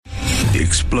the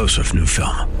explosive new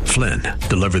film, Flynn,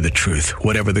 Deliver the Truth,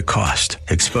 Whatever the Cost,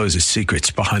 exposes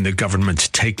secrets behind the government's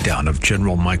takedown of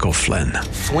General Michael Flynn.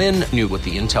 Flynn knew what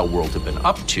the intel world had been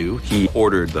up to. He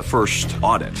ordered the first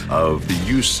audit of the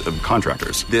use of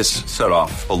contractors. This set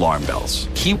off alarm bells.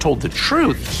 He told the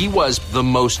truth. He was the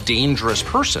most dangerous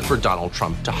person for Donald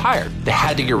Trump to hire. They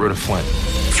had to get rid of Flynn.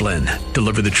 Flynn,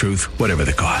 Deliver the Truth, Whatever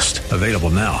the Cost. Available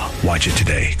now. Watch it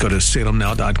today. Go to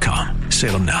salemnow.com.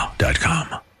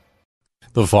 salemnow.com.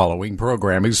 The following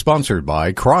program is sponsored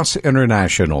by Cross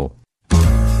International.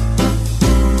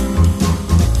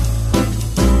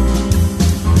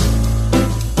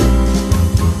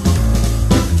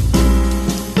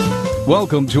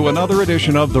 Welcome to another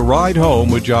edition of The Ride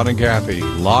Home with John and Kathy,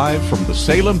 live from the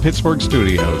Salem-Pittsburgh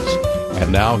studios.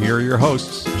 And now here are your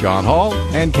hosts, John Hall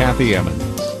and Kathy Emmons.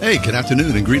 Hey, good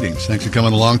afternoon and greetings. Thanks for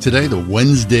coming along today, the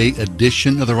Wednesday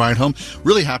edition of The Ride Home.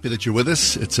 Really happy that you're with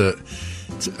us. It's a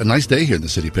nice day here in the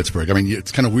city of Pittsburgh. I mean,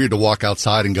 it's kind of weird to walk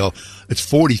outside and go, it's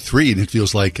 43, and it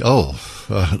feels like,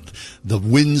 the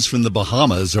winds from the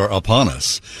Bahamas are upon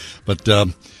us. But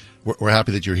we're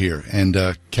happy that you're here. And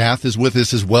Kath is with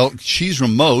us as well. She's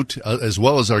remote, as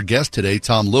well as our guest today,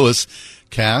 Tom Lewis.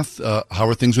 Kath, how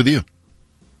are things with you?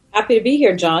 Happy to be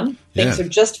here, John. Things are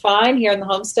just fine here in the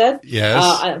homestead.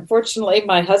 Yes. Unfortunately,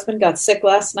 my husband got sick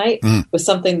last night with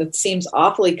something that seems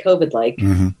awfully COVID-like.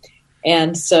 Mm-hmm.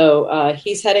 And so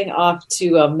he's heading off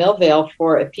to Millvale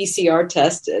for a PCR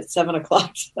test at 7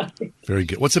 o'clock tonight. Very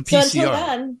good. What's a PCR? So until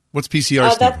then, what's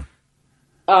PCR stand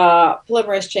for?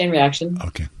 Polymerase chain reaction.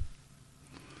 Okay.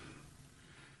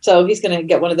 So he's going to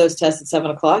get one of those tests at 7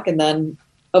 o'clock, and then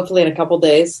hopefully in a couple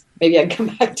days, maybe I can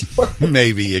come back to work.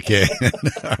 Maybe you can.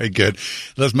 All right, good.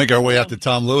 Let's make our way out to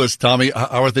Tom Lewis. Tommy,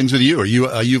 how are things with you? Are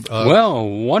you? Well,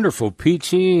 wonderful,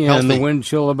 peachy, healthy? And the wind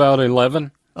chill about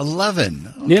 11.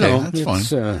 11. Okay, that's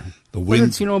fine. The wind,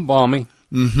 but it's balmy.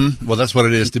 Mm-hmm. Well, that's what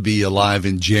it is to be alive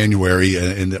in January.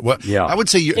 I would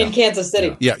say you're in Kansas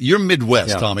City. Yeah, you're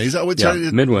Midwest, Tommy. Is that what? Yeah,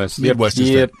 Midwest. Midwest.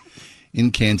 Yep.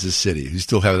 In Kansas City, you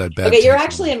still have that bad. Okay, you're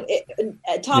actually in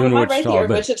Tom. Am I right here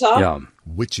in Wichita? Yeah,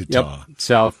 Wichita. Yep.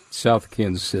 South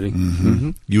Kansas City. Mm-hmm. Mm-hmm.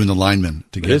 You and the linemen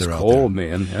together it's out cold,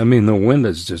 there. man. I mean, the wind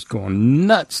is just going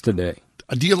nuts today.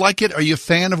 Do you like it? Are you a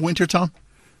fan of winter, Tom?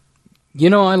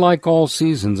 I like all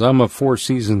seasons. I'm a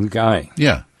four-season guy.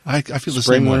 Yeah, I feel the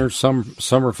Spring, same way. winter,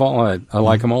 summer, fall. I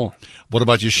like them all. What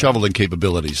about your shoveling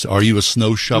capabilities? Are you a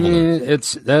snow shoveler?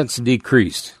 That's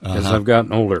decreased as I've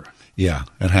gotten older. Yeah,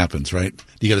 it happens, right?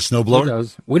 Do you get a snowblower? It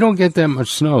does. We don't get that much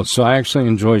snow, so I actually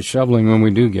enjoy shoveling when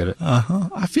we do get it.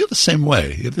 I feel the same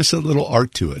way. There's a little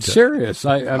art to it. Serious.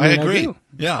 I agree. I do.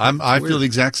 Yeah, I feel the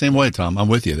exact same way, Tom. I'm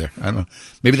with you there. I don't know.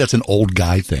 Maybe that's an old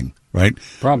guy thing, right?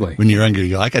 Probably. When you're younger,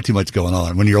 you go, I got too much going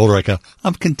on. When you're older, I go,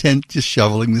 I'm content just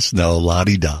shoveling the snow,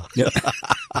 la-di-da. Yep.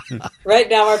 Right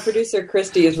now, our producer,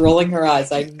 Christy, is rolling her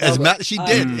eyes. I know she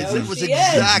did. It was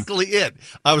exactly it.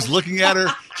 I was looking at her.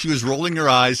 She was rolling her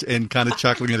eyes and kind of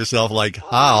chuckling at herself like,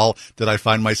 how did I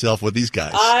find myself with these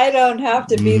guys? I don't have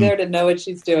to be there to know what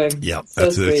she's doing. Yeah,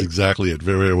 that's exactly it.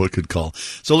 Very, very well good call.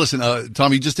 So listen,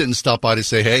 Tom, you just didn't stop by to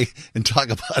say hey and talk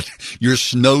about your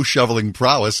snow shoveling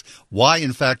prowess. Why,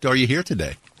 in fact, are you here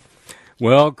today?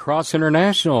 Well, Cross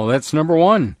International, that's number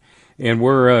one. And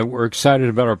we're excited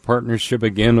about our partnership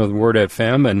again with Word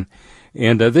FM.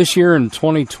 And this year in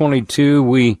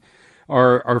 2022,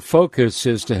 our focus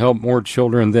is to help more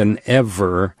children than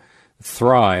ever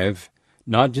thrive,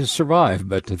 not just survive,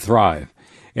 but to thrive.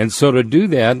 And so to do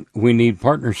that, we need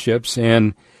partnerships.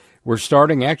 And we're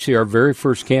starting, actually, our very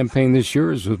first campaign this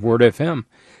year is with Word FM.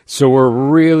 So we're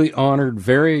really honored,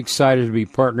 very excited to be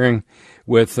partnering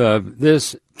with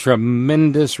this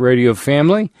tremendous radio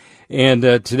family. And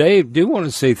today, I do want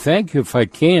to say thank you, if I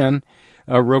can,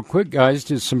 real quick, guys,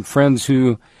 to some friends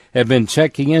who have been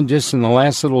checking in just in the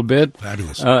last little bit.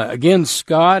 Fabulous. Again,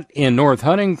 Scott in North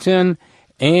Huntington,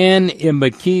 Ann in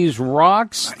McKees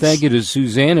Rocks. Nice. Thank you to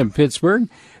Suzanne in Pittsburgh.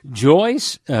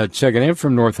 Joyce checking in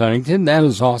from North Huntington. That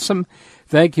is awesome.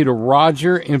 Thank you to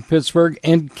Roger in Pittsburgh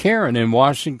and Karen in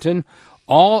Washington,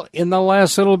 all in the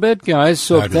last little bit, guys.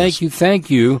 So Fabulous. thank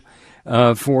you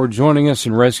for joining us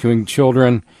in rescuing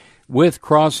children with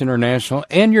Cross International,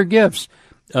 and your gifts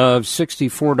of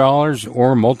 $64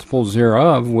 or multiples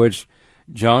thereof, which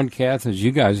John, Kath, as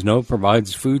you guys know,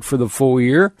 provides food for the full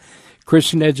year,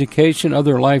 Christian education,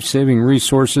 other life-saving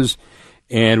resources,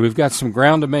 and we've got some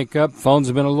ground to make up. Phones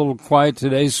have been a little quiet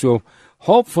today, so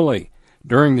hopefully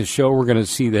during the show we're going to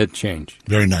see that change.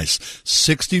 Very nice.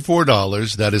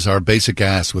 $64, that is our basic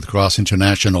ask with Cross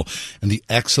International and the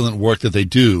excellent work that they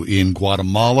do in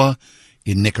Guatemala,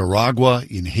 in Nicaragua,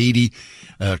 in Haiti.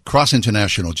 Cross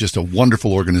International, just a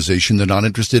wonderful organization. They're not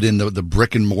interested in the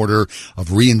brick and mortar of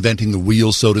reinventing the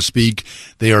wheel, so to speak.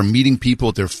 They are meeting people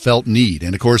at their felt need.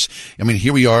 And, of course, I mean,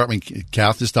 here we are. I mean,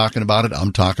 Kath is talking about it.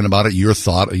 I'm talking about it. Your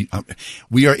thought.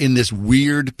 We are in this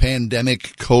weird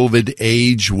pandemic COVID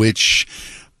age, which...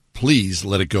 please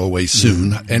let it go away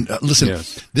soon. And listen,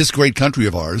 yes. This great country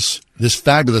of ours, this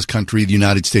fabulous country, the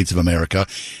United States of America,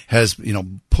 has,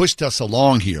 pushed us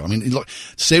along here. I mean, look,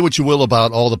 say what you will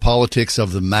about all the politics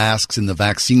of the masks and the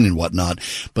vaccine and whatnot,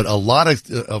 but a lot of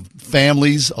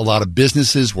families, a lot of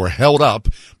businesses were held up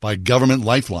by government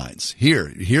lifelines.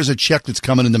 Here's a check that's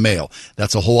coming in the mail.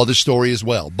 That's a whole other story as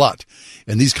well. But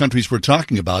in these countries we're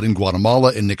talking about, in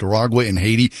Guatemala, in Nicaragua, in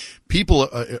Haiti, people,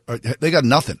 they got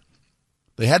nothing.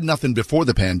 They had nothing before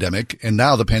the pandemic, and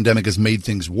now the pandemic has made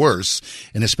things worse.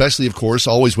 And especially, of course,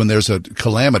 always when there's a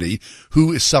calamity,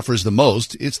 who suffers the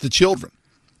most? It's the children.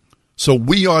 So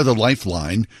we are the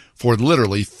lifeline for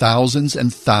literally thousands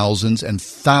and thousands and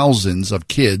thousands of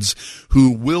kids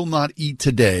who will not eat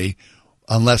today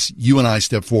unless you and I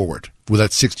step forward with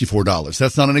that $64.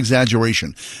 That's not an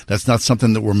exaggeration. That's not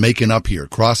something that we're making up here.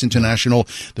 Cross International,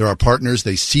 they're our partners.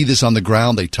 They see this on the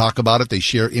ground. They talk about it. They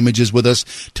share images with us,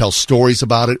 tell stories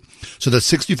about it. So the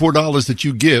 $64 that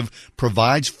you give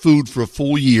provides food for a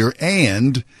full year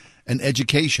and an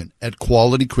education at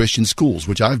quality Christian schools,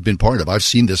 which I've been part of. I've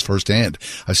seen this firsthand.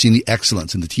 I've seen the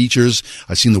excellence in the teachers.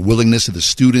 I've seen the willingness of the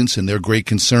students and their great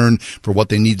concern for what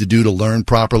they need to do to learn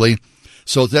properly.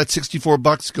 So that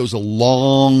 $64 goes a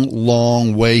long,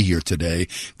 long way here today.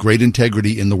 Great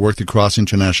integrity in the work that Cross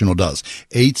International does.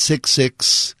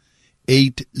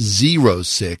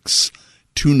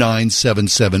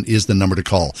 866-806-2977 is the number to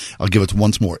call. I'll give it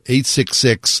once more.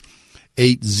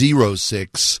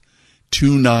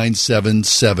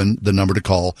 866-806-2977, the number to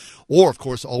call. Or, of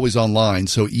course, always online,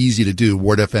 so easy to do,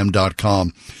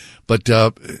 wordfm.com. But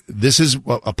this is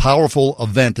a powerful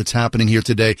event that's happening here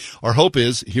today. Our hope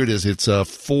is, here it is, it's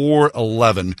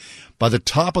 4:11. By the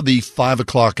top of the 5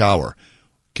 o'clock hour,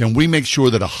 can we make sure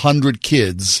that 100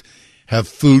 kids have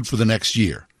food for the next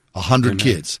year? 100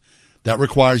 kids. That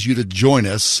requires you to join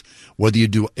us, whether you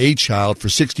do a child for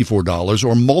 $64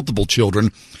 or multiple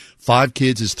children. 5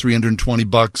 kids is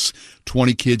 $320.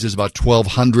 20 kids is about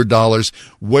 $1,200.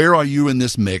 Where are you in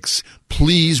this mix?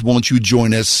 Please, won't you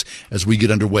join us as we get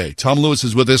underway? Tom Lewis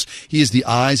is with us. He is the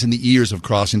eyes and the ears of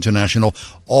Cross International.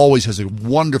 Always has a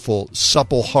wonderful,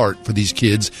 supple heart for these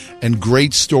kids and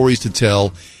great stories to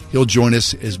tell. He'll join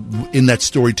us in that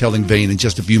storytelling vein in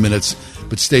just a few minutes.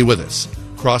 But stay with us.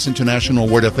 Cross International,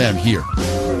 Word FM, here.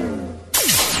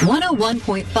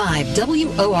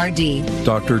 101.5 WORD.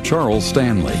 Dr. Charles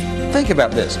Stanley. Think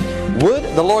about this. Would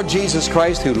the Lord Jesus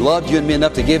Christ, who loved you and me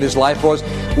enough to give his life for us,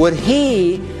 would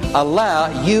he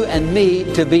allow you and me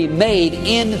to be made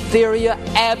inferior?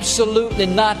 Absolutely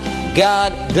not.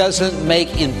 God doesn't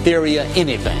make inferior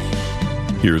anything.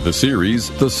 Hear the series,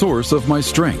 The Source of My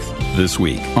Strength, this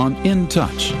week on In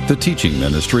Touch, the teaching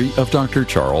ministry of Dr.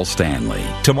 Charles Stanley.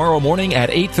 Tomorrow morning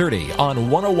at 8:30 on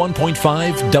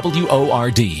 101.5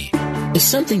 WORD. Is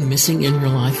something missing in your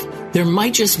life? There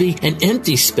might just be an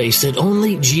empty space that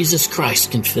only Jesus Christ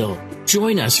can fill.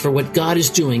 Join us for what God is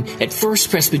doing at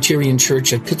First Presbyterian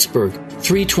Church of Pittsburgh,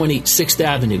 320 6th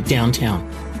Avenue, downtown.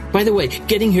 By the way,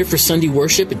 getting here for Sunday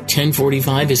worship at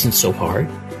 10:45 isn't so hard.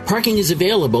 Parking is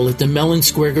available at the Mellon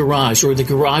Square Garage or the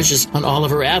garages on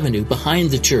Oliver Avenue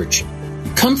behind the church.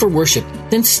 Come for worship,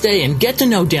 then stay and get to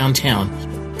know downtown.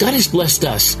 God has blessed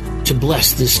us to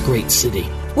bless this great city.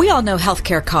 We all know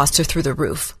healthcare costs are through the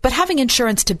roof, but having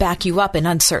insurance to back you up in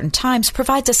uncertain times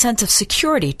provides a sense of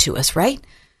security to us, right?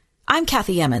 I'm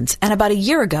Kathy Emmons, and about a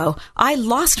year ago, I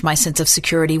lost my sense of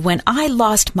security when I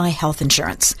lost my health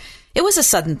insurance. It was a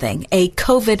sudden thing, a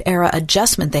COVID-era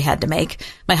adjustment they had to make,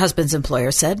 my husband's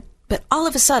employer said. But all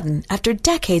of a sudden, after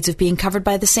decades of being covered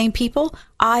by the same people,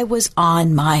 I was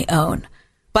on my own.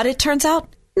 But it turns out,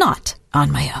 not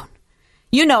on my own.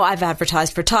 You know I've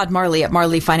advertised for Todd Marley at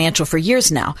Marley Financial for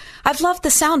years now. I've loved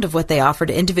the sound of what they offer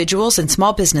to individuals and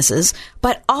small businesses,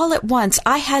 but all at once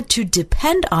I had to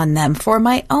depend on them for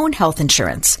my own health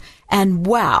insurance. And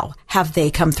wow, have they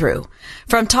come through.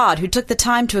 From Todd, who took the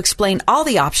time to explain all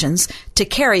the options, to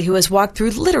Carrie, who has walked through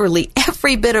literally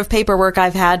every bit of paperwork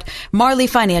I've had, Marley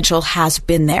Financial has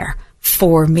been there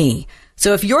for me.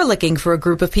 So if you're looking for a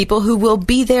group of people who will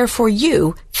be there for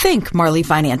you, think Marley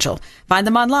Financial. Find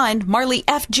them online,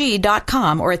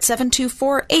 marleyfg.com, or at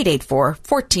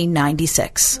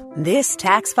 724-884-1496. This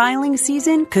tax filing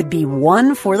season could be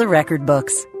one for the record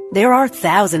books. There are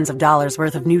thousands of dollars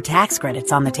worth of new tax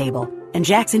credits on the table, and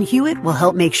Jackson Hewitt will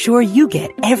help make sure you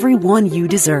get every one you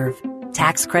deserve.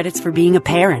 tax credits for being a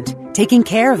parent, taking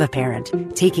care of a parent,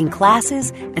 taking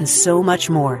classes, and so much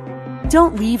more.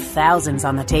 Don't leave thousands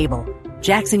on the table.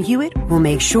 Jackson Hewitt will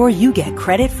make sure you get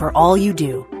credit for all you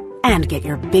do and get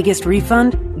your biggest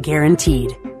refund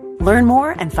guaranteed. Learn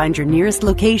more and find your nearest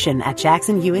location at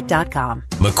jacksonhewitt.com.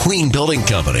 McQueen Building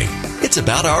Company. It's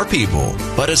about our people,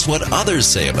 but it's what others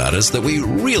say about us that we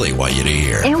really want you to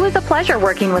hear. It was a pleasure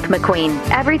working with McQueen.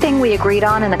 Everything we agreed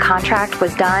on in the contract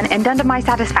was done and done to my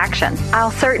satisfaction.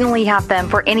 I'll certainly have them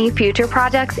for any future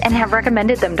projects and have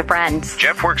recommended them to friends.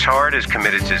 Jeff works hard, is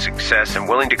committed to success, and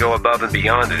willing to go above and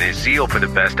beyond in his zeal for the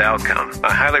best outcome.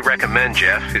 I highly recommend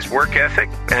Jeff, his work ethic,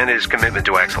 and his commitment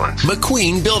to excellence.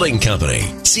 McQueen Building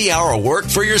Company. See our work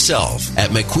for yourself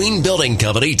at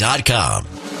McQueenBuildingCompany.com.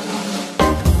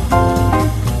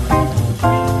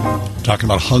 Talking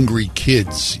about hungry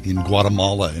kids in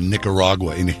Guatemala, in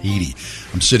Nicaragua, in Haiti.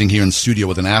 I'm sitting here in the studio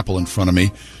with an apple in front of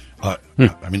me. I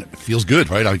mean, it feels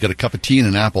good, right? I got a cup of tea and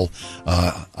an apple.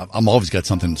 I'm always got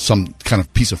something, some kind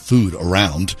of piece of food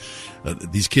around.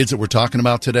 These kids that we're talking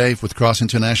about today with Cross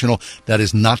International, that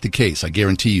is not the case. I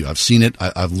guarantee you. I've seen it.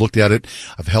 I've looked at it.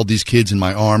 I've held these kids in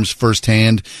my arms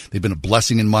firsthand. They've been a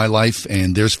blessing in my life,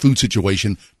 and their food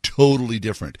situation totally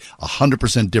different,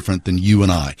 100% different than you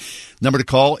and I. Number to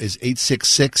call is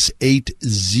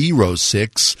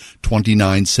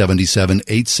 866-806-2977,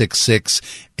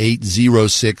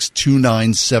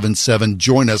 866-806-2977.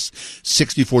 Join us,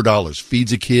 $64.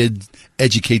 Feeds a kid,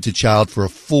 educates a child for a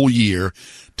full year.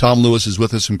 Tom Lewis is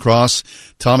with us from Cross.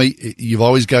 Tommy, you've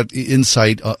always got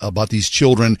insight about these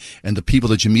children and the people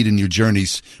that you meet in your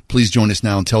journeys. Please join us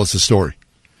now and tell us the story.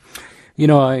 You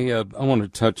know, I want to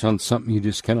touch on something you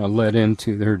just kind of led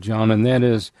into there, John, and that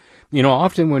is, you know,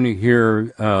 often when you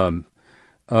hear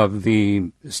of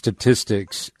the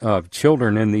statistics of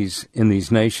children in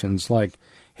these nations like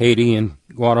Haiti and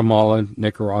Guatemala,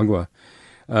 Nicaragua,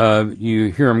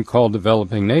 you hear them called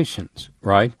developing nations,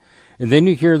 right? And then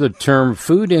you hear the term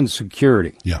food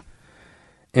insecurity. Yeah.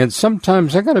 And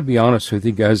sometimes, I got to be honest with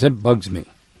you guys, that bugs me.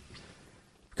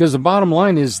 Because the bottom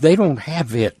line is they don't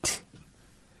have it.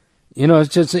 You know,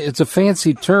 it's a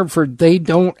fancy term for they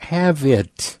don't have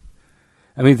it.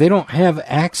 I mean, they don't have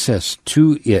access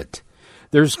to it.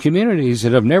 There's communities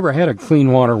that have never had a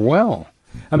clean water well.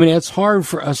 I mean, it's hard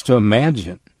for us to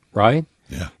imagine, right?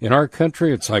 Yeah. In our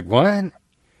country, it's like, what?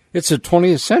 It's the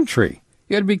 20th century.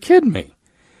 You got to be kidding me.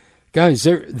 Guys,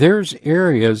 there's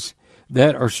areas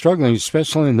that are struggling,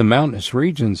 especially in the mountainous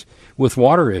regions, with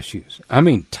water issues. I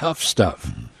mean, tough stuff.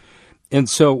 Mm-hmm. And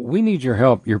so we need your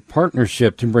help, your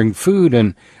partnership to bring food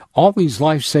and all these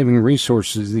life-saving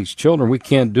resources to these children. We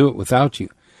can't do it without you.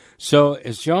 So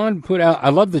as John put out, I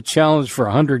love the challenge for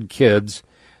 100 kids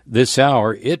this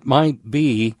hour. It might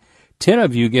be 10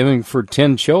 of you giving for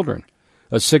 10 children,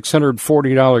 a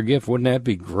 $640 gift. Wouldn't that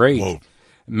be great? Whoa.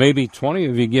 Maybe 20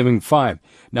 of you giving 5.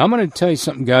 Now, I'm going to tell you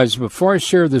something, guys. Before I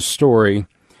share this story,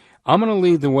 I'm going to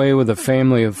lead the way with a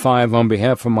family of 5 on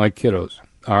behalf of my kiddos,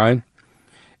 all right,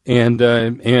 and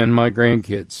my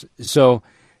grandkids. So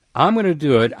I'm going to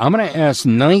do it. I'm going to ask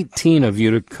 19 of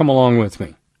you to come along with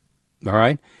me, all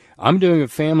right? I'm doing a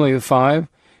family of 5.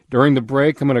 During the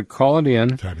break, I'm going to call it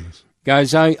in. Fabulous.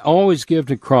 Guys, I always give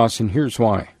to Cross, and here's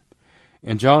why.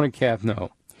 And John and Kath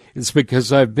know. It's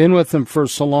because I've been with them for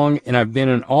so long, and I've been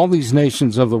in all these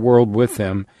nations of the world with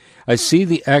them. I see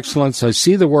the excellence. I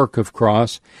see the work of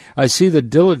Cross. I see the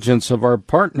diligence of our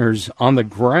partners on the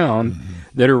ground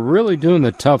that are really doing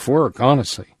the tough work,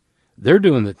 honestly. They're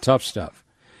doing the tough stuff.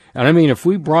 And I mean, if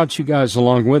we brought you guys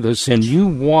along with us and you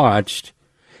watched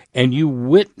and you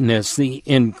witnessed the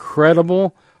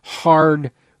incredible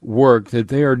hard work that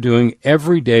they are doing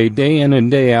every day, day in and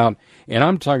day out, and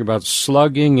I'm talking about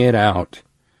slugging it out.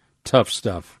 Tough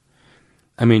stuff.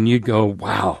 I mean, you'd go,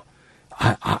 wow,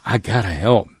 I got to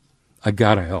help. I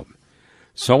got to help.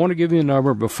 So I want to give you a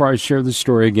number before I share the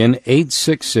story again,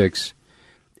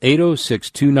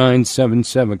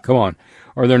 866-806-2977. Come on.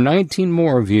 Are there 19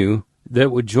 more of you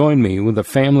that would join me with a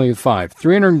family of 5?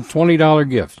 $320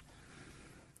 gift.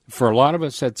 For a lot of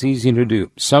us, that's easy to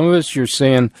do. Some of us, you're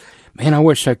saying, man, I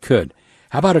wish I could.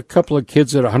 How about a couple of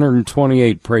kids at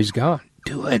 128? Praise God.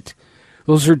 Do it.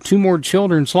 Those are 2 more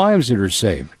children's lives that are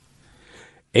saved.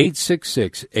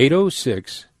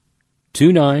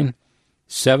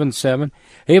 866-806-2977.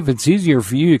 Hey, if it's easier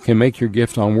for you, you can make your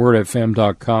gift on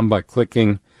wordfm.com by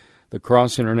clicking the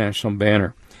Cross International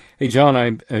banner. Hey,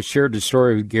 John, I shared the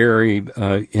story with Gary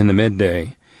in the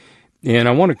midday, and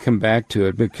I want to come back to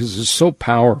it because it's so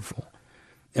powerful.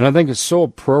 And I think it's so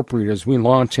appropriate as we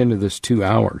launch into this 2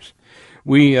 hours.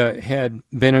 We had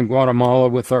been in Guatemala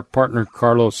with our partner,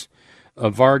 Carlos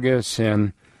Vargas,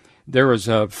 and there was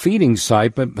a feeding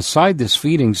site, but beside this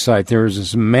feeding site, there was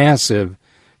this massive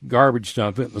garbage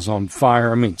dump. It was on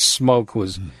fire. I mean, smoke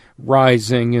was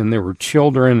rising, and there were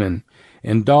children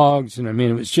and dogs. And I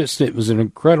mean, it was an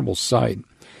incredible sight.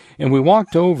 And we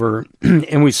walked over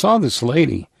and we saw this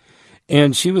lady,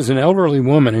 and she was an elderly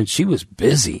woman, and she was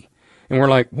busy. And we're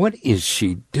like, what is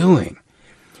she doing?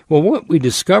 Well, what we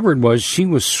discovered was she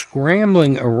was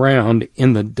scrambling around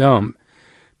in the dump,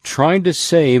 trying to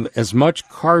save as much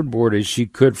cardboard as she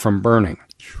could from burning.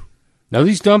 Now,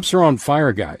 these dumps are on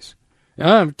fire, guys.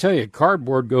 Now, I'll tell you,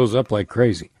 cardboard goes up like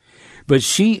crazy. But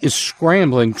she is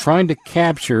scrambling, trying to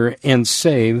capture and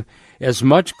save as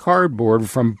much cardboard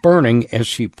from burning as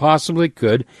she possibly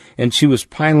could, and she was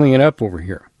piling it up over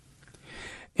here.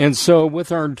 And so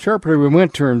with our interpreter, we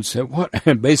went to her and said,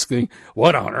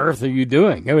 what on earth are you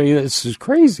doing? I mean, this is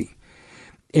crazy.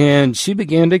 And she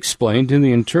began to explain to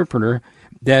the interpreter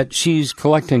that she's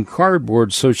collecting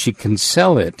cardboard so she can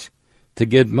sell it to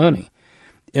get money.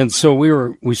 And so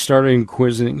we started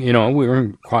inquiring, we were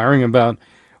inquiring about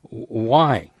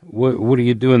why. What are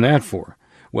you doing that for?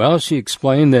 Well, she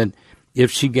explained that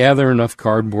if she gathered enough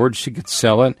cardboard, she could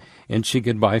sell it and she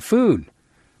could buy food.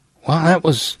 Well,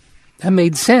 that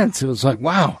made sense. It was like,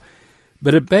 wow.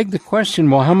 But it begged the question,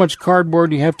 well, how much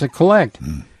cardboard do you have to collect?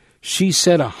 She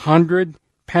said 100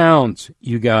 pounds,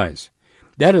 you guys.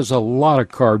 That is a lot of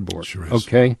cardboard, sure is.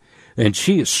 Okay? And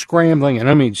she is scrambling, and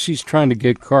I mean, she's trying to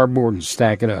get cardboard and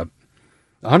stack it up.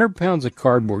 100 pounds of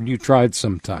cardboard, you tried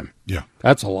sometime. Yeah.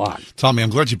 That's a lot. Tommy,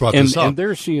 I'm glad you brought this up. And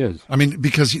there she is. I mean,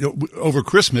 because, over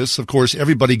Christmas, of course,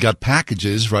 everybody got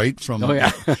packages, right? From,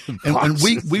 and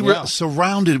we were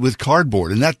surrounded with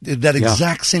cardboard, and that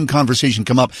exact same conversation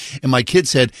come up. And my kid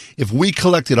said, if we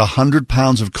collected 100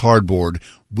 pounds of cardboard,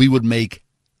 we would make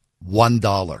 $1.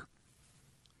 $1.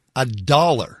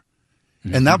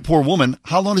 Mm-hmm. And that poor woman,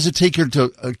 how long does it take her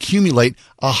to accumulate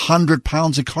 100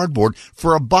 pounds of cardboard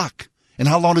for $1? And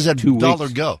how long does that dollar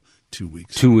go? 2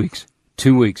 weeks. 2 weeks.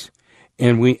 2 weeks.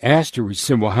 And we asked her, we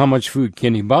said, well, how much food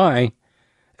can you buy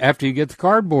after you get the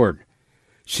cardboard?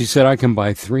 She said, I can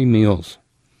buy 3 meals.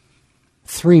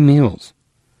 3 meals.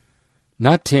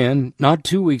 Not 10, not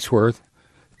 2 weeks worth.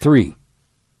 3.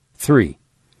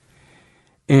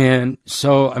 And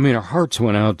so, I mean, our hearts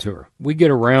went out to her. We get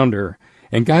around her.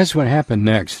 And guys, what happened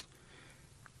next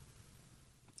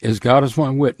is, God is my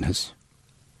witness,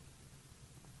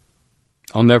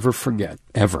 I'll never forget,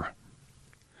 ever.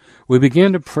 We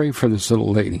began to pray for this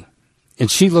little lady,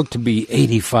 and she looked to be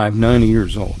 85, 90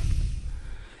 years old.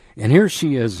 And here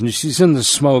she is, and she's in the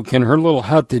smoke, and her little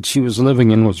hut that she was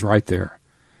living in was right there.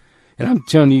 And I'm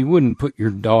telling you wouldn't put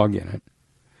your dog in it.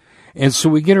 And so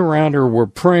we get around her, we're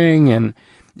praying,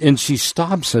 and she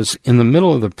stops us in the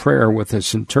middle of the prayer with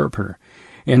this interpreter.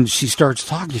 And she starts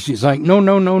talking. She's like, no.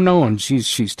 And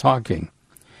she's talking.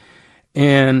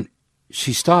 And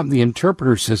she stopped. The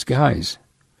interpreter says, guys,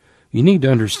 you need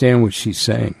to understand what she's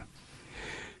saying.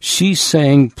 She's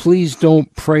saying, please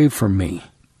don't pray for me.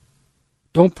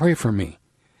 Don't pray for me,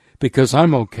 because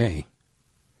I'm okay.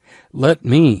 Let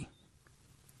me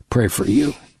pray for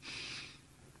you.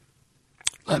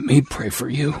 Let me pray for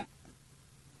you,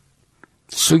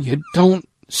 so you don't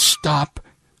stop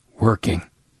working,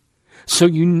 so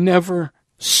you never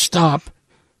stop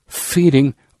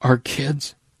feeding our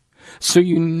kids, so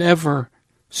you never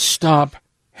stop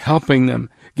helping them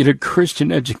get a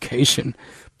Christian education.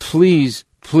 Please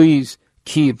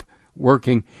keep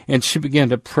working. And she began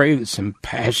to pray this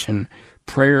impassioned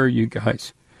prayer, you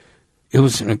guys. It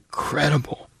was an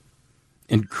incredible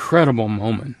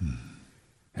moment.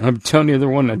 And I'm telling you, there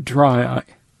wasn't a dry eye.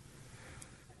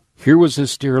 Here was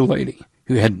this dear lady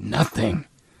who had nothing.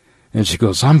 And she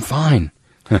goes, I'm fine.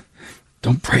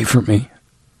 Don't pray for me.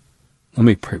 Let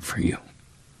me pray for you.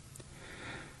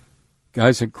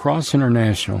 Guys, at Cross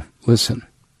International, listen,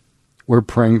 we're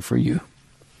praying for you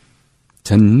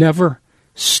to never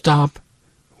stop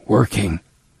working.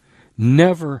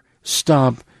 Never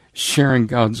stop sharing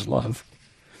God's love.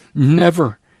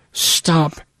 Never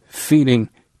stop feeding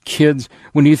kids.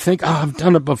 When you think, I've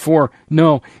done it before.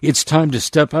 No, it's time to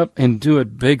step up and do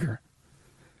it bigger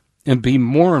and be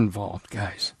more involved,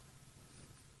 guys.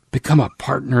 Become a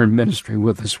partner in ministry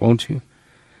with us, won't you?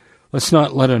 Let's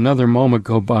not let another moment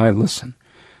go by. Listen,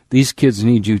 these kids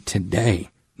need you today,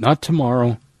 not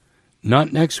tomorrow,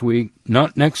 not next week,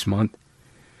 not next month.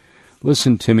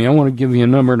 Listen to me. I want to give you a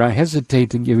number, and I hesitate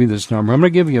to give you this number. I'm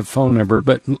going to give you a phone number,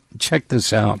 but check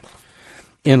this out.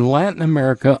 In Latin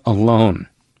America alone,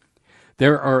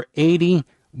 there are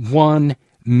 81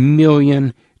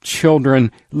 million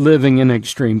children living in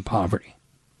extreme poverty.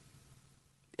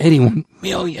 81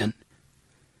 million.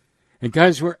 And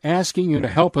guys, we're asking you to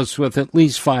help us with at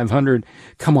least 500.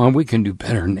 Come on, we can do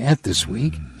better than that this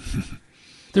week.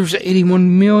 There's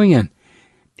 81 million.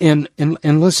 And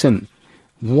listen,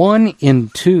 1 in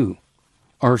 2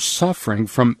 are suffering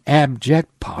from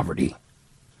abject poverty,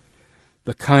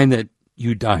 the kind that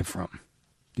you die from.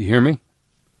 Do you hear me?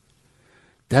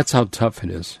 That's how tough it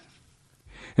is.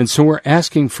 And so we're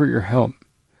asking for your help.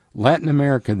 Latin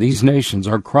America, these nations,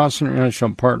 our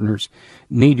cross-international partners,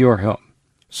 need your help.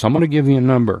 So I'm going to give you a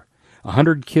number.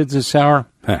 100 kids this hour?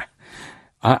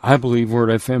 I believe Word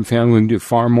FM family, we can do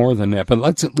far more than that, but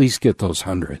let's at least get those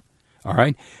 100. All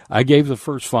right? I gave the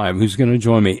first 5. Who's going to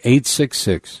join me?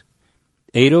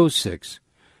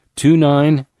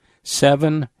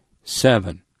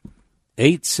 866-806-2977.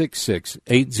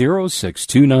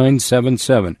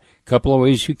 866-806-2977. Couple of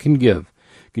ways you can give.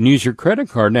 You can use your credit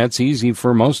card, and that's easy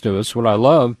for most of us. What I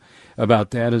love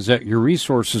about that is that your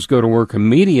resources go to work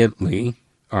immediately,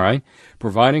 all right,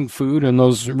 providing food, and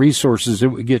those resources, it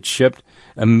would get shipped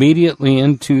immediately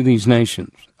into these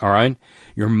nations, all right?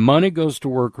 Your money goes to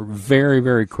work very,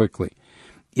 very quickly.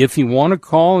 If you want to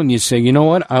call and you say, you know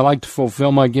what, I like to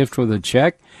fulfill my gift with a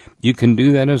check, you can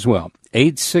do that as well.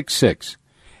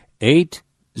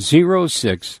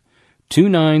 866-806-2977,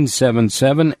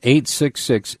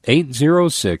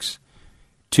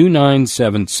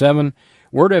 866-806-2977,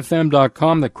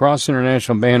 wordfm.com, the Cross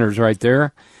International banner's right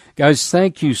there. Guys,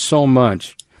 thank you so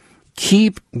much.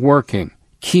 Keep working.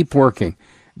 Keep working.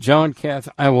 John, Kath,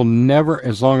 I will never,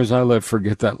 as long as I live,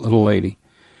 forget that little lady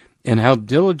and how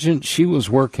diligent she was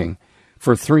working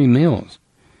for 3 meals.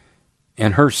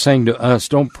 And her saying to us,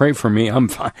 don't pray for me, I'm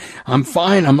fine. I'm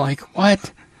fine. I'm like,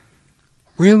 what?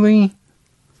 Really?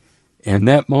 And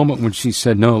that moment when she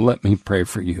said, no, let me pray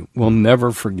for you, we'll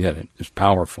never forget it. It's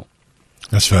powerful.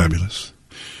 That's fabulous.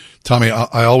 Tommy,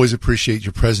 I always appreciate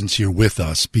your presence here with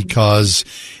us because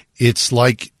it's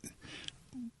like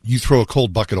you throw a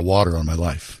cold bucket of water on my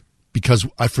life because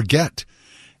I forget.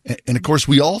 And, of course,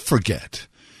 we all forget.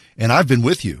 And I've been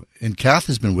with you, and Kath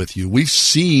has been with you. We've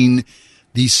seen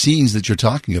these scenes that you're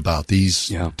talking about,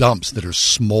 these dumps that are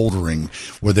smoldering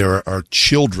where there are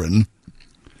children,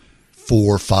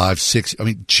 4, 5, 6,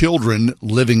 children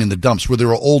living in the dumps where there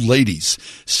are old ladies,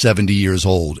 70 years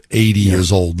old, 80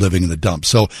 years old, living in the dumps.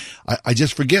 So I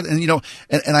just forget. And,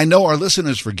 and I know our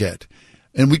listeners forget.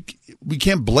 And we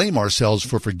can't blame ourselves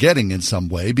for forgetting in some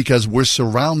way because we're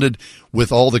surrounded with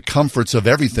all the comforts of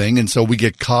everything. And so we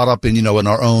get caught up in, in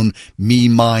our own me,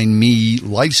 mine, me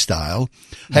lifestyle.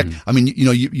 Heck,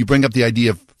 you bring up the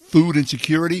idea of food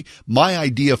insecurity. My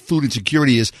idea of food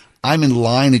insecurity is I'm in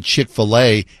line at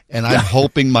Chick-fil-A and I'm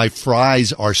hoping my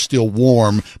fries are still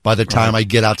warm by the time I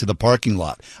get out to the parking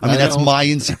lot. That's my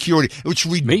insecurity. It's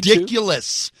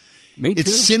ridiculous. Me too.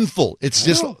 It's sinful. It's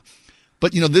just...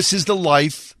 But, this is the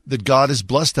life that God has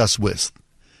blessed us with.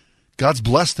 God's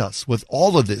blessed us with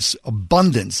all of this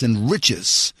abundance and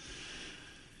riches.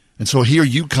 And so here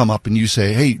you come up and you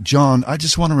say, hey, John, I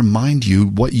just want to remind you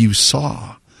what you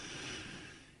saw.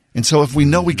 And so if we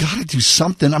know we got to do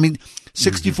something,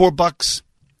 $64.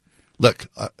 Look,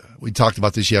 we talked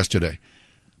about this yesterday.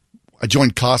 I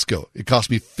joined Costco. It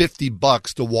cost me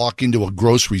 $50 to walk into a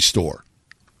grocery store.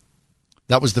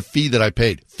 That was the fee that I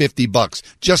paid, $50,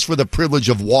 just for the privilege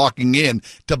of walking in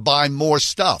to buy more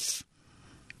stuff.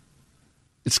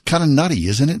 It's kind of nutty,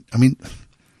 isn't it?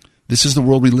 This is the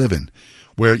world we live in,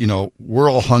 where,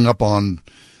 we're all hung up on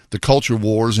the culture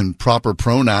wars and proper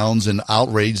pronouns and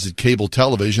outraged at cable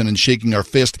television and shaking our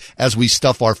fist as we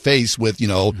stuff our face with,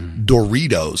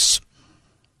 Doritos.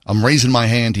 I'm raising my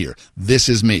hand here. This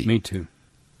is me. Me too.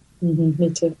 Mm-hmm, me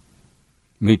too.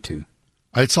 Me too.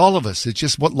 It's all of us. It's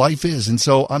just what life is. And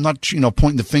so I'm not,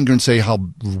 pointing the finger and say how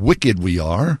wicked we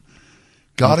are.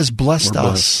 God has blessed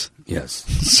us. Yes.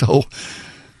 So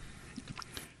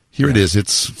here it is.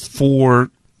 It's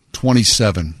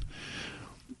 4:27.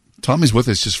 Tommy's with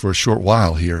us just for a short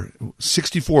while here.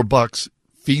 $64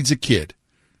 feeds a kid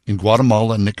in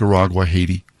Guatemala, Nicaragua,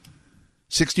 Haiti.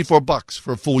 $64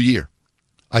 for a full year.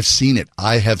 I've seen it.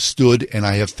 I have stood and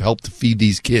I have helped to feed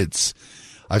these kids.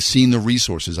 I've seen the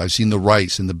resources. I've seen the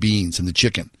rice and the beans and the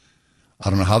chicken. I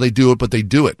don't know how they do it, but they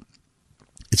do it.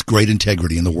 It's great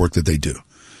integrity in the work that they do.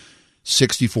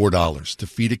 $64 to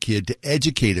feed a kid, to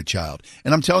educate a child.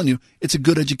 And I'm telling you, it's a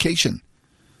good education.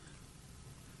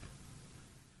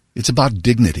 It's about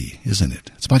dignity, isn't it?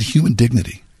 It's about human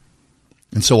dignity.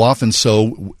 And so often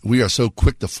we are so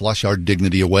quick to flush our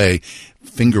dignity away,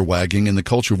 finger wagging in the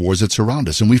culture wars that surround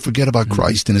us. And we forget about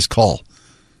Christ and his call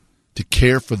to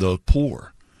care for the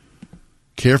poor,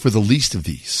 care for the least of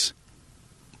these.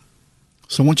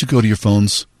 So once you go to your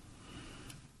phones,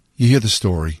 you hear the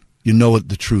story. You know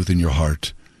the truth in your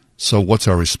heart. So what's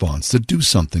our response? To do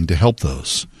something to help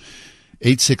those.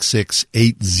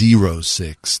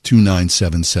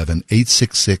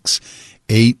 866-806-2977.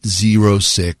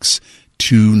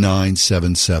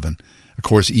 866-806-2977. Of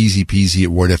course, easy peasy at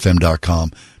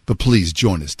wordfm.com. But please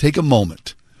join us. Take a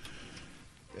moment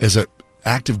as an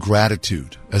act of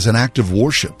gratitude, as an act of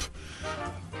worship,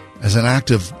 as an act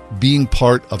of being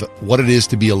part of what it is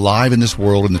to be alive in this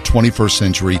world in the 21st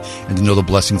century and to know the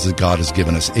blessings that God has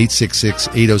given us.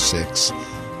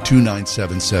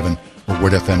 866-806-2977 or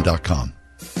wordfm.com.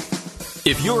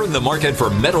 If you're in the market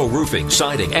for metal roofing,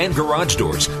 siding, and garage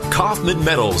doors, Kaufman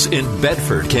Metals in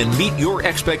Bedford can meet your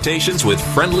expectations with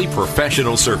friendly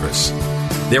professional service.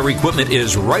 Their equipment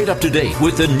is right up to date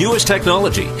with the newest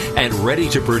technology and ready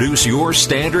to produce your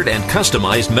standard and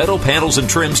customized metal panels and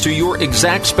trims to your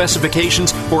exact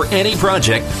specifications for any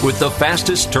project with the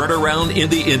fastest turnaround in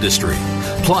the industry.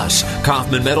 Plus,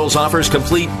 Kaufman Metals offers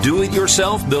complete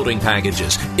do-it-yourself building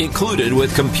packages included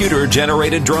with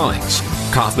computer-generated drawings.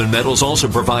 Kaufman Metals also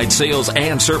provides sales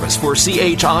and service for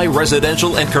CHI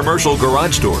residential and commercial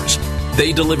garage doors.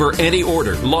 They deliver any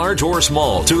order, large or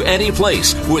small, to any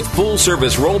place with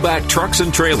full-service rollback trucks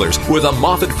and trailers with a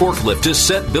Moffett forklift to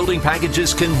set building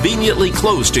packages conveniently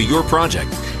close to your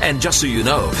project. And just so you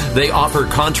know, they offer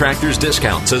contractors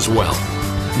discounts as well.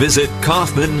 Visit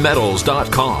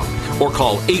KaufmanMetals.com or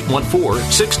call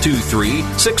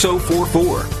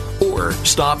 814-623-6044 or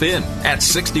stop in at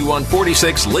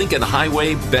 6146 Lincoln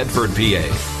Highway, Bedford,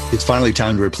 PA. It's finally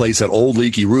time to replace that old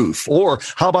leaky roof. Or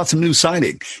how about some new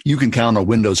siding? You can count on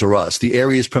Windows R Us, the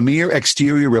area's premier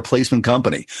exterior replacement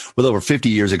company. With over 50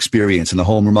 years experience in the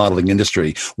home remodeling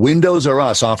industry, Windows R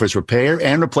Us offers repair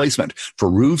and replacement for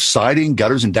roofs, siding,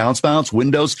 gutters and downspouts,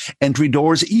 windows, entry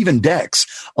doors, even decks.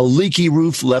 A leaky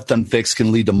roof left unfixed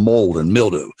can lead to mold and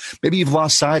mildew. Maybe you've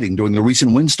lost siding during the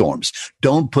recent windstorms.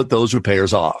 Don't put those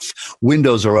repairs off.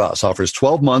 Windows R Us offers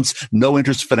 12 months, no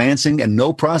interest financing, and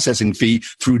no processing fee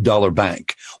through Dollar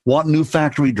Bank. Want new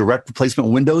factory direct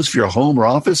replacement windows for your home or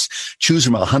office? Choose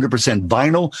from 100%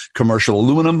 vinyl, commercial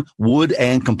aluminum, wood,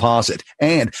 and composite.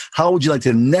 And how would you like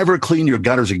to never clean your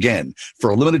gutters again? For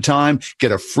a limited time,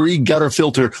 get a free gutter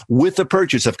filter with the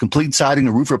purchase of complete siding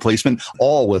and roof replacement,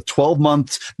 all with 12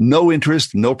 months, no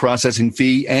interest, no processing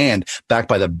fee, and backed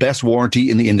by the best warranty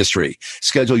in the industry.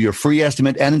 Schedule your free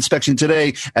estimate and inspection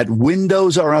today at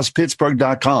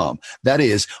WindowsRUsPittsburgh.com. That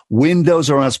is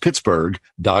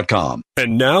WindowsRUsPittsburgh.com.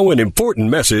 And now an important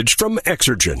message from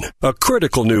Exergen. A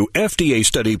critical new FDA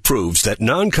study proves that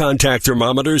non-contact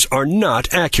thermometers are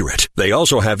not accurate. They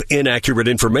also have inaccurate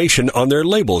information on their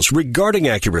labels regarding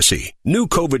accuracy. New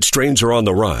COVID strains are on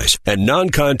the rise, and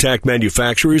non-contact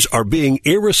manufacturers are being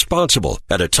irresponsible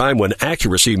at a time when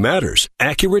accuracy matters.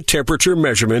 Accurate temperature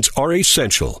measurements are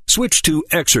essential. Switch to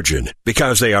Exergen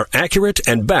because they are accurate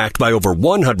and backed by over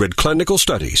 100 clinical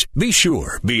studies. Be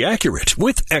sure, be accurate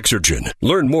with Exergen.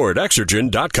 Learn more at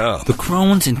Exergen.com. The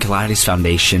Crohn's and Colitis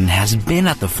Foundation has been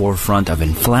at the forefront of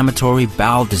inflammatory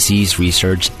bowel disease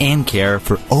research and care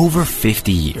for over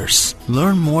 50 years.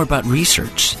 Learn more about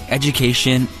research,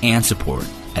 education, and support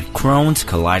at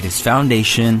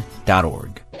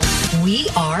Crohn'sColitisFoundation.org. We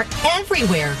are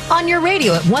everywhere on your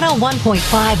radio at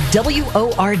 101.5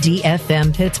 WORD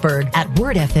FM Pittsburgh, at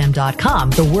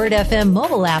wordfm.com, the Word FM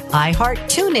mobile app, iHeart,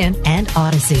 TuneIn, and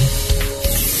Odyssey.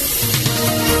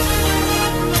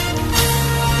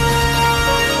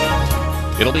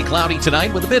 It'll be cloudy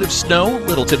tonight with a bit of snow,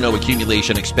 little to no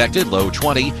accumulation expected, low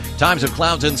 20. Times of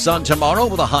clouds and sun tomorrow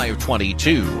with a high of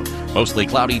 22. Mostly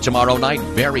cloudy tomorrow night,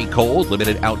 very cold.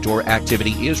 Limited outdoor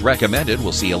activity is recommended.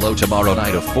 We'll see a low tomorrow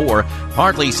night of 4.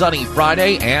 Partly sunny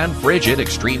Friday and frigid.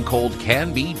 Extreme cold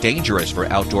can be dangerous for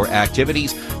outdoor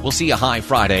activities. We'll see a high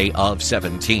Friday of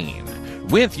 17.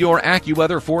 With your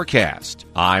AccuWeather forecast,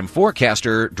 I'm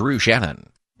forecaster Drew Shannon.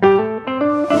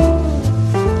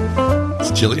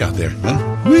 It's chilly out there, huh?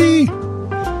 Whee!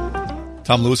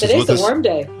 Tom Lewis is with us. Today's a warm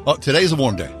day. Oh, today's a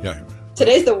warm day. Yeah.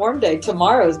 Today's the warm day.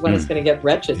 Tomorrow is when it's going to get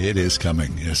wretched. It is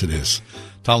coming. Yes, it is.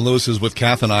 Tom Lewis is with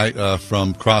Kath and I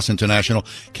from Cross International.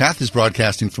 Kath is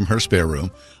broadcasting from her spare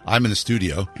room. I'm in the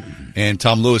studio. And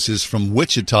Tom Lewis is from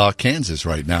Wichita, Kansas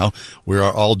right now. We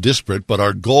are all disparate, but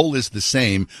our goal is the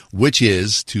same, which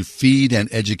is to feed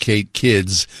and educate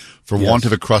kids for want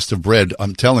of a crust of bread.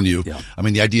 I'm telling you, I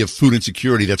mean, the idea of food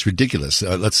insecurity, that's ridiculous.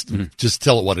 Let's just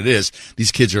tell it what it is.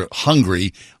 These kids are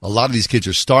hungry. A lot of these kids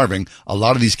are starving. A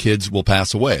lot of these kids will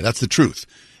pass away. That's the truth.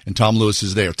 and Tom Lewis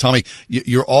is there. Tommy,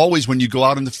 you're always, when you go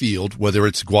out in the field, whether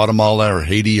it's Guatemala or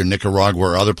Haiti or Nicaragua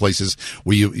or other places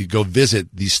where you go visit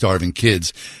these starving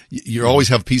kids, you always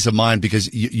have peace of mind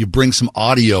because you bring some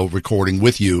audio recording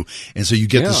with you, and so you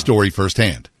get the story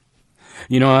firsthand.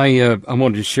 You know, I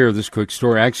wanted to share this quick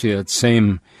story. Actually, that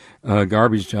same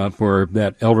garbage dump where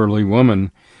that elderly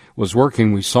woman was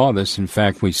working, we saw this. In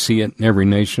fact, we see it in every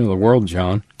nation of the world,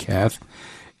 John, Kath.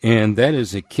 And that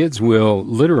is that kids will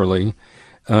literally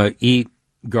eat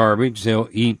garbage. They'll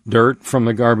eat dirt from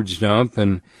the garbage dump,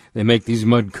 and they make these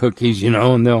mud cookies,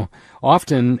 and they'll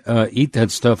often eat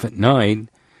that stuff at night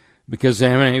because they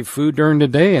haven't had food during the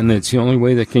day, and it's the only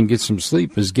way they can get some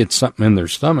sleep is get something in their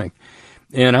stomach.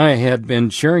 And I had been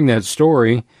sharing that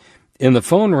story, and the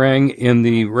phone rang in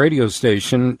the radio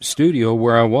station studio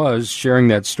where I was sharing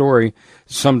that story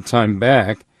some time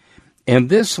back. And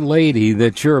this lady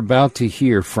that you're about to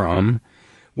hear from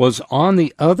was on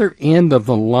the other end of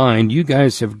the line. You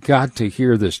guys have got to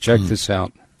hear this. Check this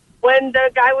out. When the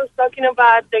guy was talking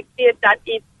about the kid that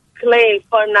eats clay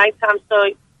for nighttime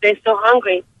so they're so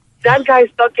hungry, that guy's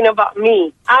talking about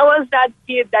me. I was that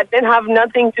kid that didn't have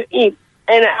nothing to eat,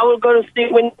 and I would go to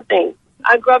sleep with nothing.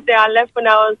 I grew up there. I left when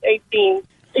I was 18.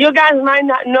 You guys might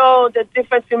not know the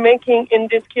difference you're making in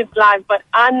this kid's life, but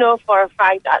I know for a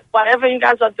fact that whatever you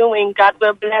guys are doing, God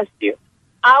will bless you.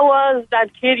 I was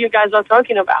that kid you guys are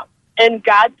talking about, and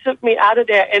God took me out of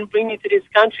there and bring me to this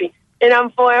country, and I'm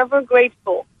forever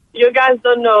grateful. You guys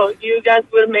don't know. You guys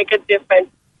will make a difference.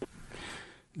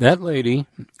 That lady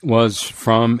was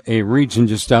from a region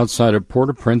just outside of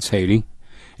Port-au-Prince, Haiti,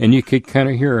 and you could kind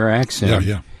of hear her accent.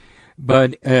 Yeah.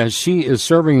 But she is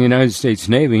serving the United States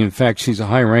Navy. In fact, she's a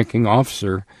high-ranking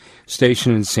officer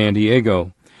stationed in San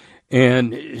Diego.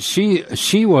 And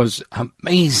she was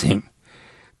amazing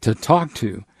to talk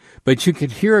to. But you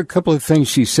could hear a couple of things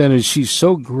she said, and she's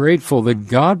so grateful that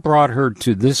God brought her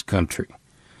to this country.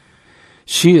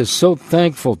 She is so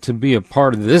thankful to be a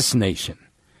part of this nation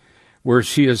where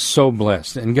she is so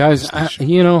blessed. And guys,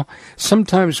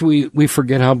 sometimes we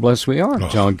forget how blessed we are,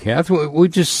 John Kath. We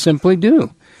just simply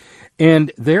do.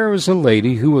 And there was a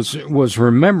lady who was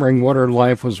remembering what her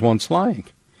life was once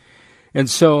like. And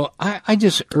so I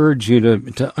just urge you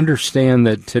to understand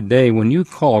that today, when you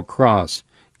call Cross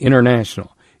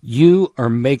International, you are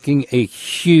making a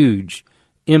huge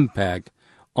impact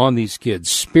on these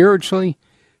kids, spiritually,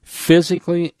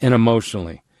 physically, and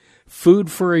emotionally.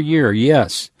 Food for a year,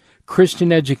 yes.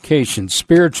 Christian education,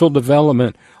 spiritual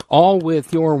development, all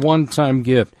with your one-time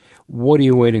gift. What are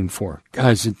you waiting for?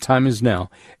 Guys, the time is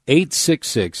now.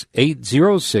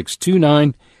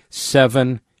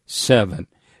 866-806-2977.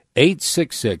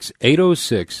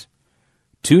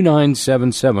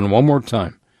 866-806-2977. One more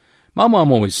time. My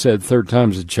mom always said third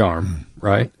time's a charm,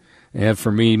 right? And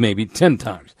for me, maybe 10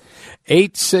 times.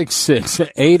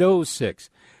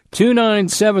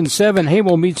 866-806-2977. Hey,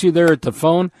 we'll meet you there at the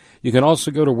phone. You can also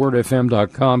go to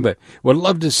wordfm.com, but would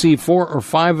love to see 4 or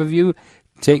 5 of you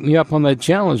take me up on that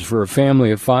challenge for a family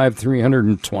of 5,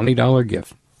 $320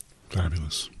 gift.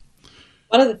 Fabulous.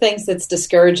 One of the things that's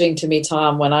discouraging to me,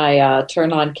 Tom, when I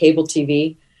turn on cable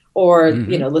TV or,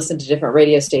 listen to different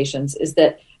radio stations is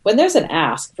that when there's an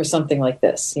ask for something like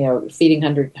this, feeding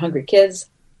hungry kids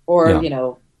or,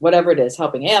 whatever it is,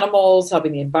 helping animals,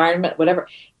 helping the environment, whatever,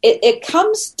 it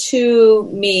comes to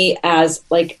me as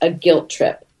like a guilt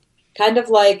trip. Kind of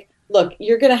like, look,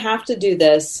 you're going to have to do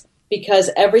this because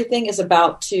everything is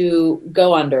about to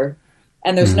go under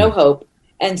and there's no hope.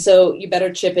 And so you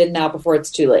better chip in now before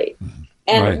it's too late.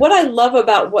 And what I love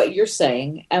about what you're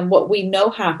saying and what we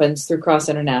know happens through Cross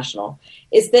International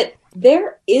is that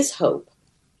there is hope.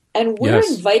 And we're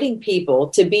inviting people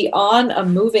to be on a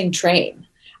moving train,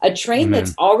 a train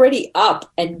that's already up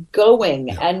and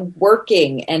going and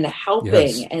working and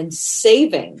helping and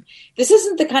saving. This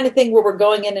isn't the kind of thing where we're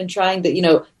going in and trying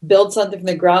to, build something from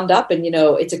the ground up and,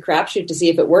 it's a crapshoot to see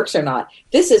if it works or not.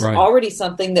 This is already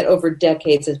something that over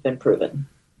decades has been proven.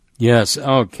 Yes.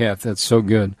 Oh, Kath, that's so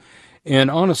good.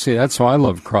 And honestly, that's why I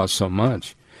love Cross so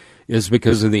much, is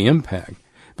because of the impact.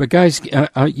 But guys,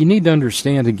 you need to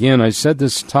understand, again, I said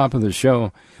this at the top of the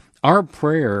show, our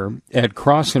prayer at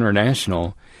Cross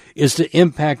International is to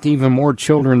impact even more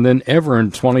children than ever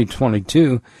in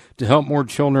 2022, to help more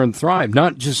children thrive,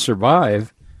 not just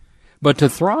survive, but to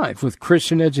thrive with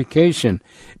Christian education.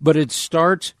 But it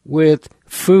starts with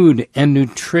food and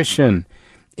nutrition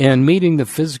and meeting the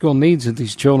physical needs that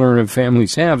these children and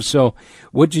families have. So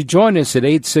would you join us at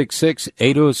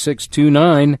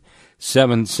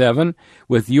 866-806-2977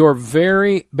 with your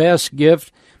very best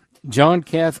gift? John,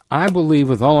 Kath, I believe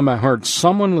with all of my heart,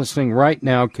 someone listening right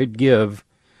now could give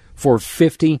for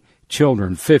 50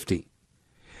 children, 50.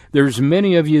 There's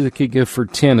many of you that could give for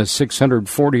 10, a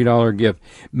 $640 gift.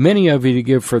 Many of you to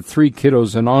give for 3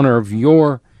 kiddos in honor of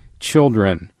your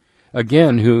children,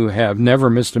 again, who have never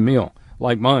missed a meal,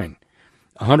 like mine.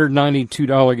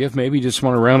 $192 gift, maybe you just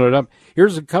want to round it up.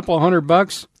 Here's a couple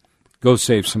 $100. Go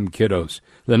save some kiddos.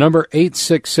 The number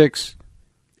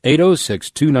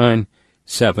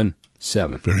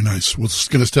 866-806-2977. Very nice. We're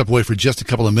just going to step away for just a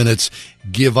couple of minutes.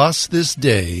 Give us this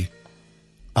day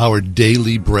our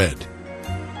daily bread.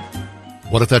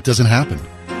 What if that doesn't happen?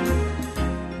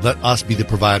 Let us be the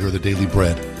provider of the daily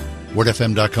bread.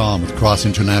 WordFM.com with Cross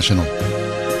International.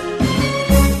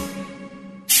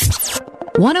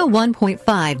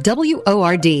 101.5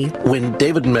 WORD. When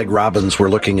David and Meg Robbins were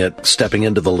looking at stepping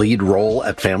into the lead role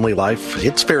at Family Life,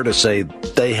 it's fair to say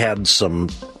they had some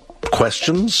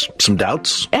questions, some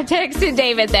doubts. I texted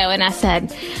David, though, and I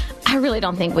said, I really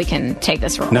don't think we can take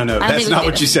this role. No, that's not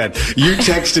what you said. You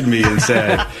texted me and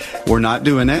said, we're not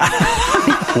doing it.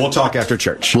 We'll talk after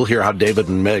church. We'll hear how David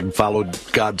and Meg followed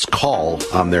God's call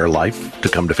on their life to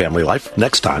come to Family Life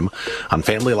next time on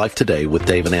Family Life Today with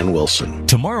Dave and Ann Wilson.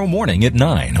 Tomorrow morning at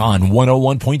 9 on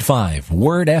 101.5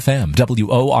 Word FM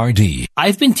WORD.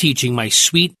 I've been teaching my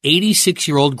sweet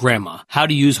 86-year-old grandma how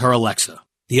to use her Alexa.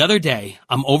 The other day,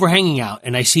 I'm over hanging out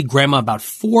and I see Grandma about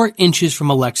 4 inches from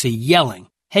Alexa yelling,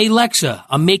 "Hey, Alexa,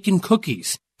 I'm making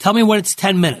cookies. Tell me when it's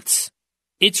 10 minutes.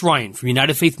 It's Ryan from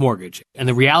United Faith Mortgage, and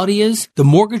the reality is the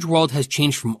mortgage world has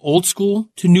changed from old school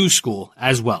to new school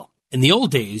as well. In the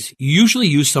old days, you usually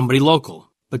use somebody local,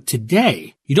 but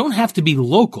today, you don't have to be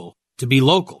local to be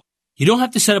local. You don't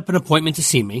have to set up an appointment to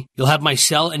see me. You'll have my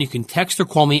cell and you can text or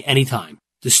call me anytime.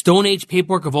 The Stone Age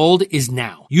paperwork of old is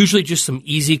now, usually just some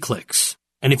easy clicks.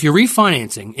 And if you're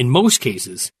refinancing, in most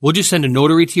cases, we'll just send a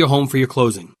notary to your home for your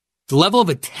closing. The level of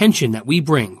attention that we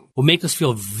bring will make us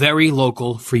feel very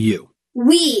local for you.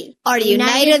 We are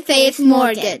United Faith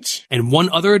Mortgage. And one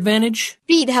other advantage?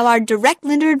 Read how our direct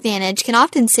lender advantage can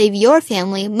often save your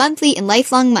family monthly and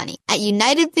lifelong money at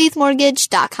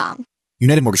UnitedFaithMortgage.com.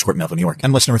 United Mortgage Corp, Melville, New York.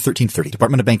 MLS number 1330.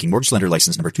 Department of Banking. Mortgage Lender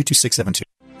License number 22672.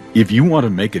 If you want to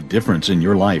make a difference in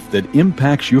your life that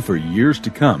impacts you for years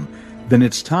to come, then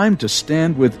it's time to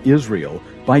stand with Israel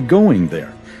by going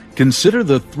there. Consider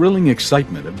the thrilling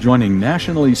excitement of joining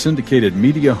nationally syndicated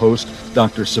media host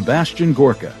Dr. Sebastian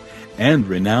Gorka and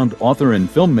renowned author and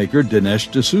filmmaker Dinesh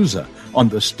D'Souza on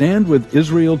the Stand with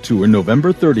Israel tour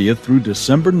November 30th through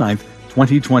December 9th,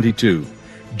 2022.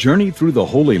 Journey through the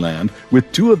Holy Land with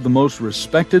 2 of the most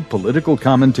respected political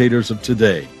commentators of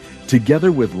today.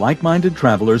 Together with like-minded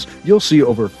travelers, you'll see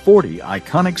over 40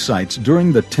 iconic sites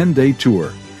during the 10-day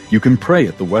tour. You can pray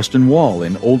at the Western Wall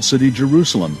in Old City,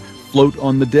 Jerusalem, float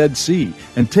on the Dead Sea,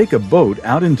 and take a boat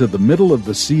out into the middle of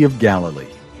the Sea of Galilee.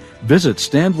 Visit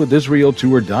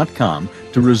StandWithIsraelTour.com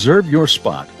to reserve your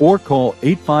spot or call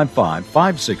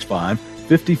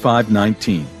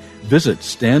 855-565-5519. Visit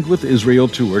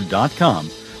StandWithIsraelTour.com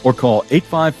or call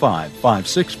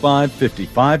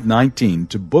 855-565-5519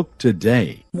 to book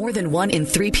today. More than 1 in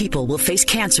 3 people will face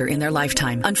cancer in their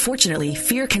lifetime. Unfortunately,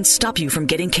 fear can stop you from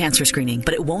getting cancer screening,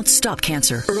 but it won't stop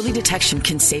cancer. Early detection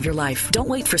can save your life. Don't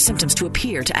wait for symptoms to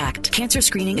appear to act. Cancer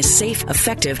screening is safe,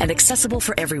 effective, and accessible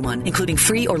for everyone, including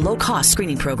free or low-cost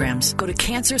screening programs. Go to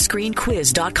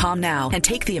CancerScreenQuiz.com now and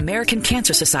take the American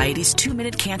Cancer Society's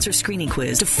 2-minute cancer screening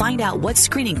quiz to find out what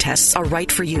screening tests are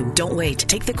right for you. Don't wait.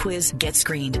 Take the quiz. Get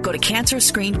screened. Go to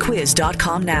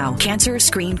CancerScreenQuiz.com now.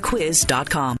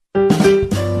 CancerScreenQuiz.com.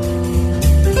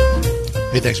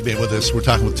 Hey, thanks for being with us. We're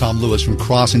talking with Tom Lewis from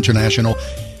Cross International.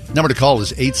 Number to call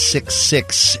is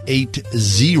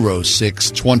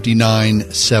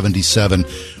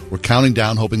 866-806-2977. We're counting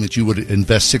down, hoping that you would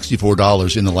invest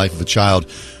 $64 in the life of a child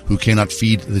who cannot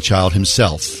feed the child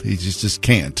himself. He just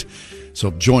can't. So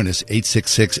join us,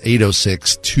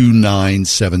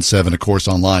 866-806-2977, of course,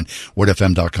 online,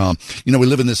 wordfm.com. You know, we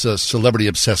live in this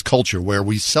celebrity-obsessed culture where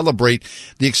we celebrate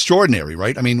the extraordinary,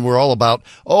 right? I mean, we're all about,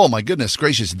 oh, my goodness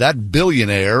gracious, that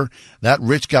billionaire, that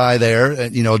rich guy there,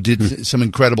 did some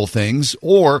incredible things.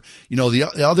 Or, the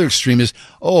other extreme is,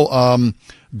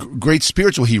 great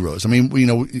spiritual heroes. I mean,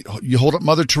 you hold up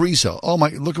Mother Teresa. Oh,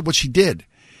 look at what she did.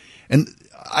 And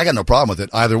I got no problem with it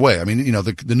either way. I mean,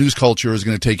 the news culture is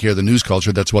going to take care of the news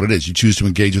culture. That's what it is. You choose to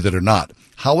engage with it or not.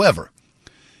 However,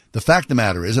 the fact of the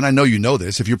matter is, and I know you know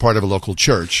this if you're part of a local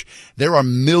church, there are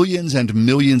millions and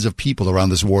millions of people around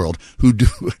this world who do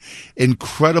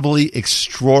incredibly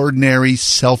extraordinary,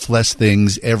 selfless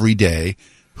things every day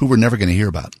who we're never going to hear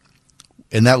about.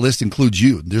 And that list includes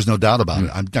you. There's no doubt about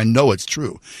it. I know it's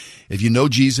true. If you know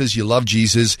Jesus, you love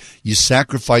Jesus, you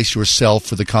sacrifice yourself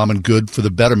for the common good, for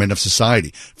the betterment of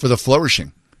society, for the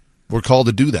flourishing. We're called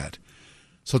to do that.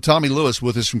 So Tommy Lewis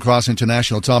with us from Cross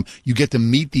International. Tom, you get to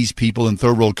meet these people in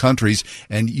third world countries,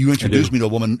 and you introduced me to a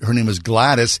woman. Her name is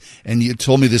Gladys, and you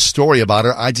told me this story about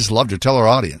her. I just loved her. Tell our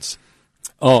audience.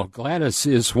 Oh, Gladys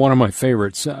is one of my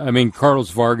favorites. I mean,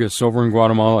 Carlos Vargas over in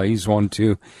Guatemala, he's one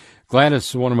too. Gladys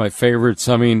is one of my favorites.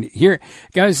 I mean, here,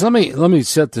 guys, let me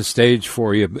set the stage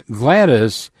for you.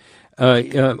 Gladys,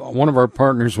 one of our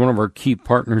partners, one of our key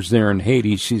partners there in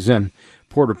Haiti, she's in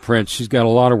Port-au-Prince. She's got a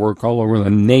lot of work all over the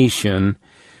nation.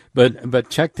 But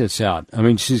check this out. I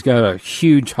mean, she's got a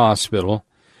huge hospital.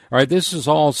 All right, this is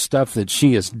all stuff that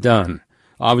she has done,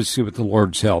 obviously with the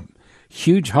Lord's help.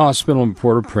 Huge hospital in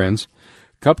Port-au-Prince,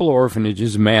 couple of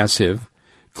orphanages, massive,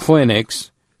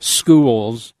 clinics,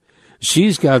 schools.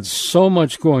 She's got so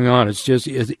much going on.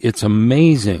 It's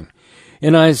amazing.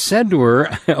 And I said to her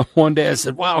one day, I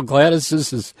said, wow, Gladys,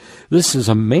 this is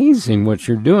amazing what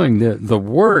you're doing, the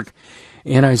work.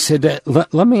 And I said,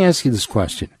 let me ask you this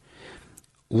question.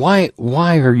 Why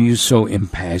are you so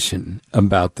impassioned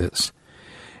about this?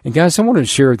 And guys, I want to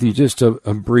share with you just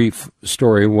a brief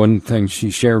story, one thing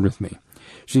she shared with me.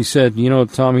 She said, you know,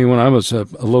 Tommy, when I was a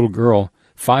little girl,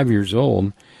 5 years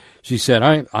old, she said,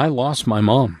 I lost my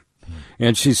mom.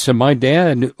 And she said, my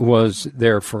dad was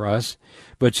there for us,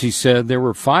 but she said there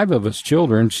were 5 of us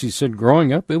children. She said,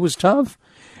 growing up, it was tough.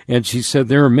 And she said,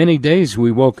 there were many days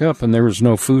we woke up and there was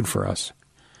no food for us.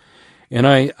 And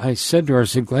I said to her, I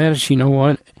said, Gladys, you know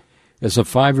what? As a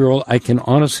 5-year-old, I can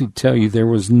honestly tell you there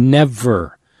was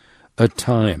never a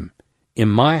time in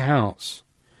my house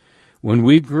when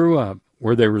we grew up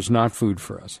where there was not food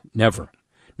for us. Never.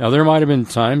 Now, there might have been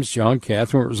times, John,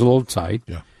 Catherine, where it was a little tight.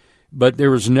 Yeah. But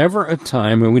there was never a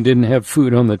time when we didn't have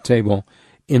food on the table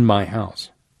in my house.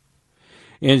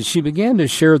 And she began to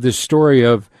share this story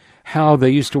of how they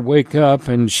used to wake up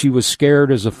and she was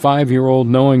scared as a 5-year-old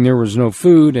knowing there was no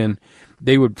food, and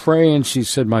they would pray. And she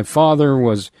said, my father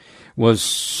was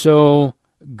so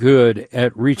good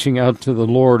at reaching out to the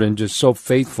Lord and just so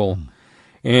faithful.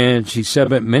 And she said,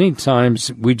 but many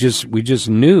times we just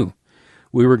knew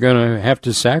we were going to have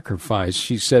to sacrifice.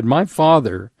 She said, my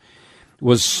father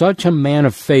was such a man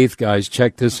of faith, guys.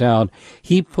 Check this out.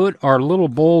 He put our little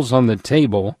bowls on the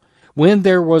table when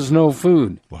there was no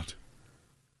food. What?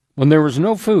 When there was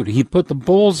no food, he put the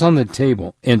bowls on the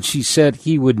table, and she said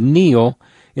he would kneel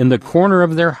in the corner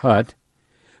of their hut,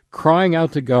 crying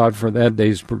out to God for that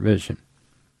day's provision.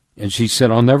 And she said,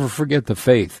 I'll never forget the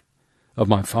faith of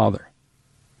my father.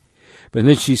 But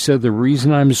then she said, the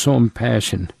reason I'm so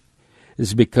impassioned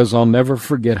is because I'll never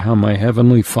forget how my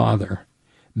Heavenly Father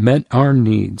met our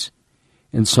needs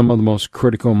in some of the most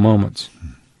critical moments.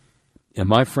 And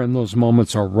my friend, those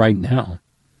moments are right now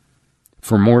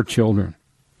for more children,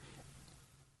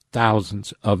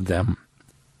 thousands of them.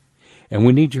 And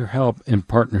we need your help and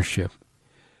partnership.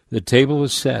 The table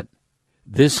is set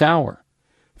this hour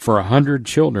for 100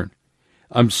 children.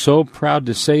 I'm so proud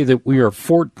to say that we are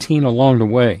 14 along the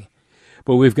way,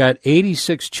 but we've got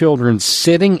 86 children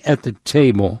sitting at the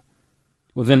table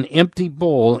with an empty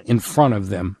bowl in front of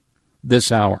them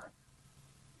this hour.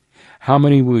 How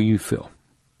many will you fill?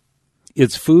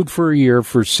 It's food for a year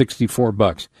for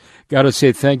 $64. Got to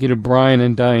say thank you to Brian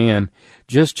and Diane.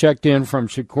 Just checked in from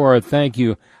Shakora. Thank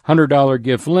you. $100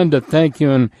 gift. Linda, thank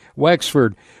you. In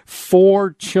Wexford,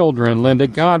 4 children. Linda,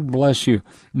 God bless you.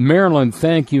 Marilyn,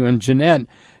 thank you. And Jeanette,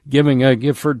 giving a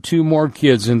gift for 2 more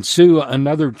kids. And Sue,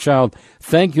 another child.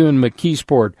 Thank you in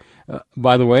McKeesport.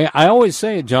 By the way, I always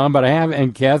say it, John, but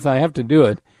and Kath, I have to do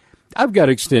it. I've got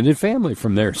extended family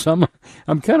from there, so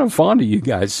I'm kind of fond of you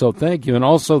guys, so thank you. And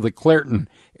also the Clairton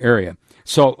area.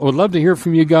 So I would love to hear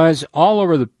from you guys all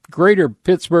over the greater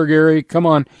Pittsburgh area. Come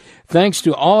on. Thanks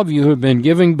to all of you who have been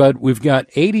giving, but we've got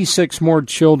 86 more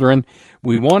children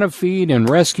we want to feed and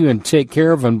rescue and take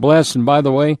care of and bless. And by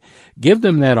the way, give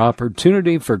them that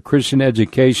opportunity for Christian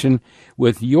education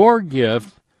with your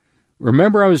gift.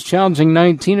 Remember, I was challenging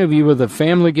 19 of you with a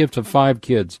family gift of 5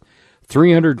 kids,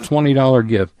 $320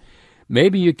 gift.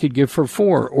 Maybe you could give for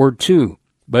 4 or 2.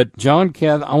 But, John,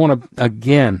 Kath, I want to,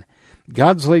 again,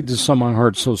 God's laid this on my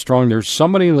heart so strong. There's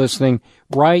somebody listening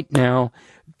right now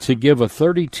to give a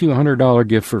 $3,200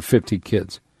 gift for 50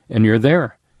 kids. And you're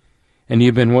there. And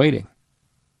you've been waiting.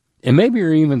 And maybe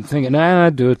you're even thinking,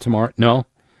 I'll do it tomorrow. No.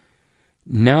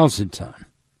 Now's the time.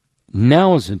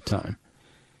 Now is the time.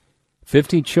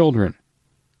 50 children.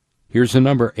 Here's the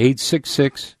number,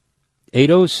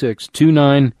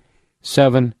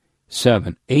 866-806-2977.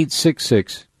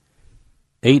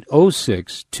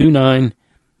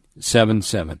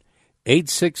 866-806-2977.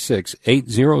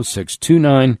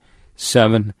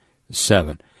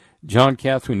 866-806-2977. John,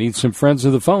 Kath, we need some friends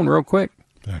of the phone real quick.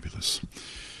 Fabulous.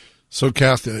 So,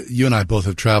 Kath, you and I both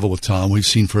have traveled with Tom. We've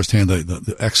seen firsthand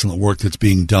the excellent work that's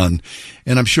being done.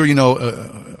 And I'm sure,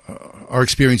 our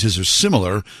experiences are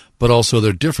similar, but also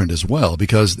they're different as well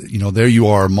because, there you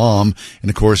are, mom.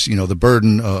 And, of course, the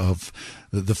burden of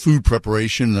the food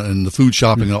preparation and the food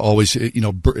shopping always,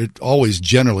 it always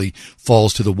generally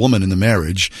falls to the woman in the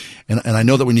marriage. And I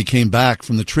know that when you came back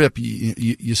from the trip,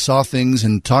 you saw things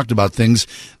and talked about things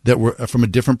that were from a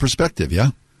different perspective,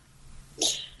 yeah?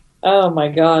 Oh my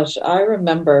gosh. I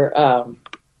remember,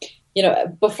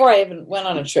 before I even went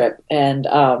on a trip and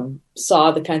saw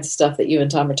the kinds of stuff that you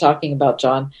and Tom are talking about,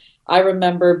 John, I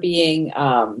remember being,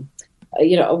 awakened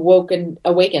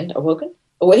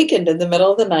in the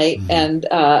middle of the night. Mm-hmm. And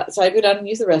so I'd go down and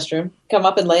use the restroom, come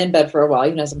up and lay in bed for a while,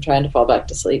 even as I'm trying to fall back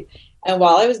to sleep. And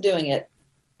while I was doing it,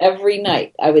 every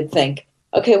night I would think,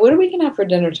 okay, what are we going to have for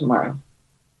dinner tomorrow?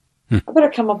 I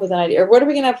better come up with an idea. Or what are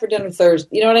we going to have for dinner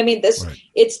Thursday? You know what I mean?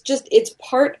 It's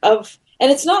part of, and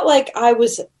it's not like I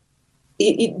was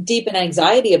deep in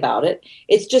anxiety about it.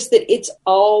 It's just that it's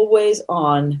always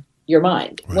on your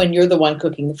mind when you're the one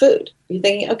cooking the food. You're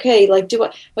thinking, okay,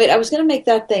 I was going to make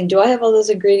that thing. Do I have all those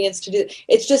ingredients to do?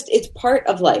 It's part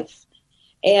of life.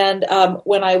 And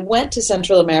when I went to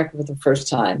Central America for the first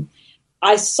time,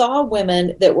 I saw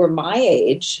women that were my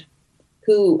age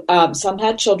who some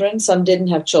had children, some didn't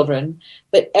have children,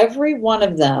 but every one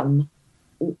of them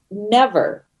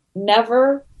never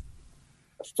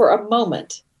for a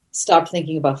moment stopped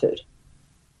thinking about food.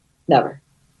 Never.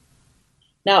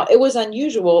 Now, it was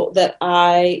unusual that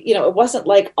it wasn't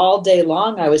like all day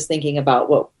long I was thinking about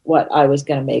what I was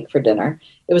going to make for dinner.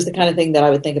 It was the kind of thing that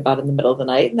I would think about in the middle of the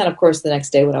night. And then, of course, the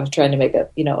next day when I was trying to make a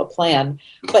plan.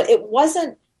 But it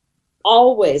wasn't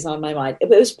always on my mind. It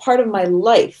was part of my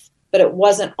life, but it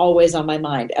wasn't always on my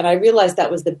mind. And I realized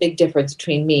that was the big difference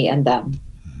between me and them,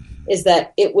 is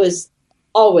that it was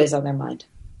always on their mind.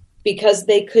 Because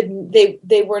they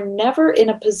were never in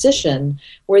a position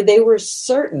where they were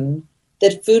certain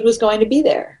that food was going to be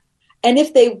there. And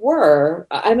if they were,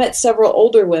 I met several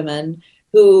older women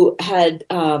who had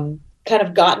kind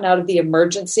of gotten out of the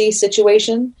emergency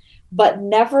situation, but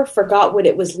never forgot what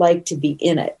it was like to be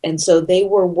in it. And so they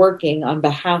were working on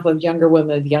behalf of younger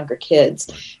women with younger kids,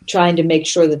 trying to make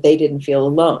sure that they didn't feel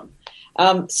alone.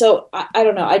 So I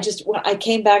don't know. When I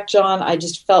came back, John, I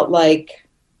just felt like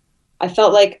I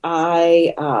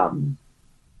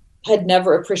had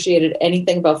never appreciated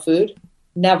anything about food.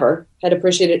 Never had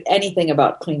appreciated anything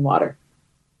about clean water.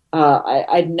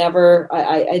 I'd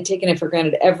taken it for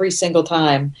granted every single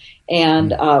time.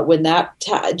 And when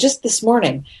just this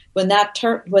morning, when that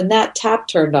tap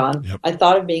turned on, I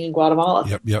thought of being in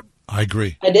Guatemala. Yep. I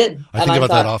agree. I did. I think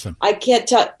about that often. I can't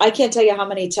tell you how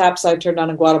many taps I've turned on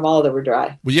in Guatemala that were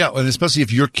dry. Well, yeah, and especially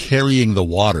if you're carrying the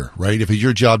water, right? If it's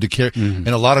your job to carry, and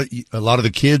a lot of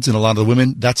the kids and a lot of the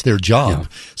women, that's their job. Yeah.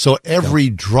 So every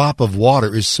drop of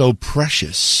water is so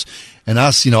precious. And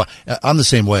us, I'm the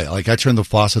same way. Like I turn the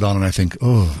faucet on and I think,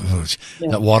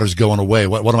 that water's going away.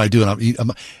 What am I doing?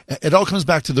 It all comes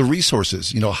back to the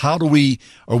resources.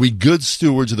 Are we good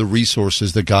stewards of the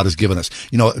resources that God has given us?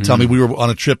 Tell me, we were on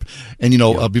a trip and,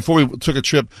 before we took a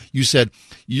trip, you said,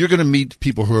 you're going to meet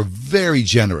people who are very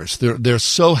generous. They're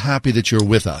so happy that you're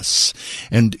with us.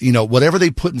 And, whatever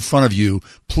they put in front of you,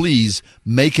 please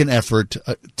make an effort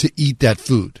to eat that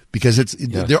food because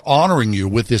they're honoring you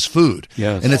with this food.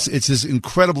 Yes. And it's this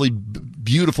incredibly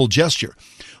beautiful gesture.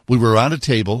 We were around a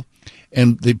table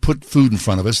and they put food in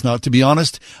front of us. Now, to be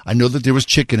honest, I know that there was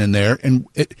chicken in there and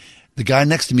the guy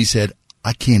next to me said,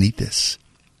 I can't eat this.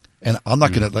 And I'm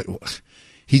not going to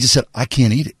he just said, I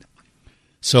can't eat it.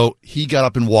 So he got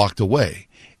up and walked away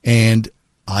and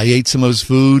I ate some of his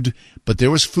food, but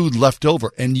there was food left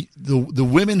over. And the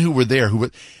women who were there,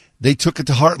 they took it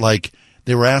to heart. Like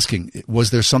they were asking,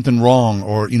 was there something wrong?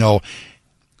 Or,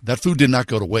 that food did not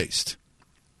go to waste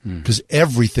because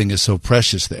everything is so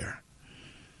precious there.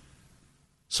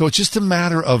 So it's just a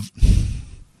matter of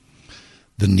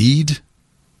the need,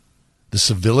 the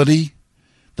civility,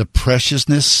 the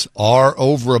preciousness, our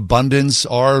overabundance,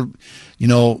 our,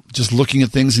 just looking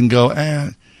at things and go,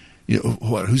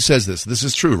 who says this? This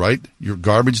is true, right? Your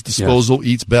garbage disposal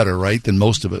eats better, right, than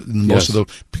most of it. Than most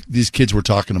of these kids we're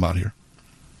talking about here.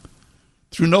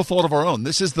 Through no fault of our own.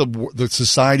 This is the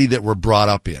society that we're brought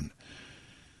up in.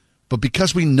 But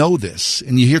because we know this,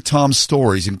 and you hear Tom's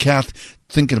stories and Kath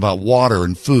thinking about water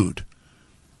and food,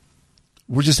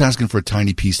 we're just asking for a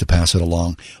tiny piece to pass it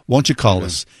along. Won't you call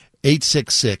us?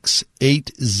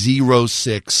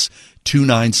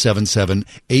 866-806-2977,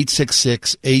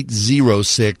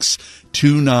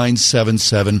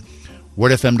 866-806-2977.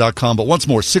 wordfm.com. But once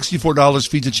more, $64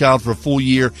 feeds a child for a full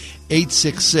year,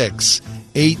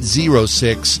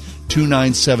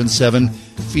 866-806-2977.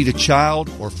 Feed a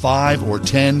child or 5 or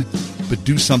 10, but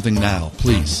do something now,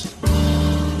 please.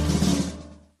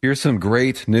 Here's some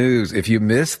great news. If you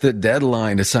missed the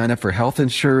deadline to sign up for health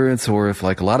insurance, or if,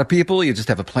 like a lot of people, you just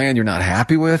have a plan you're not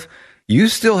happy with, you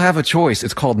still have a choice.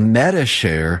 It's called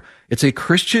Medi-Share. It's a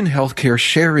Christian healthcare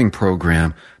sharing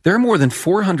program. There are more than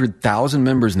 400,000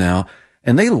 members now,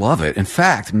 and they love it. In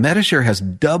fact, Medi-Share has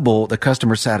double the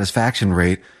customer satisfaction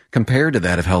rate compared to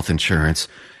that of health insurance.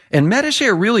 And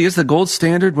Medi-Share really is the gold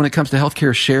standard when it comes to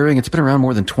healthcare sharing. It's been around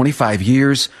more than 25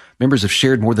 years. Members have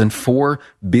shared more than $4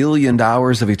 billion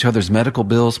of each other's medical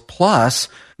bills. Plus,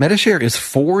 Medi-Share is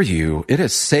for you. It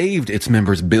has saved its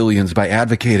members billions by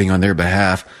advocating on their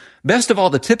behalf. Best of all,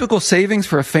 the typical savings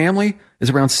for a family is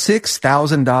around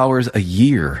 $6,000 a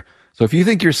year. So if you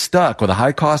think you're stuck with a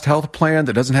high-cost health plan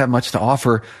that doesn't have much to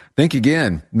offer, think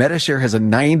again. Medi-Share has a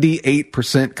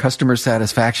 98% customer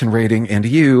satisfaction rating, and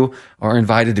you are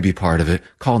invited to be part of it.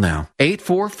 Call now.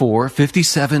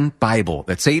 844-57-BIBLE.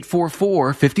 That's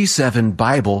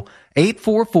 844-57-BIBLE.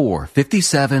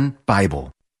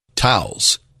 844-57-BIBLE.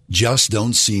 Towels just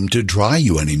don't seem to dry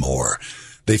you anymore.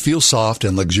 They feel soft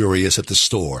and luxurious at the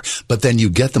store, but then you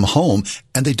get them home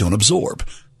and they don't absorb.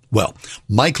 Well,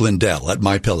 Mike Lindell at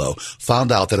MyPillow found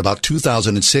out that about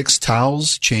 2006,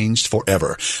 towels changed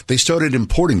forever. They started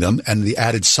importing them, and they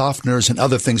added softeners and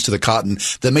other things to the cotton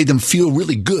that made them feel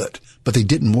really good, but they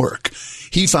didn't work.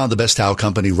 He found the best towel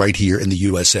company right here in the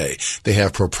USA. They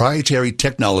have proprietary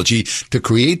technology to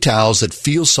create towels that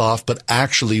feel soft but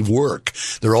actually work.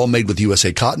 They're all made with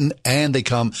USA cotton, and they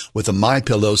come with a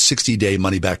MyPillow 60-day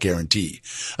money-back guarantee.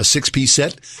 A 6-piece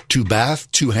set, 2 bath,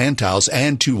 2 hand towels,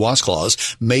 and 2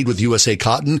 washcloths made with USA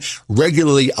cotton,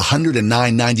 regularly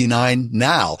 $109.99,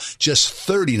 now just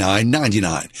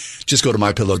 $39.99. Just go to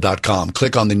MyPillow.com,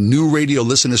 click on the new radio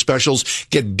listener specials,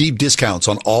 get deep discounts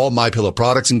on all MyPillow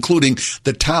products, including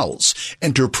the towels.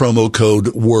 Enter promo code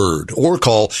WORD or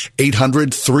call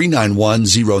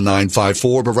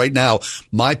 800-391-0954. But right now,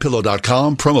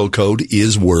 MyPillow.com, promo code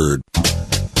is WORD.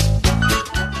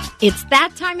 It's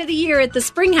that time of the year at the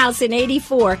Springhouse in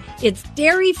 84. It's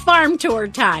Dairy Farm Tour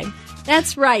time.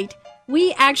 That's right.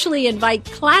 We actually invite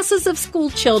classes of school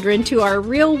children to our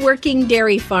real working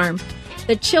dairy farm.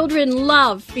 The children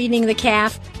love feeding the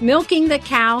calf, milking the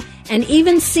cow, and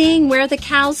even seeing where the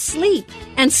cows sleep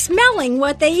and smelling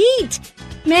what they eat.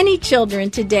 Many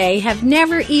children today have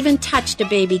never even touched a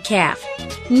baby calf,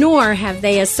 nor have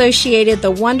they associated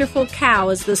the wonderful cow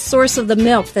as the source of the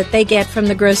milk that they get from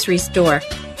the grocery store.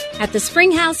 At the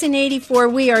Springhouse in 84,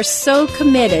 we are so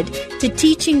committed to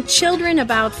teaching children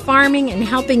about farming and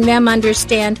helping them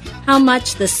understand how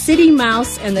much the city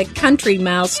mouse and the country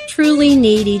mouse truly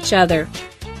need each other.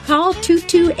 Call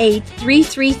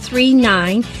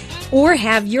 228-3339 or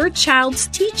have your child's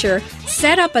teacher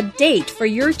set up a date for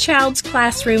your child's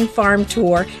classroom farm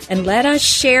tour and let us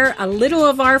share a little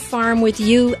of our farm with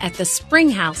you at the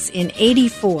Springhouse in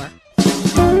 84.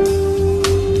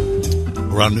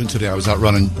 Around noon today, I was out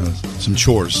running some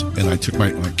chores, and I took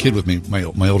my kid with me,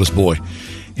 my oldest boy,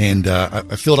 and I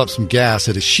filled up some gas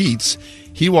at his Sheetz.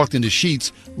 He walked into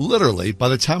Sheetz. Literally, by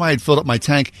the time I had filled up my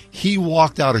tank, he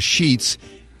walked out of Sheetz.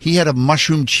 He had a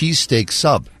mushroom cheesesteak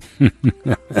sub.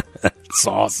 It's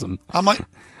awesome. I'm like,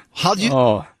 how'd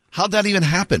that even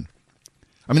happen?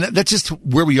 I mean, that's just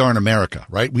where we are in America,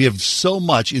 right? We have so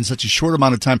much in such a short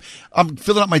amount of time. I'm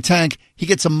filling up my tank. He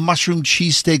gets a mushroom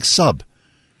cheesesteak sub.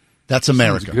 That's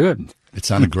America. Sounds good. It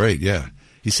sounded great, yeah.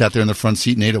 He sat there in the front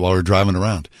seat and ate it while we were driving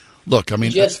around. Look, I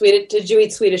mean... Did you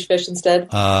eat Swedish fish instead?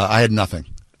 I had nothing.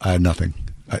 It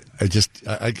was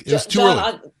too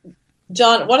early.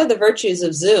 John, one of the virtues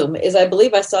of Zoom is I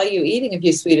believe I saw you eating a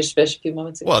few Swedish fish a few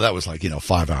moments ago. Well, that was like,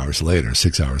 5 hours later,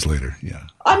 6 hours later, yeah.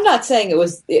 I'm not saying it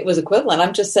was equivalent.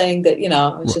 I'm just saying that, it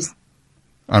was just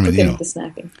the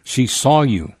snacking. She saw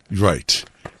you. Right.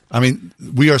 I mean,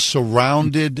 we are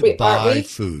surrounded by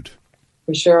food.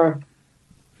 We sure are.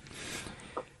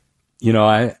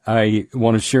 I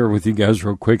want to share with you guys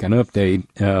real quick an update.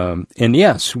 And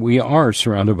yes, we are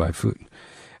surrounded by food.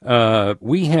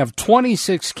 We have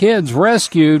 26 kids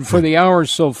rescued for the hour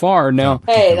so far. Now,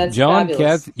 hey, that's John,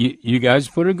 fabulous. Kath, you guys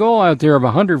put a goal out there of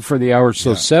 100 for the hour,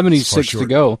 so 76 to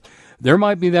go. There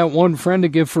might be that one friend to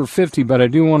give for 50, but I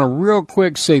do want to real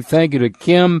quick say thank you to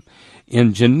Kim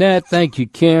and Jeanette. Thank you,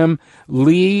 Kim.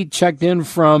 Lee checked in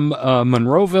from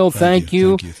Monroeville. Thank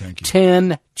you.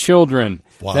 10 children.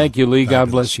 Wow. Thank you, Lee.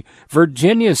 God bless you.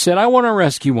 Virginia said, I want to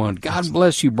rescue one. God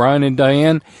bless you. Brian and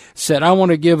Diane said, I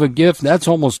want to give a gift. That's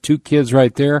almost 2 kids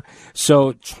right there.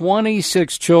 So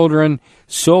 26 children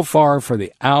so far for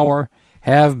the hour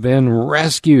have been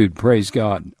rescued. Praise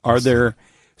God. Are there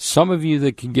some of you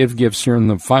that can give gifts here in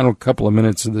the final couple of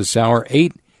minutes of this hour?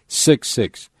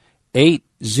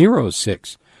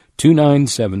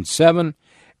 866-806-2977.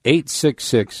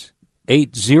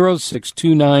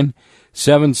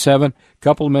 866-806-2977.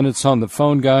 Couple of minutes on the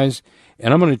phone, guys.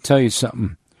 And I'm going to tell you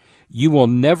something. You will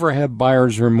never have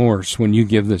buyer's remorse when you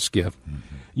give this gift. Mm-hmm.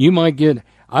 You might get...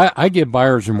 I get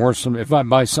buyer's remorse if I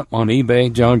buy something on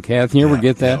eBay, John Cath. You ever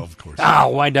get that? Yeah, of course.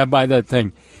 Why'd I buy that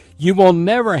thing? You will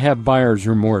never have buyer's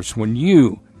remorse when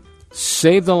you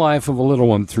save the life of a little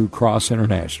one through Cross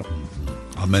International.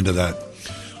 Amen to that.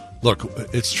 Look,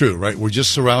 it's true, right? We're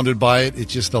just surrounded by it.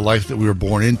 It's just the life that we were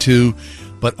born into.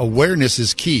 But awareness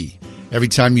is key. Every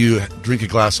time you drink a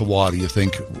glass of water, you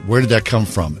think, where did that come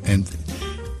from? And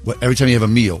every time you have a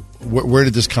meal, where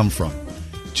did this come from?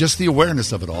 Just the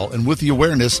awareness of it all. And with the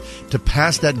awareness, to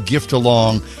pass that gift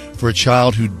along for a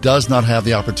child who does not have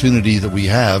the opportunity that we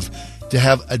have to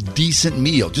have a decent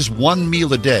meal, just one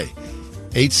meal a day.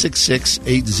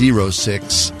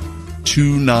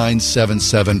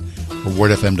 866-806-2977 or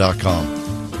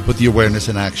wordfm.com. Put the awareness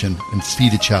in action and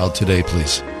feed a child today,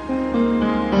 please.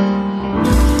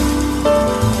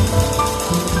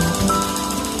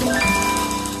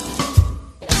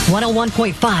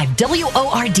 .5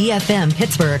 WORD-FM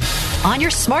Pittsburgh. On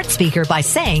your smart speaker by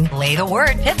saying, play the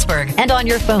word Pittsburgh. And on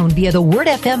your phone via the Word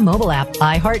FM mobile app,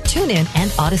 iHeart, TuneIn,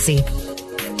 and Odyssey.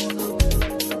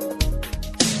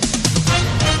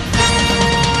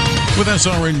 With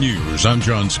SRN News, I'm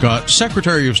John Scott.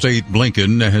 Secretary of State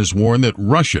Blinken has warned that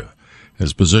Russia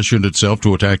has positioned itself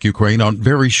to attack Ukraine on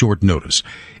very short notice,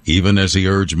 even as he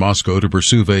urged Moscow to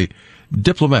pursue a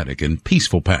diplomatic and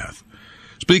peaceful path.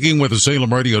 Speaking with the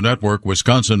Salem Radio Network,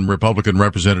 Wisconsin Republican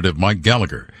Representative Mike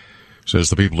Gallagher says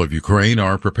the people of Ukraine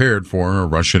are prepared for a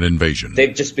Russian invasion.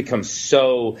 They've just become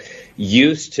so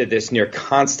used to this near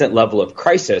constant level of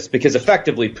crisis because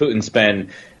effectively Putin's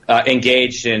been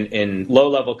engaged in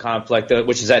low-level conflict,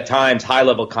 which is at times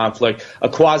high-level conflict, a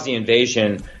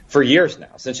quasi-invasion for years now,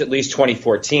 since at least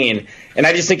 2014. And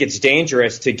I just think it's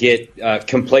dangerous to get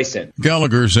complacent.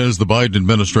 Gallagher says the Biden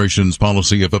administration's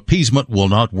policy of appeasement will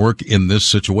not work in this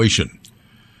situation.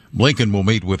 Blinken will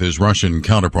meet with his Russian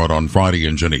counterpart on Friday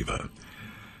in Geneva.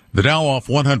 The Dow off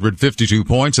 152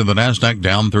 points and the Nasdaq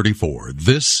down 34.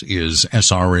 This is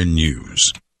SRN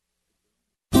News.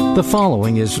 The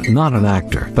following is not an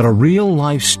actor, but a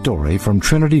real-life story from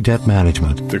Trinity Debt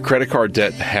Management. The credit card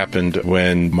debt happened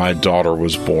when my daughter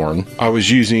was born. I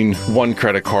was using one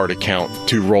credit card account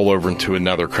to roll over into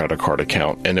another credit card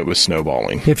account, and it was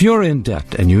snowballing. If you're in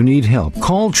debt and you need help,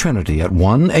 call Trinity at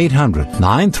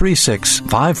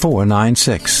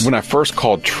 1-800-936-5496. When I first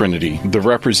called Trinity, the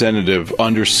representative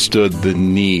understood the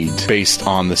need based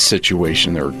on the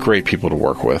situation. They were great people to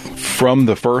work with. From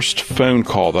the first phone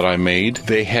call that I made,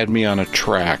 they had me on a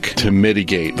track to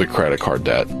mitigate the credit card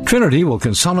debt. Trinity will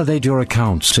consolidate your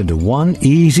accounts into one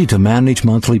easy-to-manage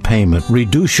monthly payment,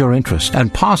 reduce your interest,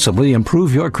 and possibly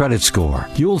improve your credit score.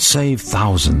 You'll save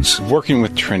thousands. Working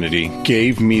with Trinity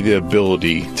gave me the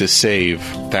ability to save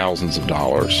thousands of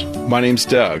dollars. My name's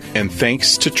Doug, and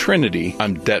thanks to Trinity,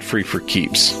 I'm debt-free for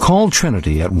keeps. Call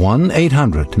Trinity at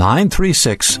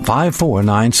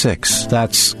 1-800-936-5496.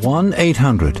 That's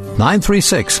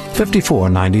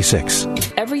 1-800-936-5496.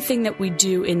 Everything that we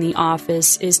do in the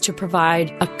office is to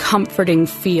provide a comforting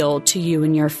feel to you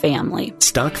and your family.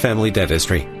 Stock Family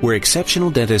Dentistry, where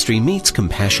exceptional dentistry meets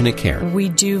compassionate care. We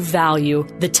do value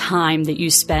the time that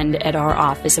you spend at our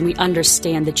office, and we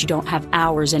understand that you don't have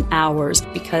hours and hours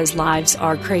because lives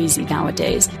are crazy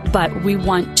nowadays. But we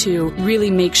want to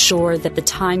really make sure that the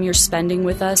time you're spending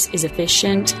with us is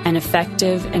efficient and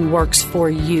effective and works for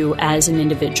you as an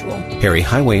individual. Harry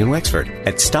Highway in Wexford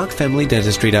at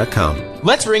StockFamilyDentistry.com.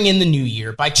 Let's ring in the new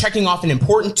year by checking off an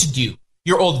important to-do.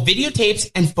 Your old videotapes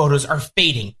and photos are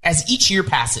fading as each year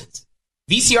passes.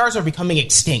 VCRs are becoming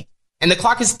extinct, and the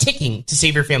clock is ticking to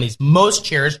save your family's most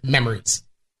cherished memories.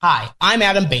 Hi, I'm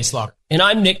Adam Baselogger. And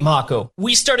I'm Nick Mako.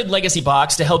 We started Legacy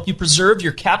Box to help you preserve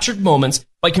your captured moments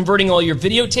by converting all your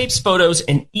videotapes, photos,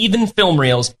 and even film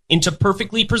reels into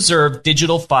perfectly preserved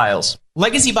digital files.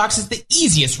 Legacy Box is the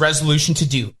easiest resolution to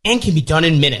do and can be done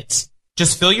in minutes.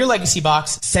 Just fill your Legacy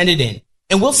Box, send it in,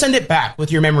 and we'll send it back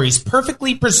with your memories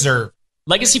perfectly preserved.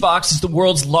 Legacy Box is the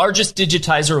world's largest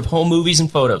digitizer of home movies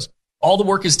and photos. All the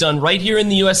work is done right here in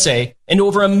the USA, and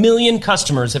over 1 million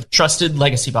customers have trusted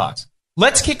Legacy Box.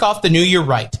 Let's kick off the new year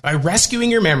right by rescuing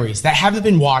your memories that haven't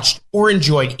been watched or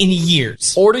enjoyed in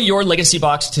years. Order your Legacy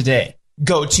Box today.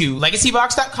 Go to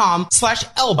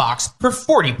legacybox.com/LBox for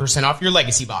 40% off your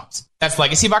Legacy Box. That's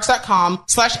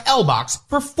legacybox.com/LBox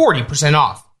for 40%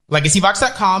 off.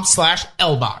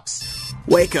 legacybox.com/LBox.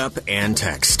 Wake up and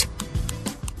text.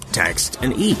 Text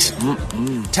and eat.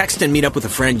 Text and meet up with a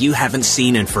friend you haven't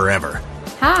seen in forever.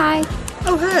 Hi.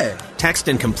 Oh, hey. Text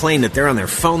and complain that they're on their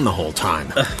phone the whole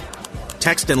time.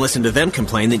 Text and listen to them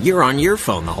complain that you're on your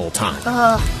phone the whole time.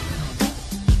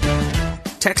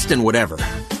 Text and whatever.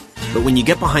 But when you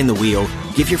get behind the wheel,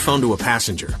 give your phone to a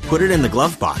passenger. Put it in the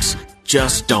glove box.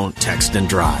 Just don't text and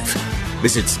drive.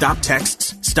 Visit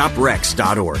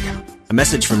StopTextsStopWrecks.org. A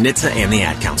message from NHTSA and the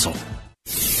Ad Council.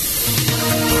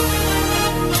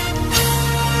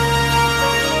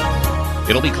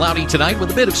 It'll be cloudy tonight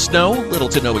with a bit of snow. Little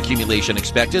to no accumulation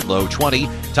expected. Low 20.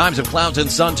 Times of clouds and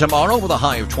sun tomorrow with a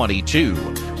high of 22.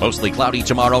 Mostly cloudy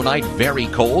tomorrow night. Very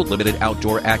cold. Limited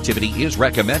outdoor activity is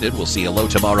recommended. We'll see a low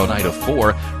tomorrow night of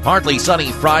 4. Partly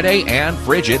sunny Friday and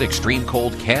frigid. Extreme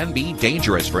cold can be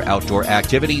dangerous for outdoor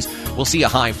activities. We'll see a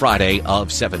high Friday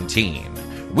of 17.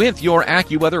 With your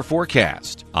AccuWeather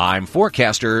forecast, I'm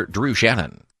forecaster Drew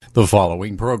Shannon. The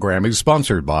following program is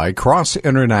sponsored by Cross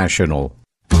International.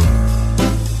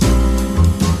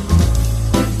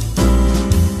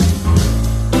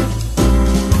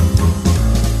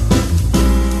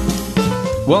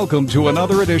 Welcome to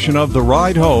another edition of The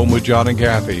Ride Home with John and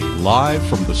Kathy, live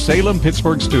from the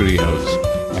Salem-Pittsburgh studios.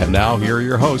 And now here are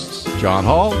your hosts, John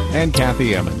Hall and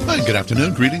Kathy Emmons. Hi, good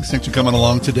afternoon. Greetings. Thanks for coming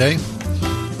along today.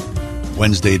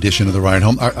 Wednesday edition of The Ride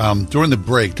Home. During the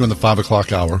break, during the 5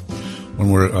 o'clock hour, when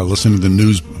we're listening to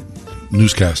the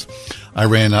newscast, I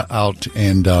ran out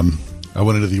and I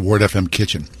went into the Word FM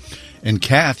kitchen. And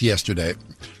Kath yesterday,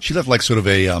 she left like sort of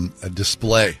a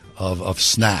display of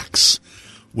snacks.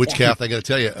 Which, Kath, I got to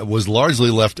tell you, was largely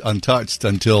left untouched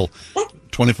until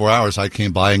 24 hours. I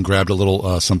came by and grabbed a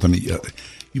little something you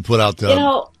put out.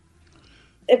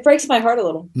 It breaks my heart a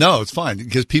little. No, it's fine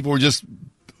because people are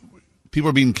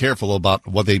being careful about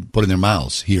what they put in their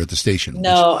mouths here at the station.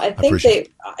 No, I think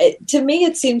to me,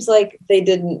 it seems like they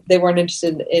weren't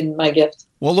interested in my gift.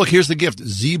 Well, look, here's the gift: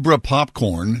 zebra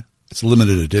popcorn. It's a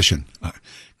limited edition.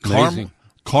 Caramel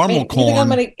corn.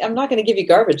 I'm not going to give you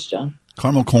garbage, John.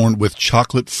 Caramel corn with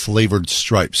chocolate-flavored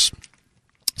stripes.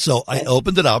 So I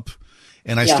opened it up,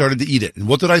 and I started to eat it. And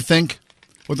what did I think?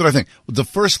 Well, the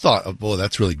first thought, boy,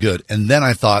 that's really good. And then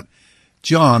I thought,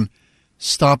 John,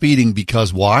 stop eating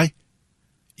because why?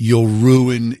 You'll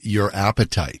ruin your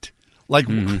appetite. Like,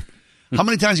 how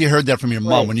many times you heard that from your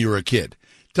mom when you were a kid?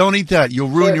 Don't eat that. You'll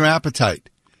ruin your appetite.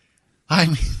 I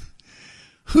mean,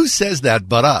 who says that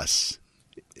but us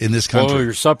in this country? Spoil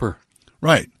your supper.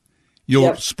 Right.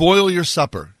 You'll spoil your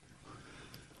supper.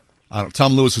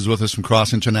 Tom Lewis is with us from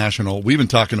Cross International. We've been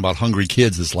talking about hungry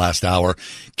kids this last hour,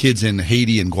 kids in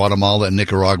Haiti and Guatemala and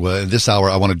Nicaragua. And this hour,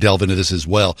 I want to delve into this as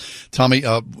well. Tommy,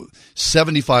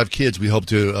 75 kids we hope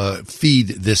to feed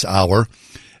this hour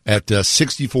at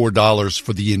 $64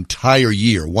 for the entire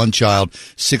year. One child,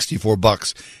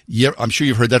 $64. Yeah, I'm sure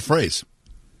you've heard that phrase.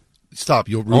 Stop,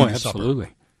 you'll ruin your supper. Absolutely.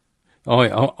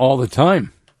 All the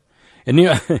time. And,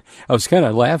 I was kind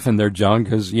of laughing there, John,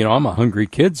 because, I'm a hungry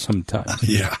kid sometimes.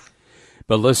 Yeah.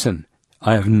 But listen,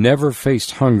 I have never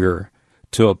faced hunger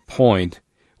to a point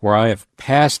where I have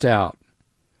passed out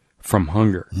from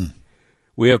hunger.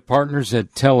 We have partners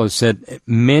that tell us that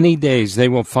many days they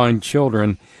will find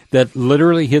children that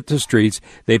literally hit the streets.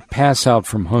 They pass out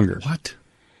from hunger. What?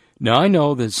 Now, I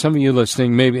know that some of you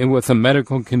listening, maybe with a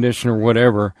medical condition or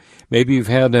whatever, maybe you've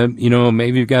had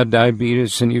maybe you've got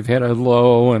diabetes and you've had a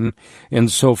low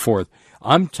and so forth.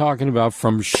 I'm talking about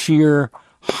from sheer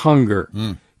hunger,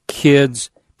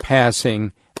 kids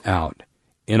passing out.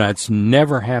 And it's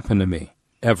never happened to me,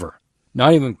 ever.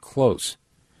 Not even close.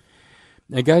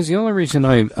 Now, guys, the only reason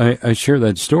I share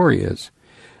that story is,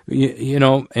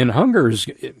 and hunger is,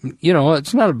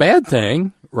 it's not a bad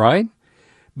thing, right?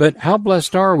 But how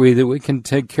blessed are we that we can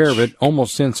take care of it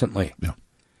almost instantly? Yeah.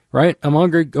 Right? I'm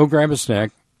hungry, go grab a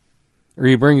snack. Or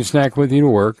you bring a snack with you to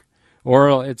work.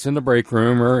 Or it's in the break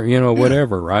room or,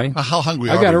 whatever, right? How hungry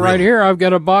are you? I got it right here. I've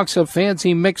got a box of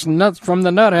fancy mixed nuts from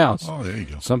the Nut House. Oh, there you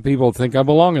go. Some people think I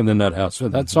belong in the Nut House, so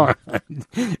that's all right.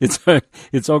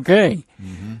 It's okay.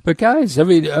 But, guys,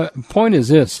 point is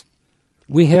this.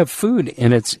 We have food,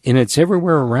 and it's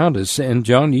everywhere around us. And,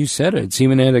 John, you said it. It's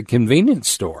even at a convenience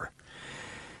store.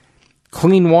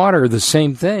 Clean water, the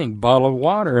same thing. Bottled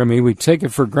water. I mean, we take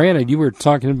it for granted. You were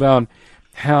talking about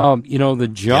how, the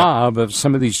job of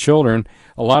some of these children,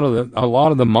 a lot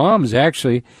of the moms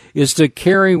actually, is to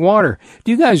carry water.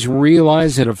 Do you guys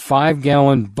realize that a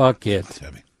 5-gallon bucket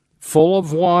full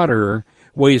of water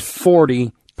weighs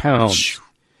 40 pounds?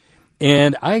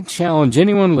 And I challenge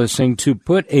anyone listening to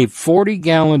put a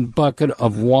 40-gallon bucket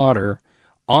of water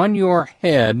on your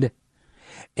head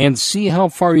and see how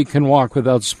far you can walk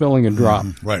without spilling a drop.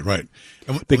 Right.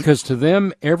 Because to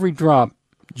them, every drop,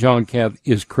 John Kath,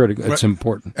 is critical. It's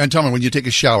important. And tell me, when you take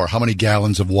a shower, how many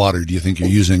gallons of water do you think you're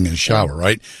using in a shower,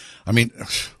 right? I mean,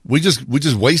 we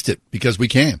just waste it because we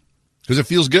can, because it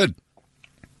feels good.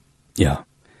 Yeah.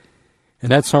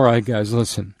 And that's all right, guys.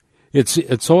 Listen,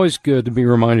 it's always good to be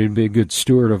reminded to be a good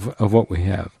steward of what we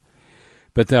have.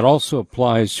 But that also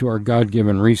applies to our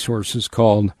God-given resources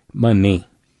called money.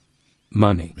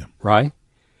 Right?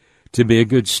 To be a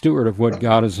good steward of what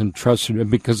God has entrusted,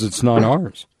 because it's not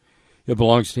ours. It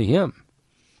belongs to Him.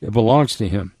 It belongs to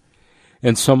Him.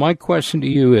 And so my question to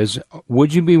you is,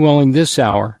 would you be willing this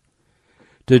hour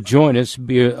to join us,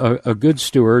 be a good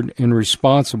steward and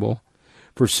responsible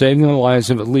for saving the lives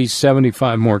of at least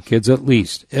 75 more kids, at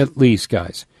least,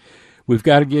 guys? We've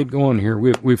got to get going here.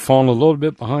 We've fallen a little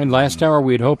bit behind. Last hour,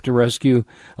 we had hoped to rescue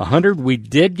 100. We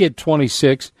did get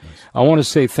 26. I want to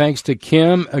say thanks to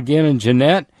Kim again and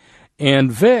Jeanette and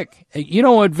Vic. You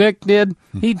know what Vic did?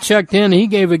 He checked in. He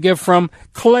gave a gift from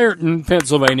Clairton,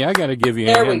 Pennsylvania. I got to give you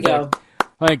a hand. There we go.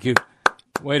 Thank you.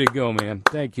 Way to go, man.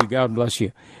 Thank you. God bless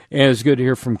you. And it's good to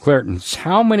hear from Clairton.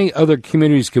 How many other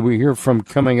communities could we hear from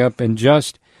coming up in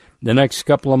just the next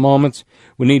couple of moments?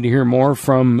 We need to hear more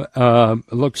from,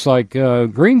 it looks like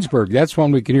Greensburg. That's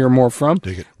one we could hear more from.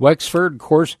 Wexford, of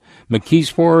course,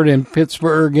 McKeesport and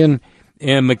Pittsburgh and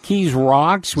McKees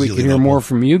Rocks. We could hear more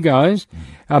from you guys.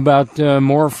 How about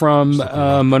more from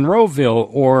Monroeville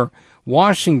or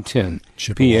Washington,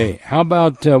 Chippewa. PA? How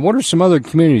about, what are some other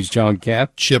communities, John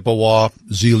Kath? Chippewa,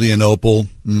 Zelienople,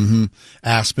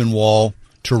 Aspinwall,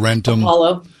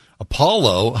 Tarentum.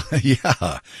 Apollo,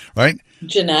 yeah, right?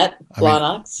 Jeanette,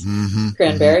 Blonox,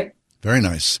 Cranberry. Very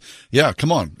nice. Yeah,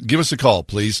 come on. Give us a call,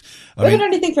 please. We haven't heard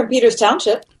anything from Peters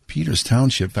Township. Peters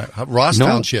Township. Ross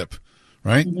Township,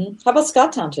 right? How about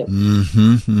Scott Township?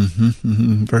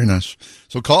 Very nice.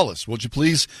 So call us, would you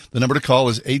please? The number to call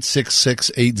is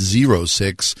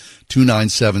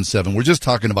 866-806-2977. We're just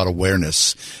talking about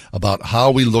awareness, about how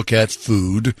we look at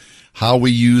food, how we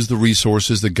use the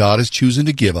resources that God is choosing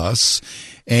to give us,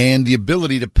 and the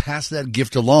ability to pass that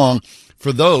gift along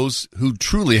for those who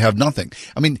truly have nothing.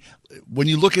 I mean, when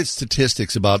you look at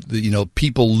statistics about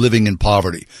people living in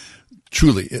poverty,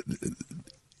 truly,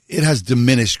 it has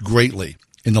diminished greatly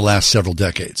in the last several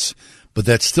decades. But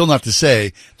that's still not to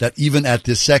say that even at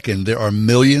this second, there are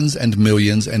millions and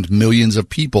millions and millions of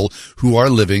people who are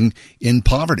living in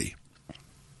poverty.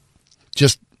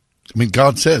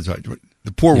 God says, right,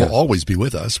 the poor will always be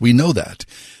with us. We know that.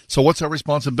 So what's our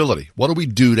responsibility? What do we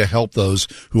do to help those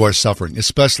who are suffering,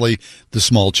 especially the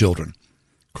small children?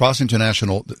 Cross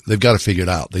International, they've got to figure it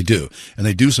out. They do. And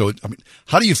they do so. I mean,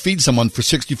 how do you feed someone for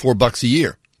 $64 a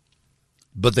year?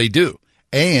 But they do.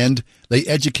 And they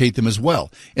educate them as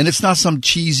well. And it's not some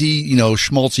cheesy,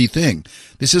 schmaltzy thing.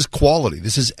 This is quality.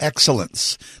 This is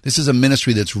excellence. This is a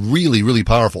ministry that's really, really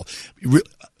powerful.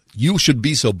 You should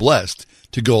be so blessed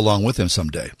to go along with them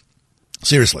someday.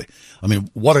 Seriously. I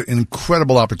mean, what an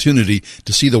incredible opportunity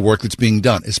to see the work that's being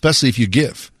done, especially if you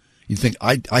give. You think,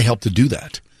 I helped to do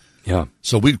that. Yeah.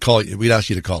 So we'd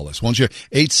ask you to call us. Won't you?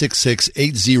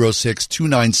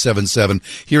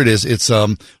 866-806-2977. Here it is. It's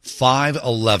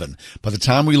 5:11. By the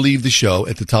time we leave the show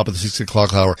at the top of the 6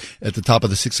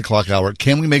 o'clock hour,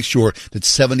 can we make sure that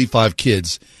 75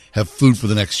 kids have food for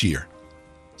the next year?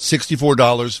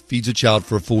 $64 feeds a child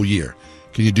for a full year.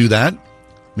 Can you do that?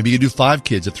 Maybe you do 5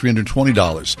 kids at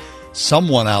 $320.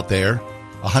 Someone out there,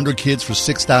 100 kids for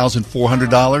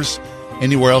 $6,400.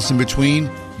 Anywhere else in between,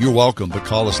 you're welcome, but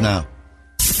call us now.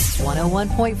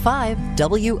 101.5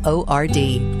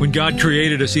 WORD. When God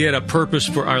created us, He had a purpose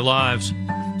for our lives.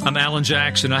 I'm Alan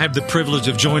Jackson. I have the privilege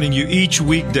of joining you each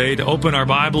weekday to open our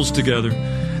Bibles together.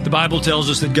 The Bible tells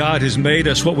us that God has made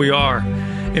us what we are.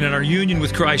 And in our union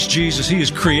with Christ Jesus, He has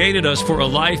created us for a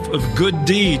life of good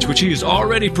deeds, which He has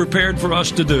already prepared for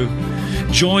us to do.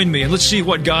 Join me and let's see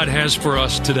what God has for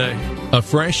us today. A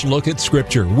fresh look at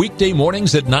Scripture, weekday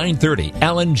mornings at 9:30.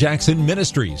 Alan Jackson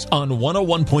Ministries on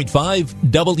 101.5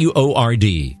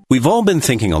 WORD. We've all been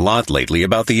thinking a lot lately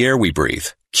about the air we breathe.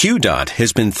 QDOT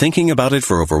has been thinking about it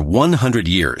for over 100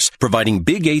 years, providing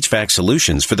big HVAC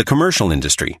solutions for the commercial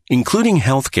industry, including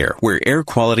healthcare, where air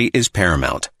quality is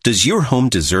paramount. Does your home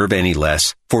deserve any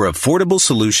less? For affordable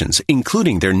solutions,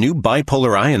 including their new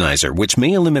bipolar ionizer, which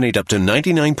may eliminate up to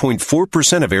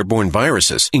 99.4% of airborne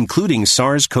viruses, including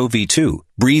SARS-CoV-2.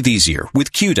 Breathe easier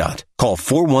with QDOT. Call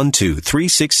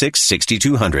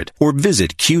 412-366-6200 or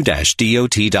visit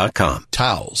q-dot.com.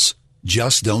 Towels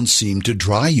just don't seem to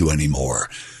dry you anymore.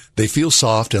 They feel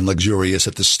soft and luxurious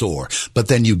at the store, but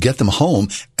then you get them home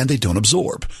and they don't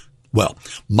absorb. Well,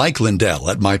 Mike Lindell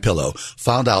at MyPillow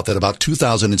found out that about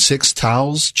 2006,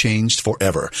 towels changed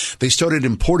forever. They started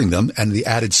importing them, and they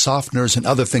added softeners and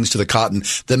other things to the cotton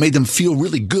that made them feel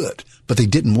really good, but they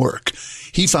didn't work.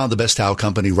 He found the best towel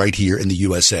company right here in the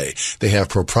USA. They have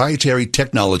proprietary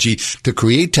technology to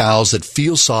create towels that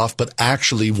feel soft but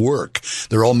actually work.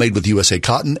 They're all made with USA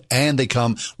cotton, and they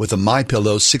come with a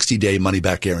MyPillow 60-day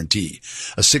money-back guarantee.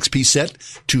 A 6-piece set,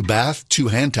 2 bath, 2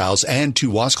 hand towels, and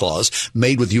 2 washcloths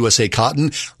made with USA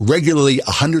cotton, regularly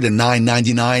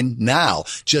 $109.99, now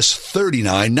just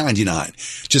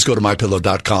 $39.99. Just go to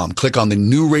MyPillow.com, click on the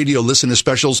new radio listener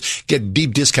specials, get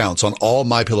deep discounts on all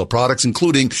MyPillow products,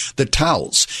 including the towels.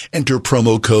 Enter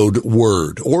promo code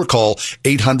WORD or call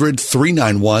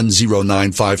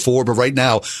 800-391-0954. But right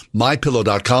now,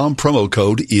 MyPillow.com, promo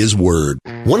code is WORD.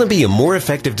 Want to be a more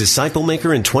effective disciple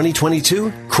maker in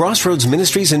 2022? Crossroads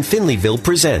Ministries in Finleyville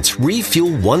presents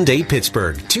Refuel One Day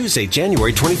Pittsburgh, Tuesday,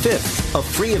 January 25th. A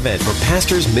free event for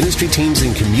pastors, ministry teams,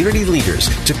 and community leaders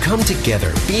to come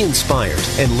together, be inspired,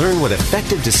 and learn what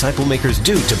effective disciple makers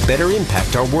do to better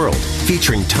impact our world.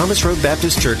 Featuring Thomas Road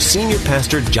Baptist Church Senior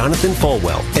Pastor Jonathan Falwell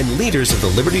and leaders of the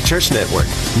Liberty Church Network.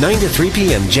 9 to 3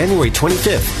 p.m. January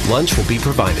 25th. Lunch will be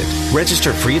provided.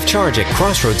 Register free of charge at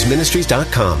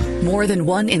crossroadsministries.com. More than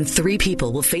 1 in 3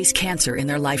 people will face cancer in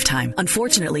their lifetime.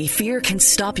 Unfortunately, fear can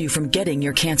stop you from getting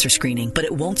your cancer screening, but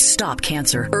it won't stop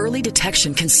cancer. Early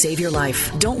detection can save your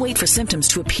life. Don't wait for symptoms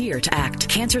to appear to act.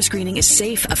 Cancer screening is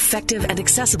safe, effective, and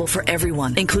accessible for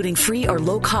everyone, including free or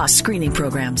low-cost screening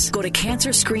programs. Go to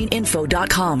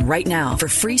cancerscreeninfo.com right now for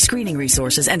free screening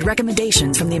resources and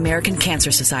recommendations from the American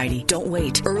Cancer Society. Don't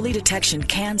wait. Early detection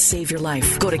can save your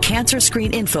life. Go to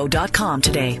cancerscreeninfo.com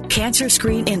today.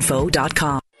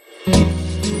 cancerscreeninfo.com.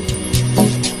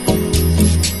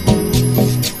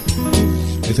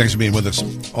 Hey, thanks for being with us.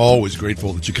 Always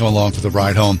grateful that you come along for the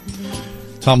ride home.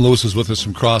 Tom Lewis is with us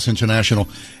from Cross International.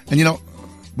 And, you know,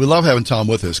 we love having Tom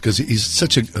with us because he's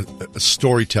such a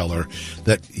storyteller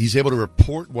that he's able to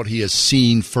report what he has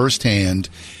seen firsthand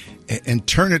and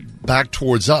turn it back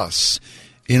towards us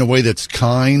in a way that's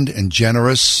kind and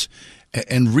generous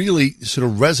and really sort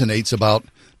of resonates about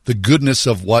the goodness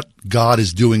of what God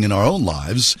is doing in our own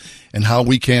lives and how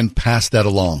we can pass that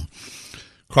along.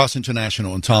 Cross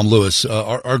International and Tom Lewis,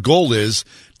 our goal is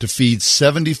to feed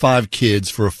 75 kids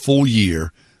for a full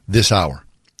year this hour.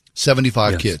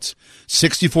 75 kids.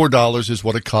 $64 is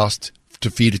what it costs to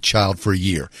feed a child for a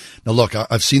year. Now, look,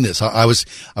 I've seen this. I was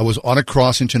on a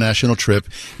Cross International trip,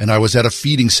 and I was at a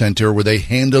feeding center where they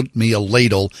handed me a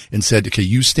ladle and said, okay,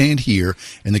 you stand here,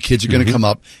 and the kids are going to come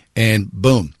up, and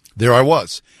boom, there I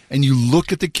was. And you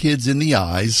look at the kids in the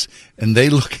eyes, and they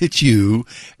look at you,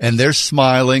 and they're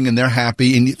smiling, and they're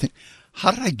happy, and you think,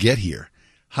 how did I get here?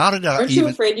 How did I Weren't you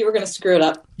afraid you were going to screw it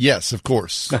up? Yes, of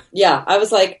course. Yeah, I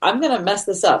was like, I'm going to mess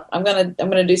this up. I'm going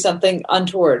to do something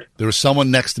untoward. There was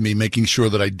someone next to me making sure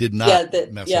that I did not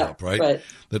mess it up, right?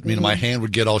 That my hand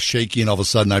would get all shaky, and all of a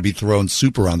sudden I'd be throwing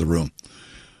soup around the room.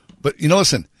 But, you know,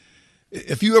 listen,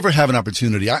 if you ever have an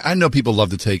opportunity, I know people love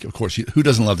to take, of course, who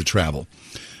doesn't love to travel,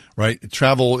 right?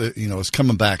 Travel, you know, is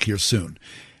coming back here soon.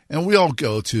 And we all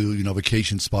go to, you know,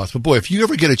 vacation spots. But, boy, if you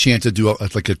ever get a chance to do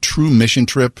a true mission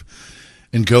trip,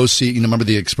 and go see, you know, remember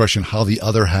the expression, how the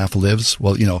other half lives?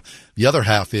 Well, you know, the other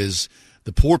half is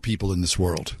the poor people in this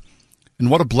world. And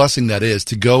what a blessing that is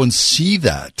to go and see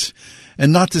that.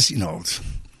 And not to, you know,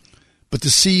 but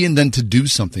to see and then to do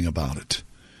something about it.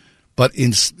 But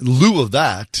in lieu of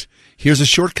that, here's a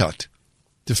shortcut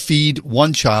to feed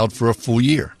one child for a full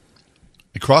year.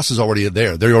 The Cross is already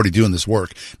there. They're already doing this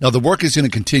work. Now, the work is going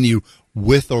to continue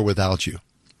with or without you.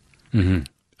 Mm-hmm.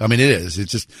 I mean, it is.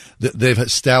 It's just they've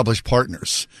established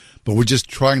partners, but we're just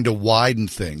trying to widen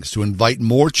things to invite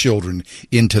more children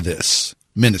into this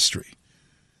ministry.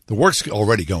 The work's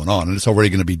already going on, and it's already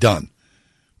going to be done.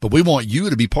 But we want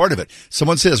you to be part of it.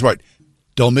 Someone says, right,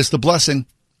 don't miss the blessing.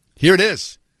 Here it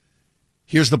is.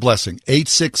 Here's the blessing.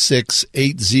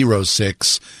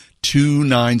 866-806-2977.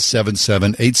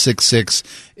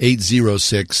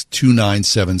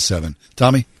 866-806-2977.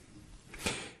 Tommy?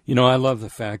 You know, I love the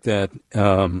fact that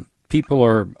people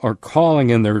are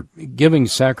calling and they're giving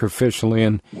sacrificially.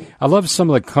 And I love some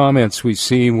of the comments we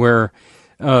see where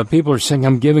people are saying,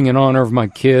 I'm giving in honor of my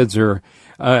kids, or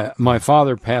my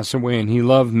father passed away and he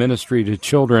loved ministry to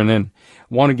children and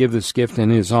want to give this gift in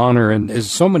his honor. And there's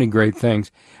so many great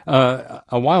things. A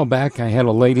while back, I had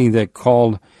a lady that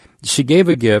called. She gave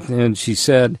a gift, and she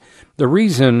said the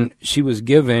reason she was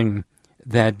giving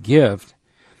that gift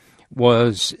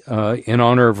was in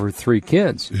honor of her 3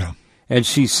 kids. Yeah. And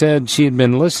she said she had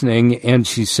been listening, and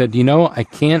she said, I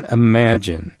can't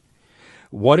imagine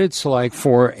what it's like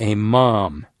for a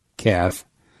mom, Kath,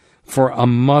 for a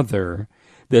mother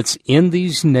that's in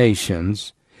these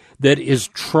nations that is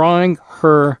trying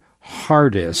her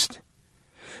hardest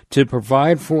to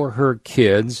provide for her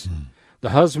kids. The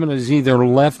husband has either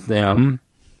left them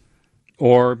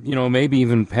or, maybe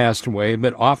even passed away,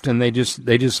 but often they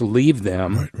just leave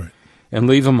them and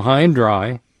leave them high and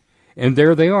dry. And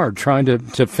there they are trying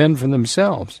to fend for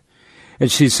themselves. And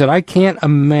she said, I can't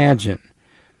imagine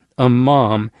a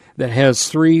mom that has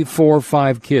 3, 4,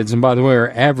 5 kids. And by the way,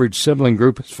 our average sibling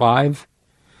group is 5,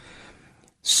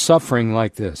 suffering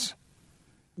like this.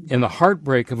 And the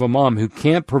heartbreak of a mom who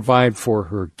can't provide for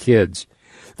her kids.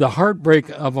 The heartbreak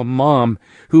of a mom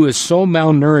who is so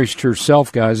malnourished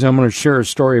herself, guys. I'm going to share a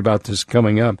story about this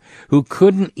coming up, who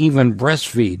couldn't even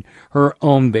breastfeed her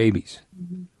own babies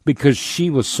because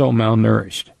she was so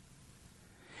malnourished.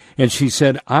 And she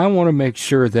said, I want to make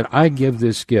sure that I give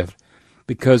this gift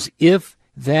because if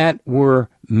that were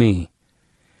me,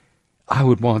 I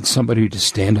would want somebody to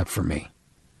stand up for me.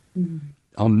 Mm-hmm.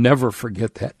 I'll never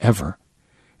forget that, ever.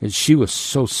 And she was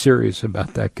so serious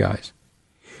about that, guys.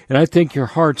 And I think your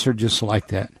hearts are just like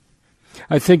that.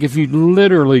 I think if you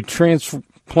literally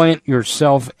transplant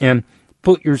yourself and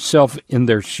put yourself in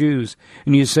their shoes,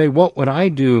 and you say, what would I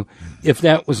do if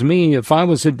that was me, if I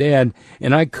was a dad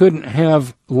and I couldn't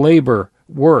have labor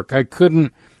work, I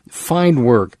couldn't find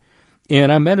work.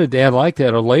 And I met a dad like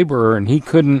that, a laborer, and he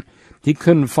couldn't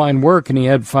find work, and he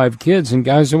had 5 kids. And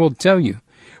guys, I will tell you,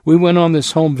 we went on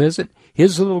this home visit.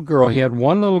 His little girl, he had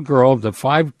one little girl of the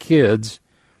 5 kids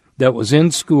that was in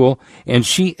school, and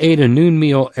she ate a noon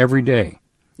meal every day.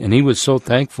 And he was so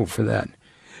thankful for that.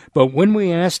 But when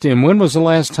we asked him, when was the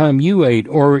last time you ate,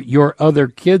 or your other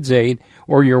kids ate,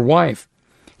 or your wife?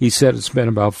 He said it's been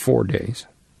about 4 days.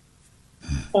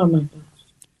 Oh, my gosh.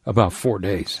 About 4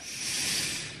 days.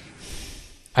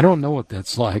 I don't know what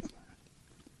that's like.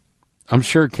 I'm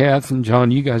sure Kath and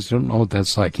John, you guys don't know what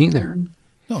that's like either.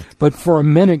 No. But for a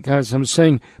minute, guys, I'm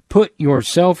saying put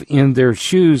yourself in their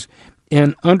shoes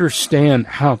and understand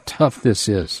how tough this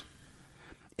is.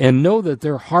 And know that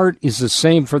their heart is the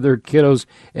same for their kiddos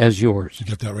as yours. You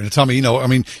get that right. Now, tell me,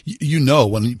 when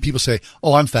people say,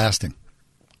 oh, I'm fasting.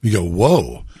 You go,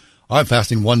 whoa, I'm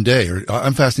fasting 1 day, or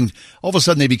I'm fasting. All of a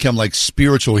sudden they become like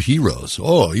spiritual heroes.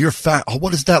 Oh, you're fat. Oh,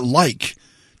 what is that like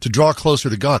to draw closer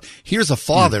to God? Here's a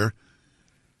father.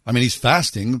 I mean, he's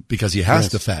fasting because he has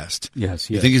to fast. Yes.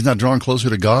 You think he's not drawing closer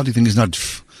to God? You think he's not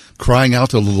crying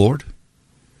out to the Lord?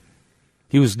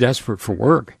 He was desperate for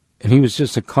work, and he was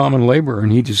just a common laborer,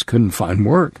 and he just couldn't find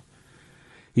work.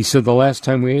 He said the last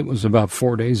time we ate was about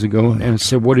 4 days ago, and I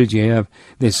said, what did you have?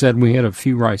 They said we had a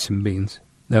few rice and beans.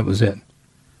 That was it.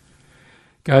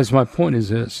 Guys, my point is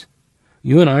this.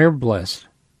 You and I are blessed.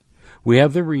 We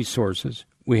have the resources.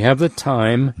 We have the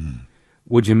time.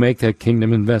 Would you make that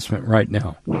kingdom investment right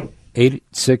now?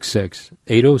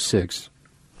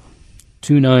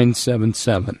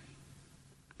 866-806-2977.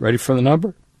 Ready for the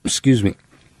number? Excuse me.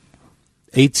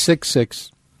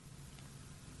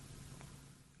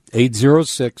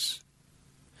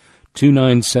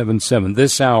 866-806-2977.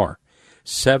 This hour,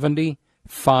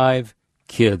 75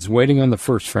 kids waiting on the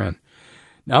first friend.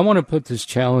 Now, I want to put this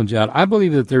challenge out. I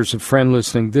believe that there's a friend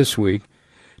listening this week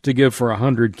to give for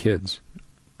 100 kids.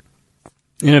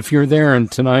 And if you're there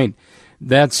and tonight,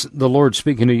 that's the Lord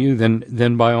speaking to you,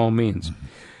 then by all means.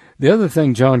 The other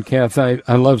thing, John, Kath, I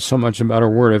love so much about our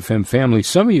Word FM family,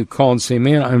 some of you call and say,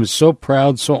 man, I'm so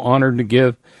proud, so honored to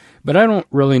give, but I don't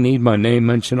really need my name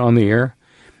mentioned on the air.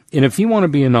 And if you want to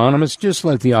be anonymous, just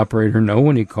let the operator know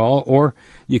when you call, or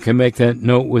you can make that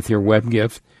note with your web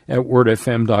gift at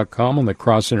wordfm.com on the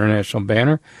Cross International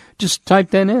banner. Just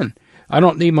type that in. I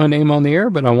don't need my name on the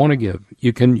air, but I want to give.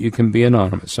 You can be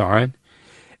anonymous, all right?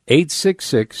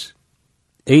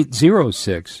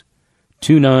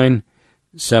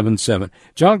 866-806-2977.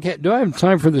 John, do I have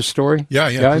time for this story?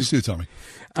 Yeah, guys? Please do, Tommy.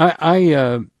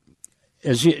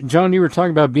 John, you were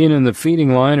talking about being in the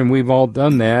feeding line, and we've all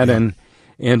done that, and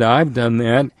I've done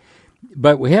that.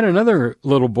 But we had another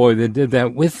little boy that did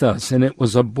that with us, and it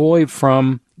was a boy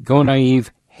from Go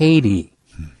Naive, Haiti.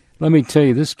 Let me tell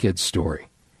you this kid's story.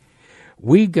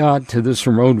 We got to this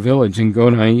remote village in Go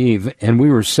Naive, and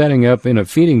we were setting up in a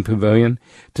feeding pavilion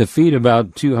to feed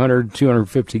about 200,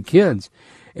 250 kids.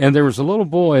 And there was a little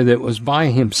boy that was by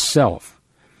himself.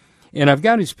 And I've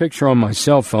got his picture on my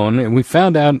cell phone, and we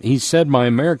found out he said my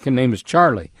American name is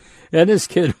Charlie. And this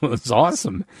kid was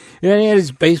awesome. And he had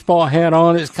his baseball hat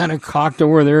on. It's kind of cocked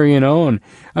over there, and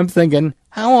I'm thinking,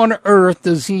 how on earth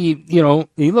does he,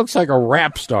 he looks like a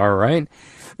rap star, right?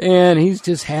 And he's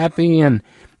just happy.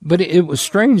 But it was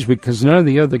strange because none of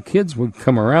the other kids would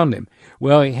come around him.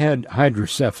 Well, he had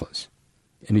hydrocephalus,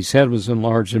 and his head was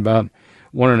enlarged about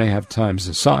 1.5 times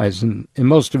the size. And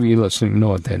most of you listening know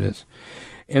what that is.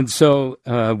 And so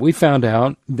we found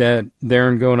out that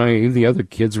there in Go Naive, the other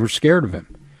kids were scared of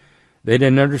him. They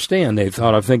didn't understand. They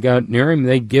thought if they got near him,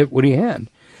 they'd get what he had.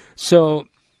 So,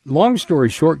 long story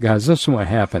short, guys, this is what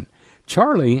happened.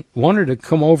 Charlie wanted to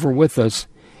come over with us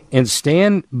and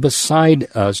stand beside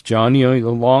us, John, the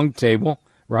long table,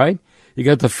 right? You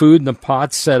got the food and the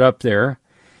pots set up there.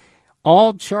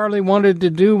 All Charlie wanted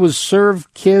to do was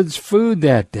serve kids food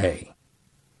that day.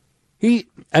 He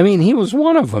was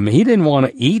one of them. He didn't want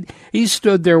to eat. He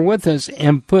stood there with us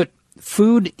and put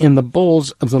food in the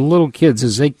bowls of the little kids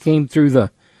as they came through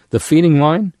the feeding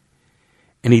line,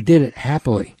 and he did it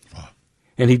happily,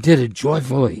 and he did it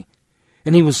joyfully,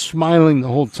 and he was smiling the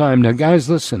whole time. Now, guys,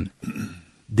 listen.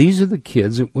 These are the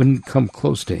kids that wouldn't come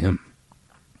close to him.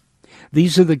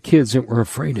 These are the kids that were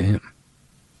afraid of him.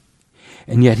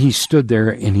 And yet he stood there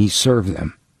and he served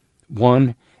them,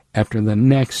 one after the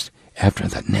next,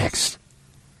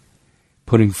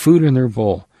 putting food in their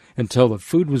bowl until the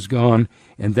food was gone.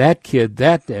 And that kid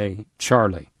that day,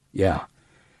 Charlie,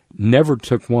 never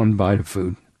took one bite of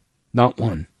food. Not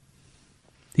one.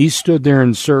 He stood there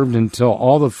and served until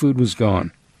all the food was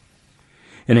gone.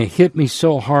 And it hit me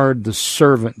so hard, the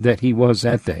servant that he was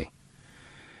that day.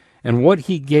 And what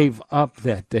he gave up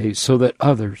that day so that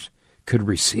others could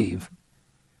receive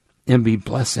and be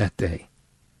blessed that day.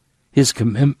 His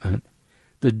commitment,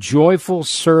 the joyful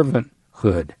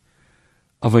servanthood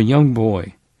of a young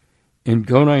boy in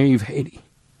Go Naive, Haiti.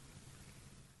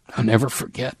 I'll never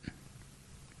forget.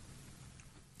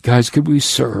 Guys, could we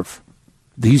serve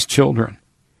these children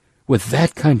with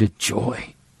that kind of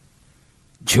joy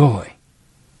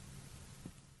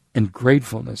and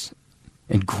gratefulness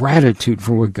and gratitude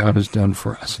for what God has done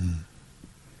for us?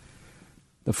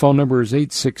 The phone number is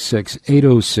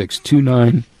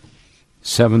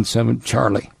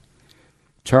 866-806-2977.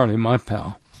 Charlie, my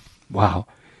pal. Wow.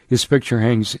 His picture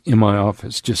hangs in my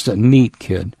office. Just a neat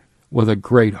kid with a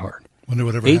great heart. Wonder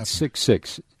whatever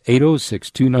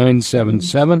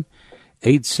 866-806-2977.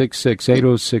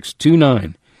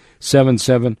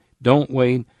 866-806-2977. Don't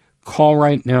wait. Call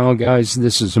right now, guys.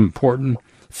 This is important.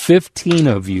 15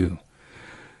 of you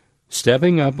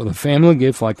stepping up with a family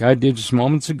gift like I did just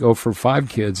moments ago for 5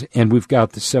 kids, and we've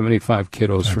got the 75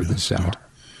 kiddos for this hour.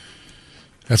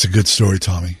 That's a good story,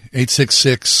 Tommy.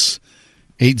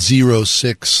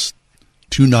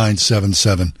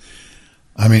 866-806-2977.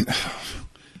 I mean,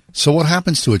 so what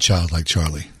happens to a child like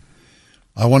Charlie?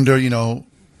 I wonder,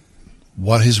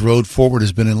 what his road forward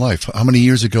has been in life. How many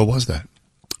years ago was that?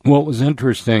 Well, it was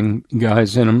interesting,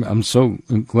 guys, and I'm so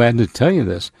glad to tell you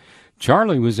this.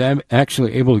 Charlie was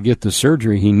actually able to get the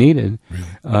surgery he needed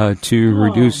to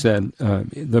reduce that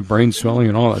the brain swelling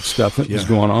and all that stuff that was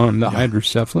going on, the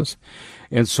hydrocephalus.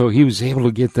 And so he was able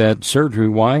to get that surgery.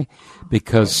 Why?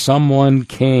 Because someone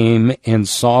came and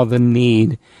saw the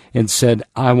need and said,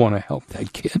 I want to help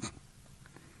that kid.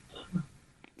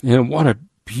 And what a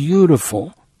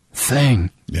beautiful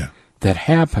thing that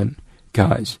happened,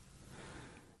 guys.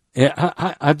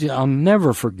 I'll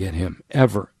never forget him,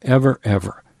 ever, ever,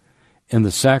 ever, and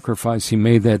the sacrifice he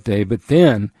made that day. But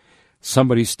then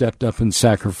somebody stepped up and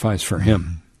sacrificed for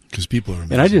him. Because people are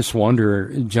amazing. And I just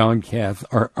wonder, John, Kath,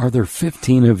 are there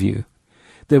 15 of you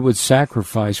that would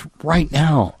sacrifice right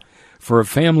now for a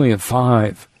family of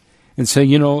 5 and say,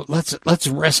 let's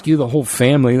rescue the whole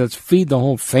family. Let's feed the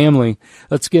whole family.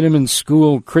 Let's get them in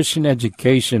school, Christian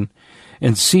education,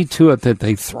 and see to it that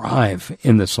they thrive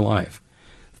in this life.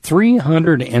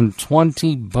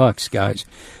 $320, guys.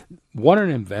 What an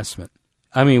investment.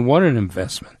 I mean, what an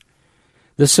investment.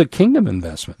 This is a kingdom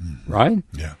investment, right?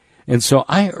 Yeah. And so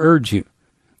I urge you,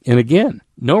 and again,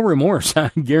 no remorse, I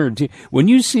guarantee. When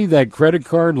you see that credit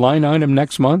card line item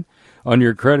next month on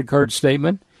your credit card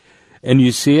statement, and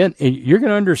you see it, you're going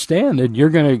to understand that you're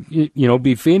going to,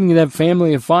 be feeding that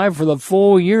family of 5 for the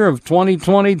full year of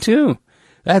 2022.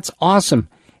 That's awesome.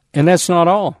 And that's not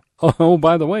all. Oh,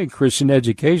 by the way, Christian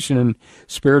education and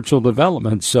spiritual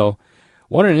development. So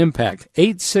what an impact.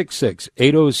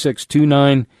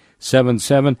 866-806-2977.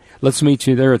 Let's meet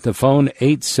you there at the phone,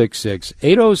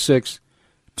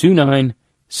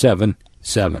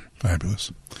 866-806-2977.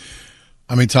 Fabulous.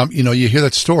 I mean, Tom, you hear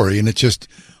that story, and it's just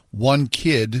one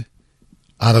kid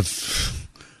out of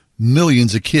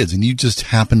millions of kids, and you just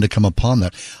happen to come upon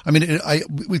that. I mean,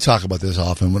 we talk about this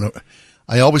often. When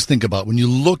I always think about when you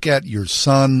look at your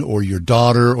son or your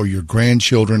daughter or your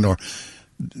grandchildren,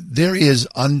 there is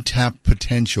untapped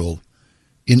potential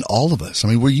in all of us. I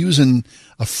mean, we're using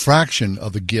a fraction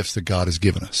of the gifts that God has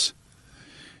given us.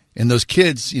 And those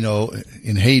kids,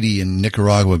 in Haiti and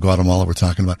Nicaragua, Guatemala, we're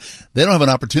talking about, they don't have an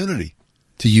opportunity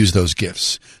to use those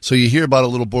gifts. So you hear about a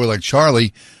little boy like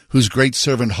Charlie, whose great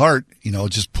servant heart,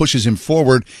 just pushes him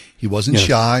forward. He wasn't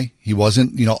shy. He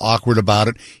wasn't, awkward about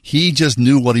it. He just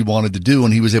knew what he wanted to do,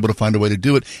 and he was able to find a way to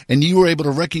do it. And you were able to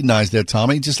recognize that,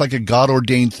 Tommy, just like a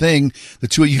God-ordained thing. The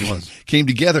two of you came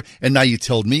together, and now you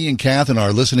told me and Kath and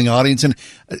our listening audience, and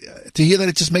to hear that,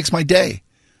 it just makes my day,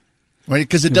 right?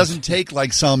 Because it doesn't take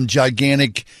like some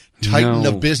gigantic titan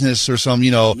of business or some,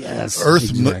 earth.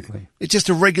 Exactly. It's just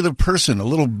a regular person, a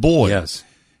little boy. Yes.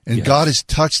 And God has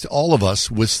touched all of us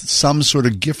with some sort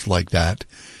of gift like that.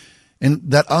 And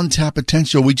that untapped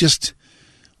potential, we just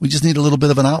need a little bit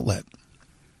of an outlet.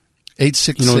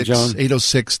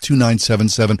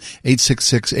 866-806-2977.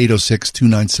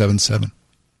 866-806-2977.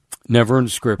 Never in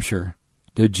Scripture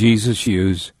did Jesus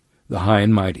use the high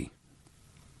and mighty.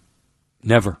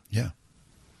 Never. Yeah.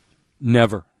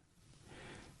 Never.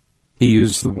 He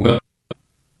used the will.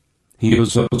 He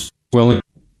used those willing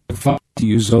to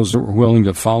use those that were willing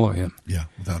to follow him. Yeah,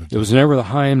 without a doubt. It was never the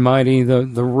high and mighty, the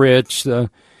rich. In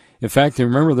fact,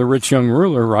 remember the rich young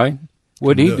ruler, right?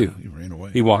 What did he do? He ran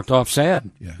away. He walked off sad.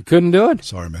 Yeah. He couldn't do it.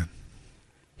 Sorry, man.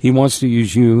 He wants to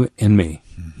use you and me.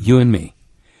 You and me.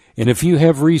 And if you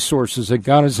have resources that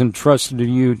God has entrusted to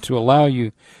you to allow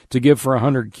you to give for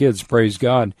 100 kids, praise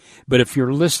God. But if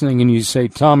you're listening and you say,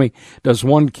 Tommy, does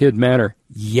one kid matter?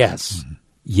 Yes.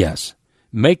 Yes.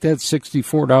 Make that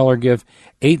 $64 gift,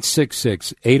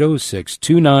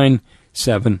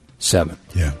 866-806-2977.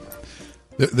 Yeah.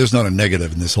 There's not a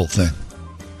negative in this whole thing.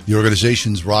 The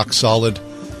organization's rock solid.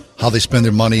 How they spend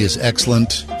their money is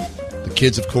excellent. The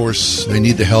kids, of course, they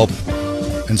need the help.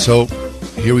 And so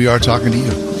here we are talking to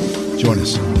you. Join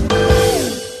us.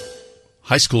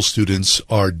 High school students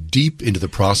are deep into the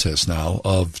process now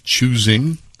of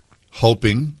choosing,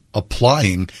 hoping,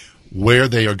 applying where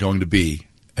they are going to be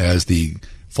as the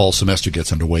fall semester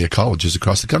gets underway at colleges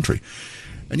across the country.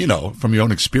 And, from your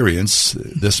own experience,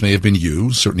 this may have been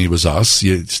you. Certainly it was us.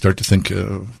 You start to think,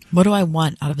 what do I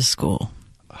want out of a school?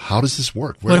 How does this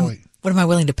work? What am I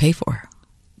willing to pay for?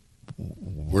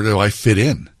 Where do I fit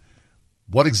in?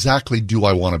 What exactly do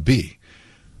I want to be?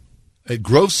 At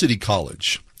Grove City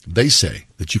College, they say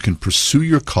that you can pursue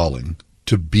your calling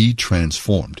to be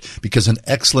transformed because an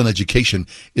excellent education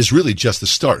is really just the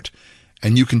start.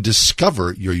 And you can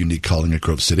discover your unique calling at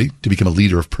Grove City to become a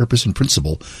leader of purpose and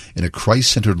principle in a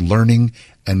Christ-centered learning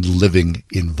and living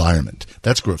environment.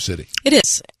 That's Grove City. It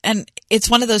is. And it's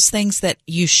one of those things that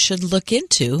you should look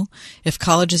into if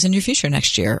college is in your future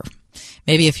next year.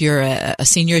 Maybe if you're a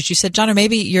senior, as you said, John, or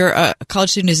maybe you're a college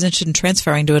student who's interested in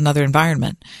transferring to another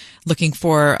environment, looking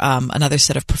for another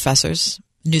set of professors,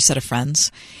 new set of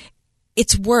friends.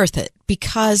 It's worth it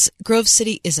because Grove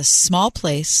City is a small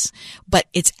place, but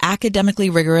it's academically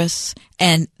rigorous,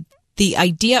 and the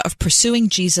idea of pursuing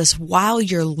Jesus while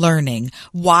you're learning,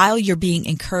 while you're being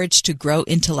encouraged to grow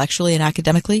intellectually and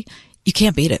academically, you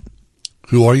can't beat it.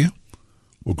 Who are you?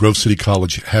 Well, Grove City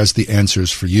College has the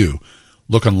answers for you.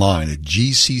 Look online at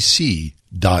gcc.edu.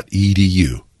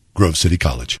 Grove City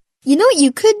College. You know what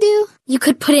you could do? You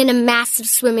could put in a massive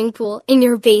swimming pool in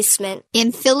your basement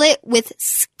and fill it with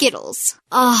Skittles.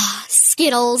 Ah,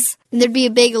 Skittles. And there'd be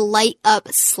a big light-up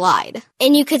slide.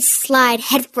 And you could slide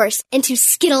headfirst into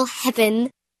Skittle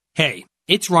heaven. Hey,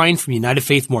 it's Ryan from United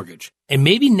Faith Mortgage. And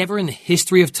maybe never in the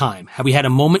history of time have we had a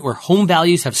moment where home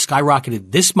values have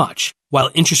skyrocketed this much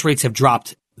while interest rates have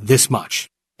dropped this much.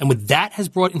 And what that has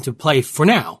brought into play for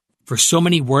now, for so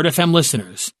many Word FM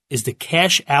listeners, is the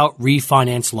cash out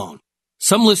refinance loan.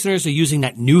 Some listeners are using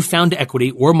that newfound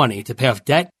equity or money to pay off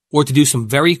debt or to do some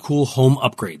very cool home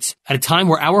upgrades at a time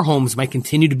where our homes might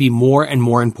continue to be more and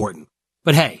more important.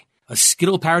 But hey, a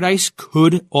Skittle paradise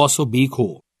could also be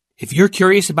cool. If you're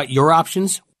curious about your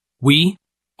options, we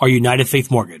are United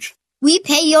Faith Mortgage. We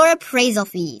pay your appraisal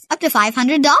fees up to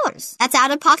 $500. That's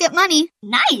out-of-pocket money.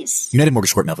 Nice. United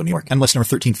Mortgage Corp, Melville, New York. NMLS number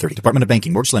 1330. Department of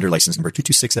Banking. Mortgage lender license number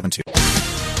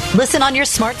 22672. Listen on your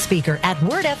smart speaker at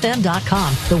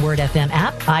wordfm.com, the Word FM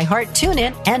app, iHeart,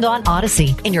 TuneIn, and on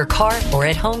Odyssey. In your car or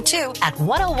at home, too, at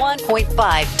 101.5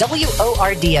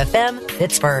 WORD-FM,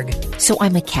 Pittsburgh. So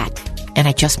I'm a cat, and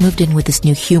I just moved in with this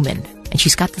new human, and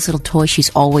she's got this little toy she's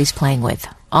always playing with,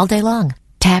 all day long.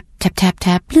 Tap, tap, tap,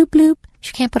 tap, bloop, bloop.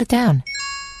 She can't put it down.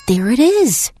 There it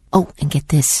is. Oh, and get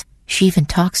this. She even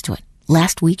talks to it.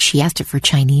 Last week, she asked it for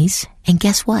Chinese, and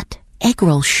guess what? Egg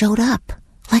rolls showed up.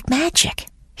 Like magic.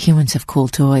 Humans have cool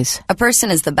toys. A person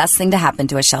is the best thing to happen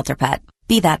to a shelter pet.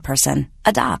 Be that person.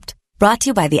 Adopt. Brought to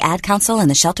you by the Ad Council and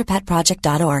the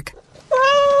ShelterPetProject.org.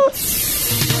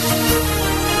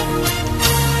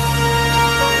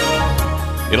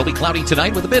 It'll be cloudy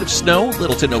tonight with a bit of snow.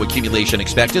 Little to no accumulation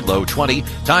expected. Low 20.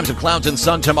 Times of clouds and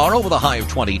sun tomorrow with a high of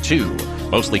 22.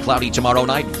 Mostly cloudy tomorrow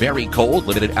night. Very cold.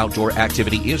 Limited outdoor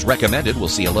activity is recommended. We'll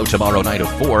see a low tomorrow night of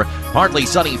 4. Partly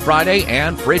sunny Friday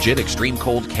and frigid. Extreme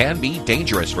cold can be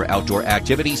dangerous for outdoor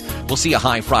activities. We'll see a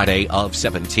high Friday of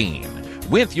 17.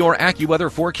 With your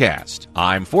AccuWeather forecast,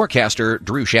 I'm forecaster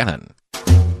Drew Shannon.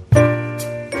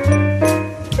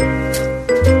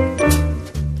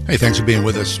 Hey, thanks for being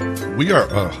with us. We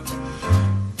are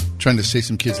trying to save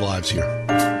some kids' lives here.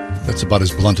 That's about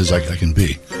as blunt as I can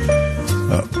be.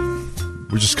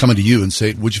 We're just coming to you and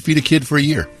say, would you feed a kid for a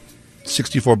year?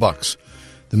 $64.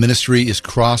 The ministry is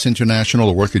Cross International.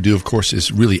 The work they do, of course,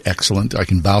 is really excellent. I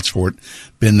can vouch for it.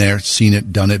 Been there, seen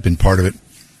it, done it, been part of it.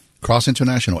 Cross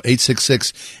International,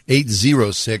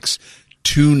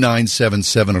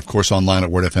 866-806-2977, of course, online at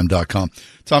wordfm.com.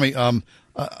 Tommy, I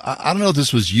don't know if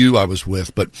this was you I was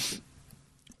with, but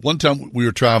one time we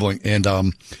were traveling, and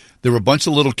there were a bunch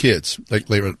of little kids, like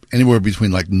they were anywhere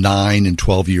between like 9 and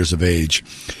 12 years of age,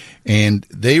 and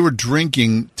they were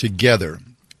drinking together.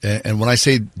 And when I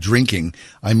say drinking,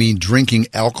 I mean drinking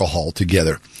alcohol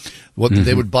together.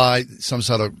 They would buy some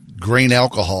sort of grain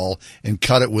alcohol and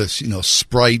cut it with,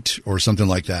 Sprite or something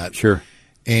like that. Sure.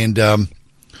 And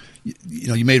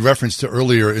you made reference to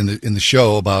earlier in the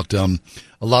show about a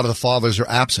lot of the fathers are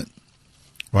absent,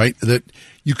 right? That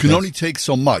you can only take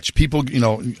so much. People,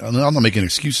 I'm not making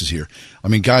excuses here. I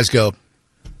mean, guys go,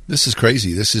 this is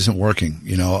crazy. This isn't working.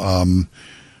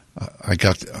 I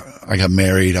got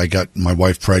married. I got my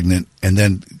wife pregnant, and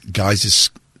then guys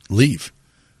just leave.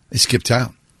 They skip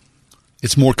town.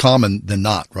 It's more common than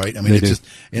not, right? I mean, it's just,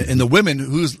 and the women,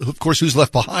 who's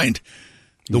left behind?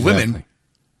 The women,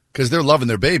 because they're loving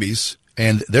their babies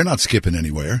and they're not skipping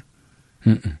anywhere.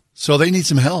 Mm-mm. So they need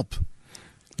some help.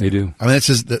 They do. I mean, that's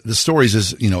just, the story's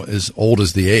as old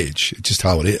as the age. It's just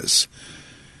how it is.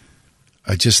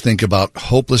 I just think about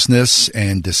hopelessness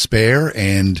and despair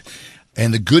and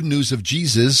the good news of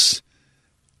Jesus,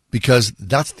 because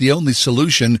that's the only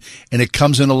solution, and it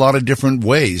comes in a lot of different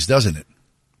ways, doesn't it?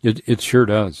 It sure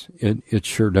does. It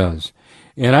sure does.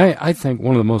 And I think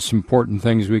one of the most important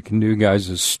things we can do, guys,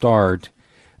 is start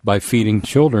by feeding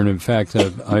children. In fact,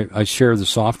 I share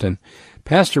this often.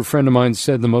 Pastor friend of mine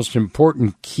said the most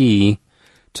important key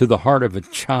to the heart of a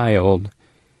child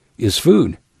is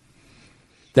food.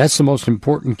 That's the most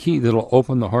important key that'll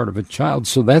open the heart of a child.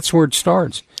 So that's where it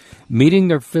starts, meeting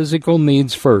their physical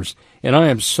needs first. And I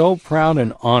am so proud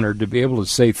and honored to be able to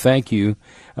say thank you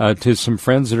to some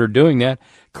friends that are doing that.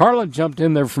 Carla jumped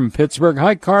in there from Pittsburgh.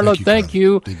 Hi, Carla. Thank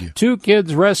you. 2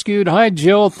 kids rescued. Hi,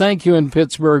 Jill. Thank you in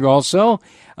Pittsburgh also.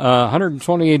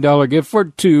 $128 gift for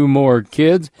 2 more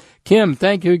kids. Kim,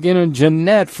 thank you again. And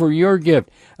Jeanette for your gift.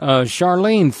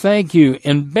 Charlene, thank you.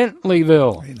 In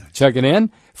Bentleyville, checking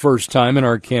in. First time in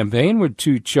our campaign with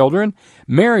 2 children.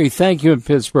 Mary, thank you in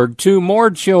Pittsburgh. 2 more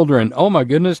children. Oh, my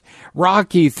goodness.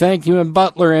 Rocky, thank you in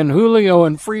Butler. And Julio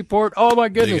in Freeport. Oh, my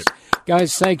goodness.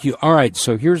 Guys, thank you. All right,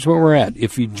 so here's where we're at.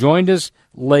 If you joined us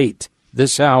late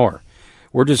this hour,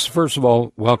 we're just, first of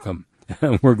all, welcome.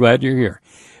 We're glad you're here.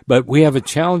 But we have a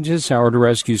challenge this hour to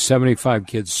rescue 75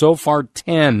 kids. So far,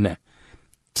 10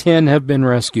 have been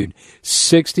rescued.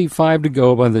 65 to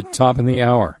go by the top of the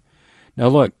hour. Now,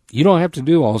 look, you don't have to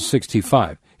do all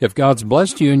 65. If God's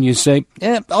blessed you and you say,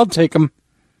 I'll take them.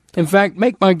 In fact,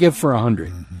 make my gift for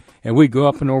 100. And we go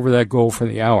up and over that goal for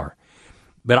the hour.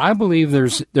 But I believe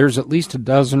there's at least a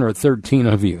dozen or 13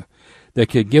 of you that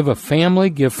could give a family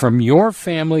gift from your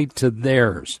family to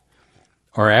theirs.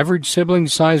 Our average sibling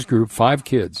size group, 5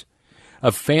 kids.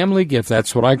 A family gift,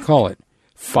 that's what I call it.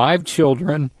 5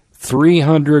 children,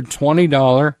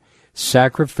 $320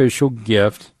 sacrificial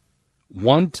gift,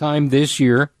 one time this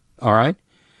year, all right?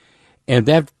 And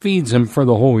that feeds them for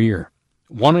the whole year.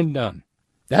 One and done.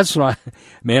 That's what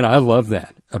I love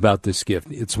that about this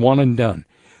gift. It's one and done.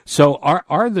 So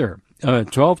are there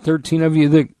 12, 13 of you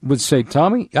that would say,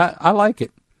 Tommy, I like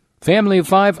it. Family of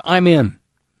 5, I'm in.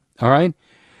 All right?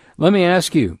 Let me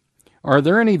ask you, are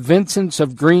there any Vincent's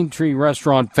of Green Tree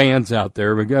Restaurant fans out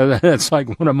there? Because that's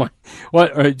like one of my,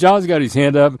 John's got his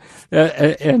hand up,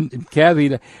 and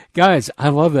Kathy, guys, I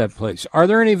love that place. Are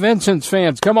there any Vincent's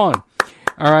fans? Come on.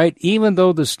 All right, even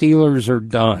though the Steelers are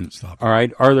done, all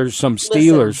right, are there some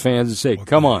Steelers fans that say,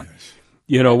 come on,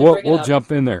 we'll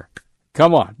jump in there.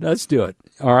 Come on, let's do it.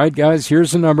 All right, guys,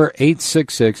 here's the number,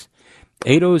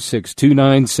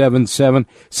 866-806-2977,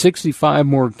 65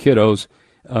 more kiddos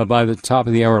by the top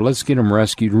of the hour. Let's get them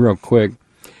rescued real quick.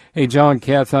 Hey, John,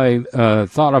 Kath, I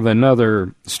thought of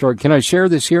another story. Can I share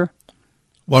this here?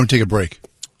 Why don't we take a break?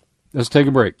 Let's take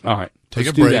a break. All right. Take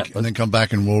a break and then come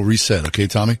back and we'll reset. Okay,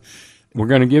 Tommy? We're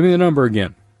going to give you the number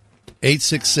again.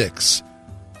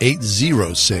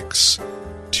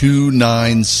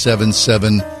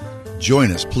 866-806-2977.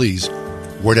 Join us, please.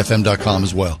 WordFM.com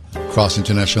as well. Cross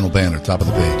International banner, top of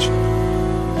the page.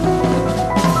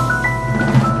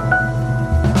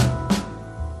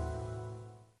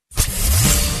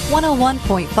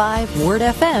 .5 Word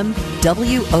FM,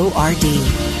 WORD.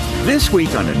 This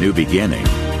week on A New Beginning,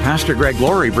 Pastor Greg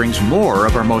Laurie brings more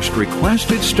of our most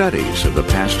requested studies of the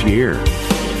past year.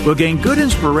 We'll gain good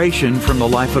inspiration from the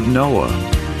life of Noah.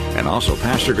 And also,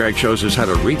 Pastor Greg shows us how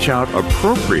to reach out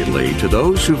appropriately to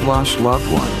those who've lost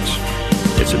loved ones.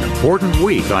 It's an important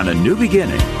week on A New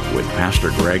Beginning with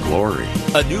Pastor Greg Laurie.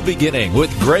 A New Beginning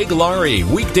with Greg Laurie,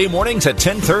 weekday mornings at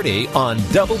 10:30 on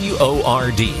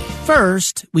WORD.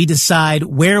 First, we decide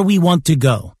where we want to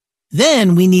go.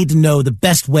 Then we need to know the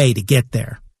best way to get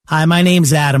there. Hi, my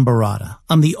name's Adam Barada.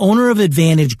 I'm the owner of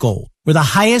Advantage Gold. We're the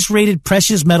highest rated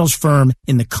precious metals firm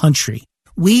in the country.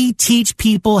 We teach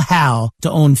people how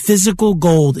to own physical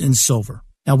gold and silver.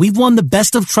 Now, we've won the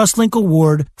Best of TrustLink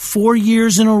Award 4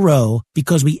 years in a row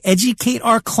because we educate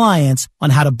our clients on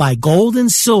how to buy gold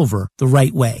and silver the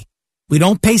right way. We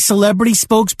don't pay celebrity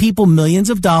spokespeople millions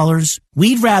of dollars.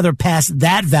 We'd rather pass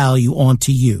that value on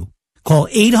to you. Call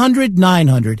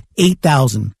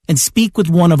 800-900-8000 and speak with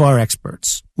one of our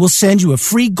experts. We'll send you a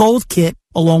free gold kit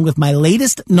along with my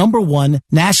latest #1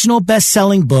 national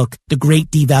best-selling book, The Great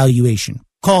Devaluation.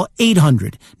 Call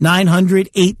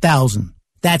 800-900-8000.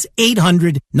 That's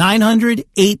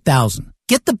 800-900-8000.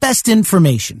 Get the best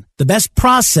information, the best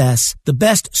process, the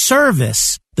best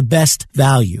service, the best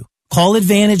value. Call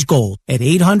Advantage Gold at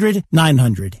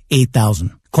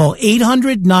 800-900-8000. Call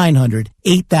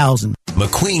 800-900-8000.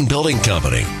 McQueen Building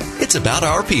Company. It's about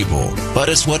our people, but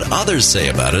it's what others say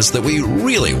about us that we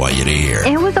really want you to hear.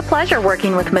 It was a pleasure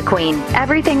working with McQueen.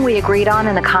 Everything we agreed on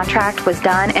in the contract was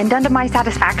done and done to my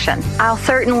satisfaction. I'll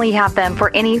certainly have them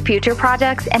for any future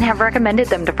projects and have recommended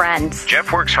them to friends.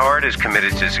 Jeff works hard, is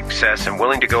committed to success, and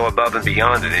willing to go above and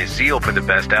beyond in his zeal for the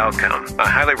best outcome. I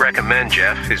highly recommend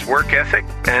Jeff, his work ethic,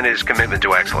 and his commitment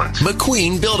to excellence.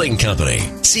 McQueen Building Company.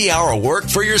 See our work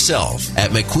for yourself at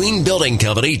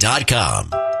McQueenBuildingCompany.com.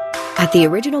 At the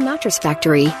Original Mattress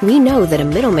Factory, we know that a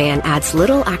middleman adds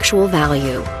little actual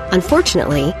value.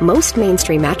 Unfortunately, most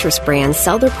mainstream mattress brands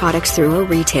sell their products through a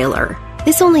retailer.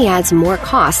 This only adds more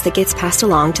cost that gets passed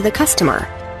along to the customer.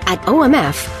 At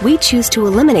OMF, we choose to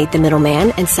eliminate the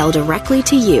middleman and sell directly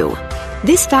to you.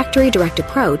 This factory direct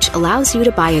approach allows you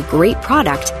to buy a great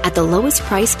product at the lowest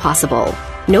price possible.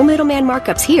 No middleman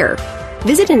markups here.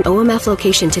 Visit an OMF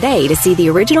location today to see the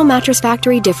Original Mattress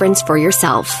Factory difference for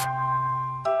yourself.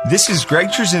 This is Greg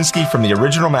Trzynski from the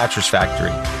Original Mattress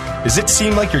Factory. Does it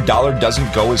seem like your dollar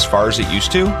doesn't go as far as it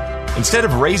used to? Instead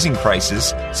of raising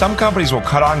prices, some companies will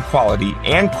cut on quality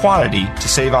and quantity to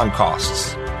save on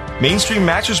costs. Mainstream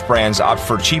mattress brands opt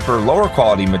for cheaper, lower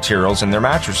quality materials in their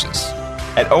mattresses.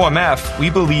 At OMF, we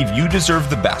believe you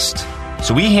deserve the best.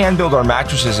 So we hand build our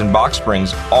mattresses and box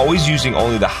springs, always using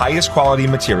only the highest quality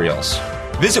materials.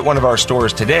 Visit one of our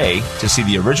stores today to see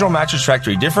the Original Mattress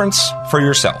Factory difference for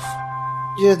yourself.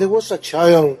 Yeah, there was a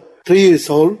child, 3 years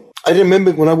old. I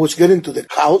remember when I was getting to the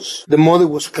house, the mother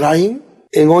was crying,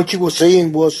 and all she was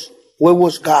saying was, where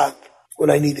was God when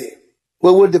I needed him?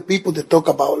 Where were the people that talk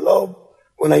about love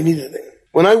when I needed them?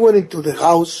 When I went into the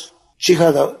house, she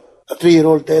had a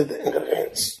 3-year-old dead in her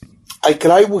hands. I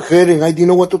cried with her, and I didn't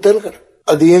know what to tell her.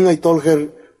 At the end, I told her,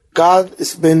 God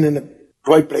has been in the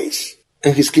right place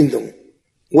in his kingdom.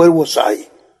 Where was I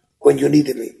when you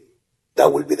needed me?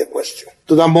 That will be the question.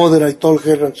 To that mother, I told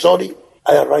her, I'm sorry,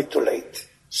 I arrived too late.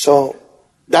 So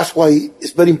that's why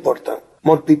it's very important,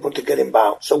 more people to get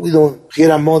involved, so we don't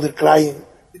hear a mother crying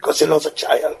because she lost a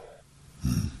child.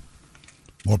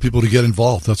 More people to get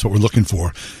involved. That's what we're looking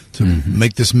for, to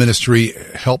make this ministry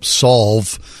help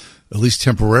solve, at least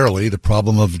temporarily, the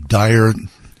problem of dire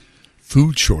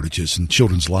food shortages in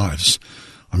children's lives.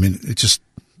 I mean,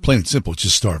 Plain and simple, it's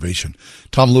just starvation.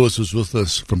 Tom Lewis was with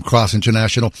us from Cross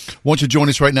International. Won't you join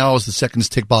us right now as the seconds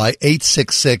tick by?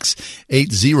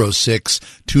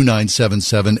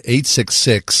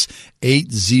 866-806-2977,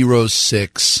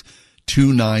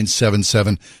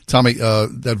 866-806-2977. Tommy,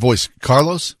 that voice,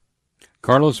 Carlos?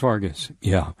 Carlos Vargas,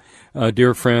 yeah.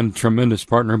 Dear friend, tremendous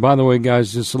partner. By the way,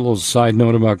 guys, just a little side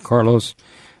note about Carlos.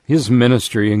 His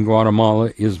ministry in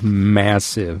Guatemala is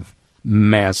massive,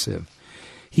 massive.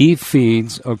 He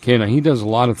feeds, now he does a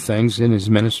lot of things in his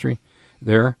ministry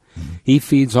there. Mm-hmm. He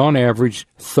feeds on average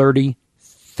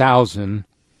 30,000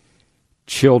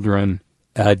 children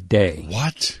a day.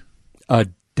 What? A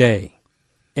day.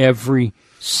 Every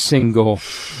single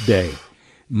day.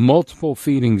 Multiple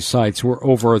feeding sites where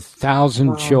over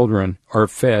 1,000 children are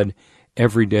fed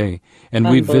every day. And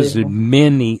we visited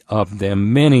many of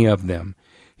them.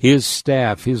 His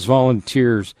staff, his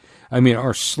volunteers,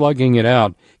 are slugging it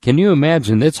out. Can you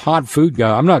imagine? It's hot food,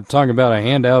 guy. I'm not talking about a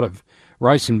handout of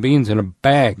rice and beans in a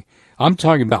bag. I'm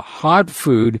talking about hot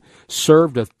food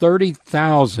served to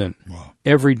 30,000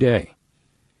 every day.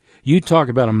 You talk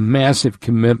about a massive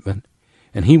commitment,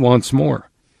 and he wants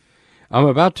more. I'm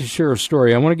about to share a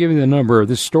story. I want to give you the number.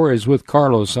 This story is with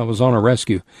Carlos. I was on a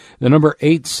rescue. The number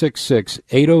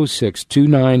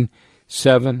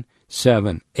 866-806-2977,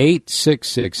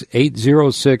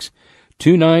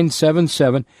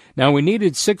 866-806-2977. Now, we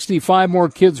needed 65 more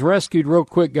kids rescued real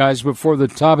quick, guys, before the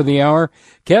top of the hour.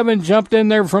 Kevin jumped in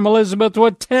there from Elizabeth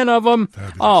with 10 of them.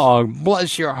 Fabulous. Oh,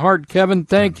 bless your heart, Kevin.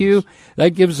 Thank you.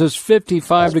 That gives us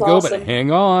 55 to go, but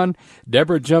hang on.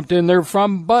 Deborah jumped in there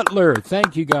from Butler.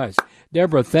 Thank you, guys.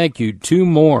 Deborah, thank you. 2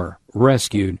 more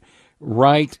rescued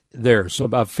right there. So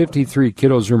about 53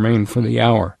 kiddos remain for the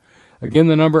hour. Again,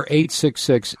 the number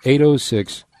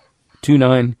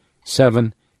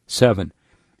 866-806-2977.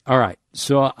 All right.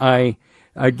 So I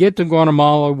get to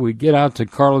Guatemala. We get out to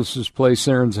Carlos's place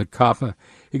there in Zacapa.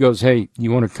 He goes, hey,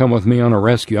 you want to come with me on a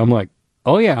rescue? I'm like,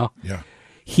 oh, yeah. Yeah.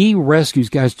 He rescues,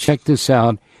 guys, check this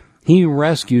out. He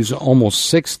rescues almost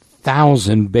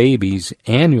 6,000 babies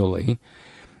annually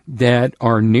that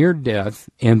are near death,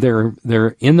 and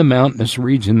they're in the mountainous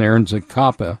region there in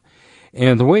Zacapa.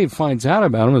 And the way he finds out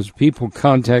about them is people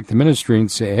contact the ministry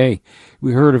and say, hey,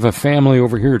 we heard of a family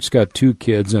over here that's got 2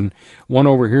 kids, and one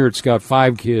over here that's got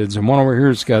 5 kids, and one over here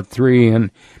that's got 3.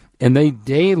 And they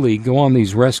daily go on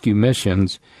these rescue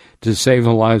missions to save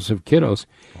the lives of kiddos.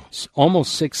 It's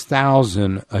almost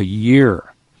 6,000 a year.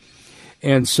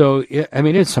 And so,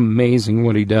 it's amazing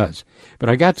what he does. But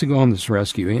I got to go on this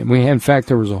rescue. And in fact,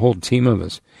 there was a whole team of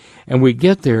us. And we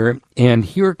get there, and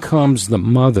here comes the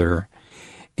mother,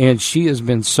 and she has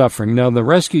been suffering. Now, the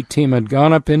rescue team had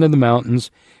gone up into the mountains,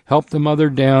 helped the mother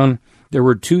down. There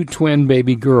were 2 twin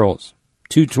baby girls,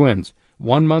 2 twins,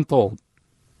 1 month old.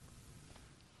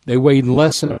 They weighed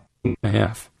less than a pound and a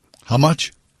half. How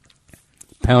much?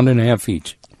 Pound and a half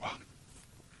each. Wow.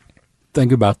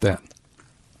 Think about that.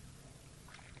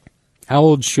 How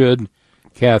old should,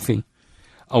 Kathy,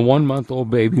 a 1 month old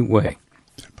baby weigh?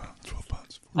 10 pounds, 12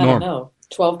 pounds. I don't know.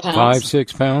 12 pounds. 5,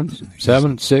 6 pounds?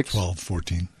 7, 6? 12,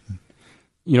 14.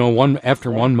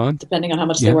 After 1 month? Depending on how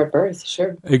much they were at birth,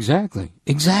 sure. Exactly.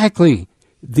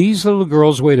 These little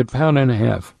girls weighed a pound and a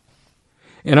half.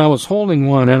 And I was holding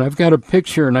one, and I've got a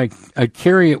picture, and I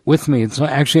carry it with me. It's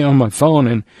actually on my phone,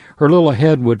 and her little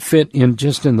head would fit in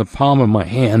the palm of my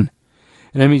hand.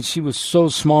 And she was so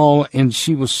small, and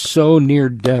she was so near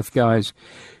death, guys.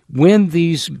 When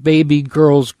these baby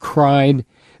girls cried,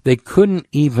 they couldn't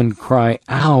even cry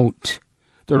out.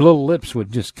 Their little lips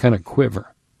would just kind of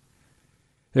quiver.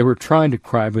 They were trying to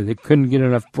cry, but they couldn't get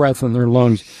enough breath in their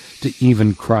lungs to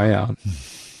even cry out.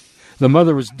 The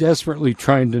mother was desperately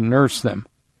trying to nurse them.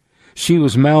 She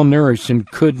was malnourished and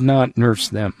could not nurse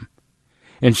them.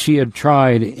 And she had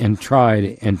tried and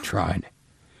tried and tried.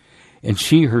 And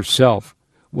she herself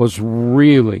was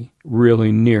really,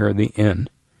 really near the end.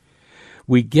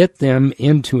 We get them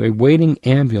into a waiting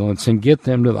ambulance and get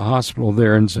them to the hospital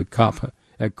there in Zacapa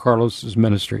at Carlos's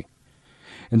ministry.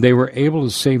 And they were able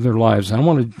to save their lives.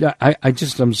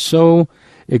 I'm so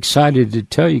excited to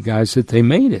tell you guys that they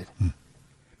made it.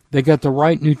 They got the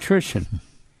right nutrition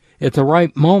at the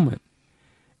right moment.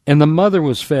 And the mother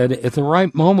was fed at the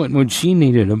right moment when she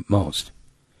needed it most.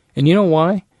 And you know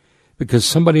why? Because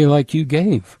somebody like you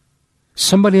gave.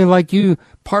 Somebody like you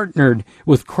partnered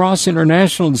with Cross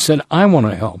International and said, I want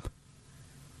to help.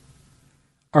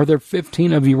 Are there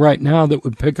 15 of you right now that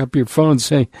would pick up your phone and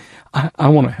say, I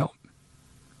want to help?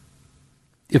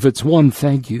 If it's 1,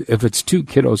 thank you. If it's 2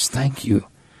 kiddos, thank you.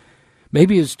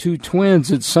 Maybe it's 2 twins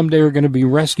that someday are going to be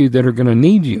rescued that are going to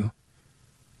need you.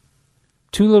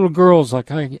 2 little girls like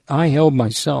I held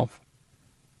myself.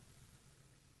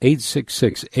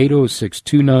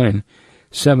 866-806-2977,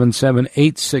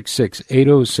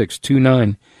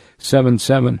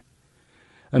 866-806-2977.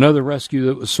 Another rescue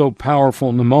that was so powerful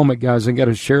in the moment, guys, I got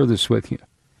to share this with you,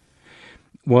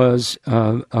 was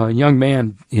a young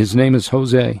man. His name is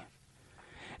Jose.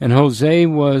 And Jose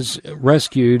was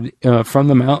rescued from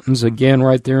the mountains, again,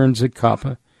 right there in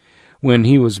Zacapa, when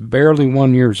he was barely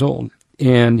 1 year old.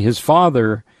 And his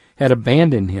father had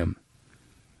abandoned him,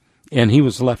 and he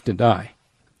was left to die.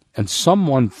 And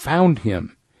someone found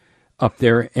him up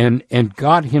there and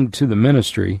got him to the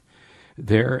ministry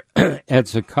there at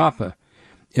Zacapa,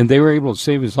 and they were able to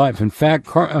save his life. In fact,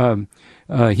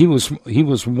 he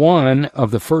was one of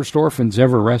the first orphans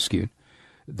ever rescued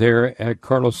there at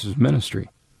Carlos's ministry.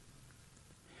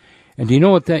 And do you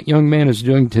know what that young man is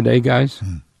doing today, guys?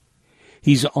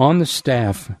 He's on the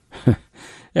staff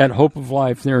at Hope of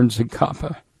Life there in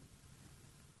Zacapa.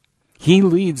 He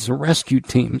leads the rescue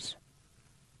teams.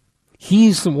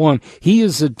 He's the one. He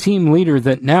is the team leader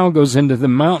that now goes into the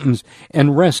mountains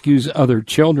and rescues other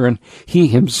children. He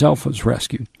himself was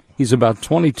rescued. He's about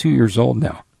 22 years old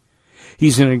now.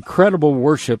 He's an incredible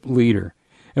worship leader.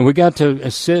 And we got to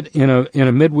sit in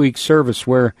a midweek service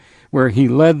where he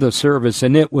led the service,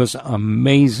 and it was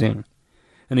amazing.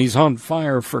 And he's on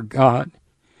fire for God.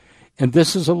 And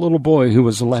this is a little boy who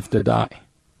was left to die.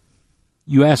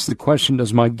 You ask the question,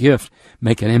 does my gift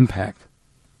make an impact?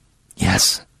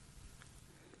 Yes.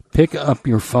 Pick up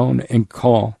your phone and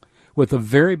call with the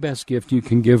very best gift you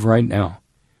can give right now,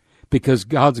 because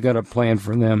God's got a plan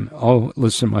for them. Oh,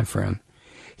 listen, my friend.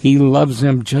 He loves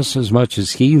them just as much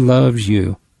as he loves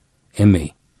you and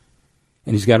me.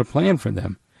 And he's got a plan for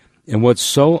them. And what's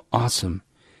so awesome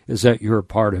is that you're a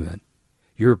part of it.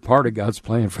 You're a part of God's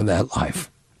plan for that life.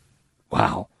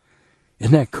 Wow.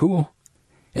 Isn't that cool?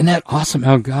 Isn't that awesome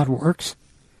how God works?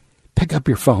 Pick up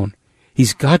your phone.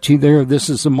 He's got you there. This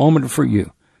is the moment for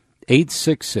you.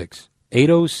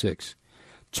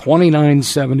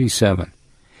 866-806-2977.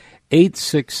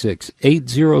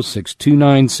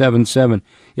 866-806-2977.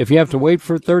 If you have to wait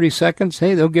for 30 seconds,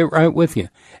 hey, they'll get right with you.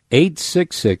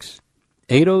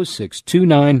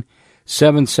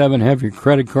 866-806-2977. Have your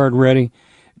credit card ready.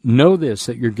 Know this,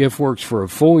 that your gift works for a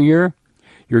full year.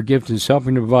 Your gift is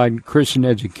helping to provide Christian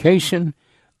education,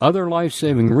 other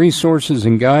life-saving resources,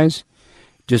 and guys,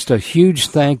 just a huge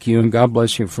thank you, and God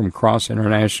bless you from Cross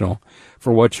International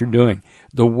for what you're doing.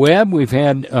 The web, we've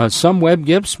had some web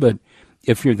gifts, but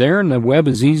if you're there and the web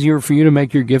is easier for you to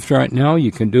make your gift right now,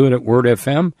 you can do it at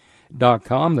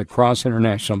wordfm.com, the Cross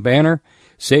International banner.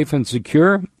 Safe and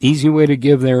secure, easy way to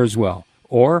give there as well.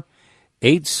 Or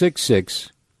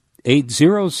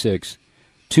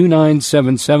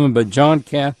 866-806-2977. But John,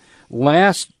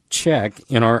 last check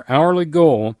in our hourly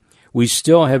goal, we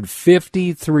still have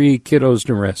 53 kiddos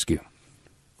to rescue.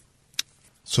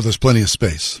 So there's plenty of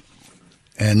space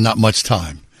and not much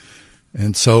time.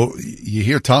 And so you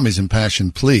hear Tommy's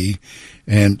impassioned plea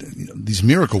and these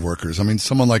miracle workers. I mean,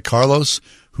 someone like Carlos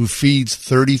who feeds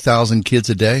 30,000 kids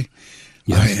a day.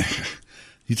 Yes. I mean,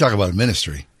 you talk about a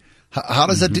ministry. How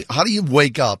does that? How do you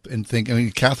wake up and think? I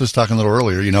mean, Kath was talking a little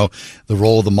earlier. You know, the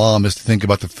role of the mom is to think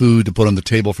about the food to put on the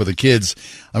table for the kids.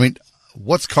 I mean,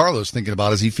 what's Carlos thinking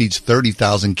about as he feeds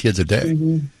 30,000 kids a day?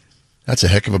 Mm-hmm. That's a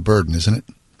heck of a burden, isn't it?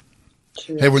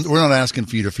 Sure. Hey, we're not asking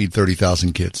for you to feed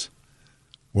 30,000 kids.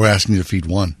 We're asking you to feed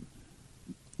one,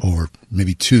 or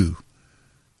maybe 2,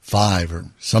 5, or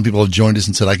some people have joined us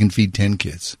and said, I can feed 10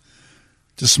 kids.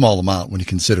 It's a small amount when you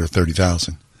consider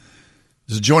 30,000.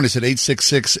 So join us at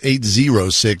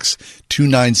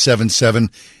 866-806-2977,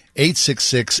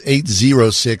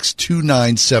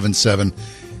 866-806-2977,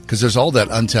 because there's all that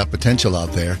untapped potential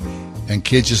out there, and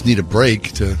kids just need a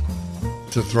break to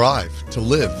thrive, to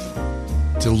live,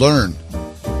 to learn,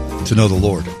 to know the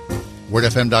Lord.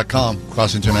 WordFM.com,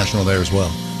 Cross International there as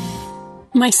well.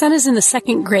 My son is in the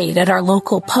 2nd grade at our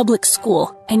local public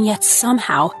school, and yet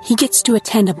somehow he gets to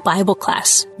attend a Bible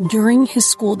class during his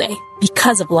school day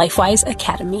because of LifeWise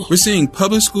Academy. We're seeing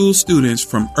public school students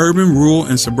from urban, rural,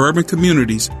 and suburban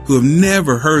communities who have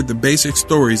never heard the basic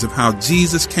stories of how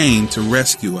Jesus came to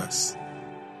rescue us.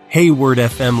 Hey, Word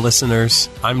FM listeners.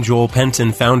 I'm Joel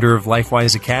Penton, founder of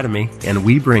LifeWise Academy, and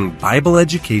we bring Bible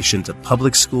education to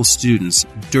public school students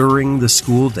during the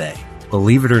school day.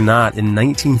 Believe it or not, in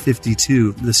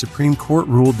 1952, the Supreme Court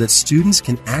ruled that students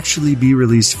can actually be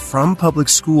released from public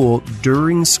school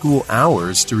during school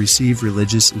hours to receive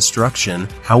religious instruction.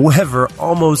 However,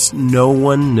 almost no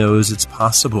one knows it's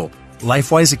possible.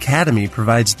 LifeWise Academy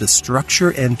provides the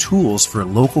structure and tools for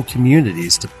local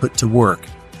communities to put to work.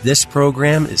 This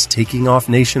program is taking off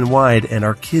nationwide, and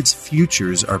our kids'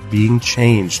 futures are being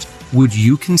changed. Would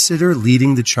you consider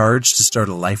leading the charge to start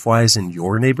a LifeWise in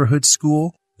your neighborhood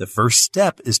school? The first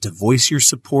step is to voice your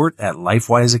support at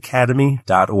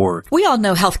lifewiseacademy.org. We all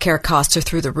know healthcare costs are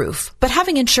through the roof, but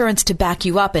having insurance to back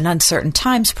you up in uncertain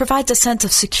times provides a sense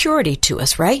of security to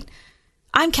us, right?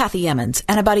 I'm Kathy Emmons,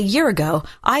 and about a year ago,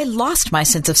 I lost my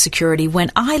sense of security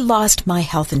when I lost my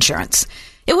health insurance.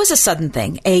 It was a sudden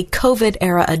thing, a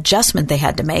COVID-era adjustment they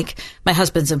had to make, my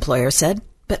husband's employer said.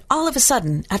 But all of a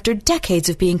sudden, after decades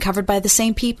of being covered by the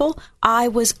same people, I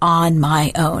was on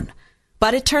my own.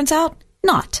 But it turns out,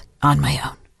 not on my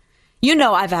own. You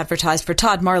know I've advertised for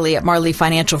Todd Marley at Marley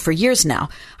Financial for years now.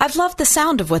 I've loved the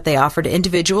sound of what they offer to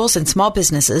individuals and small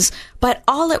businesses, but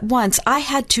all at once I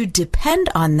had to depend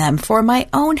on them for my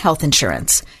own health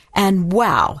insurance. And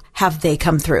wow, have they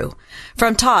come through.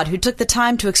 From Todd, who took the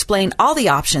time to explain all the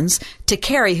options, to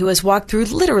Carrie, who has walked through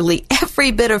literally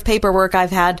every bit of paperwork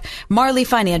I've had, Marley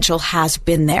Financial has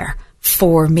been there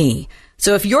for me.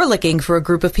 So if you're looking for a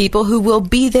group of people who will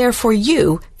be there for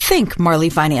you, think Marley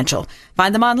Financial.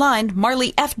 Find them online,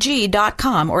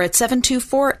 marleyfg.com, or at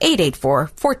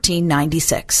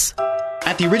 724-884-1496.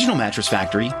 At the Original Mattress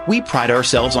Factory, we pride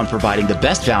ourselves on providing the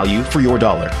best value for your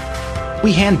dollar.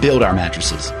 We hand build our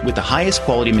mattresses with the highest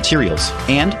quality materials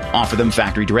and offer them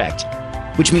factory direct,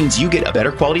 which means you get a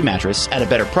better quality mattress at a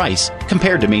better price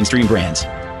compared to mainstream brands.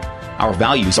 Our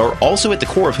values are also at the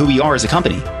core of who we are as a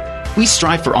company. We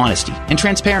strive for honesty and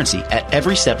transparency at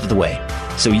every step of the way,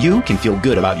 so you can feel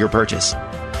good about your purchase.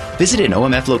 Visit an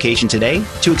OMF location today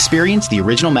to experience the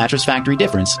Original Mattress Factory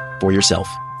difference for yourself.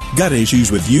 Got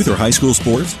issues with youth or high school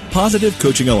sports? Positive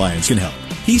Coaching Alliance can help.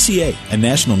 PCA, a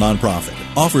national nonprofit,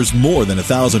 offers more than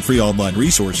 1,000 free online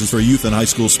resources for youth and high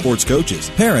school sports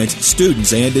coaches, parents,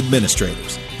 students, and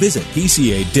administrators. Visit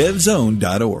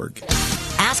PCADevZone.org.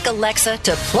 Ask Alexa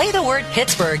to play the word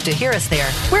Pittsburgh to hear us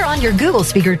there. We're on your Google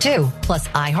speaker too, plus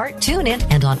iHeart, TuneIn,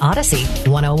 and on Odyssey.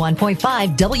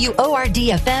 101.5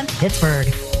 WORD-FM, Pittsburgh.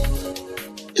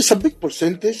 It's a big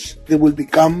percentage that will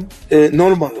become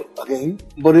normal again,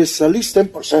 but it's at least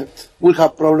 10% will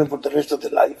have problems for the rest of their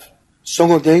life.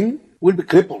 Some of them will be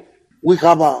crippled. We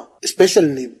have a special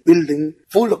need building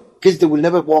full of kids that will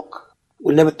never walk,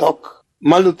 will never talk.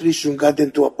 Malnutrition got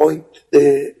them to a point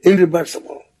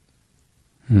irreversible.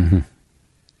 Mm-hmm.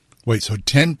 Wait, so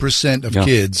 10% of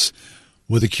kids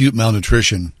with acute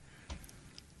malnutrition,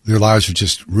 their lives are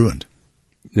just ruined.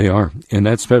 They are. And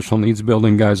that special needs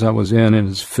building, guys, I was in, and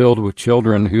is filled with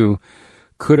children who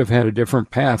could have had a different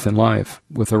path in life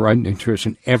with the right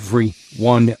nutrition. Every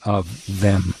one of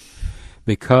them.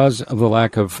 Because of the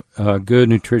lack of good,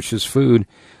 nutritious food,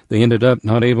 they ended up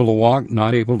not able to walk,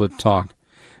 not able to talk.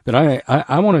 But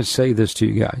I want to say this to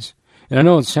you guys. And I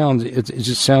know it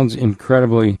just sounds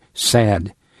incredibly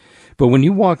sad. But when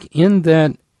you walk in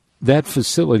that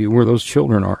facility where those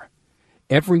children are,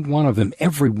 every one of them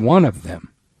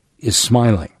is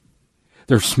smiling.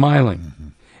 They're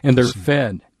smiling, and they're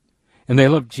fed, and they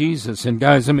love Jesus. And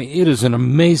guys, I mean, it is an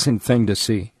amazing thing to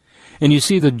see. And you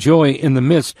see the joy in the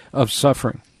midst of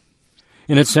suffering.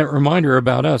 And it's that reminder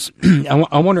about us.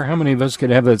 I wonder how many of us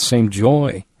could have that same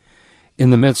joy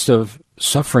in the midst of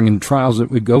suffering and trials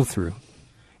that we go through.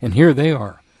 And here they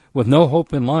are, with no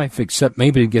hope in life except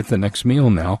maybe to get the next meal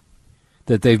now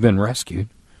that they've been rescued.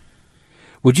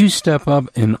 Would you step up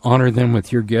and honor them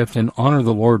with your gift and honor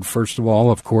the Lord first of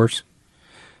all, of course?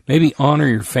 Maybe honor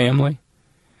your family,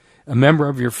 a member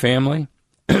of your family,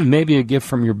 maybe a gift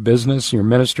from your business, your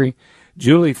ministry.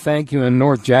 Julie, thank you, in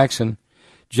North Jackson,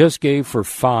 just gave for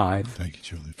 5. Thank you,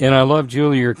 Julie. And I love,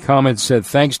 Julie, your comment said,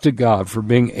 thanks to God for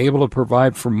being able to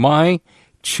provide for my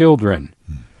children.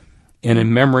 And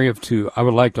in memory of 2, I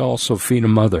would like to also feed a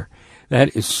mother.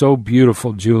 That is so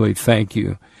beautiful, Julie. Thank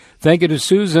you. Thank you to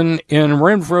Susan in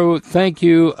Renfrew. Thank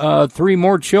you. 3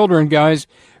 more children, guys.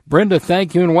 Brenda,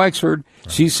 thank you in Wexford.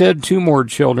 She said 2 more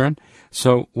children.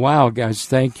 So, wow, guys,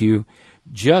 thank you.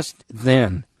 Just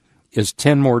then is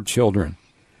 10 more children.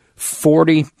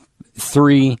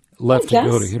 43 left to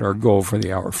go to hit our goal for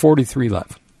the hour. 43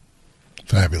 left.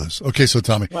 Fabulous. Okay, so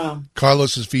Tommy, wow.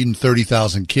 Carlos is feeding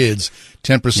 30,000 kids.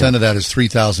 10% of that is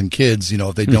 3,000 kids,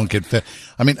 if they don't get fed.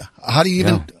 I mean, how do you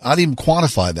even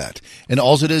quantify that? And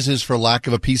all it is for lack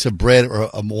of a piece of bread or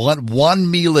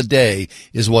one meal a day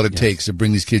is what it takes to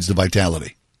bring these kids to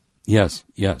vitality. Yes.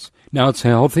 Now, it's a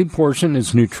healthy portion.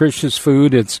 It's nutritious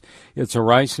food. It's a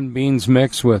rice and beans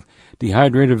mix with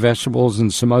dehydrated vegetables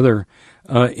and some other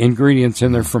ingredients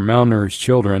in there for malnourished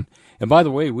children. And by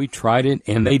the way, we tried it,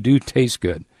 and they do taste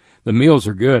good. The meals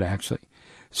are good, actually.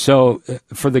 So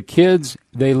for the kids,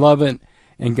 they love it.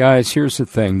 And guys, here's the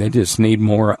thing. They just need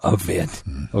more of it,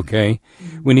 okay?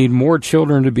 We need more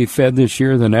children to be fed this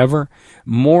year than ever,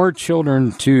 more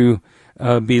children to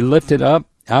be lifted up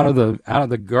out of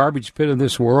the garbage pit of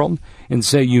this world and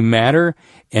say, you matter.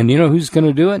 And you know who's going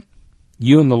to do it?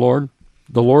 You and the Lord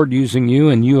using you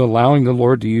and you allowing the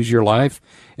Lord to use your life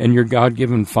and your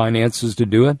God-given finances to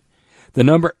do it. The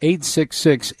number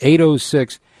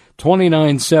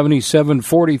 866-806-2977,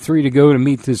 43 to go to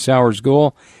meet this hour's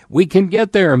goal. We can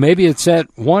get there. Maybe it's that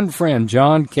one friend,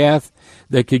 John, Kath,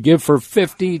 that could give for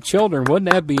 50 children.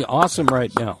 Wouldn't that be awesome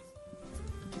right now?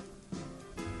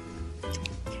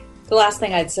 The last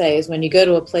thing I'd say is when you go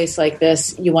to a place like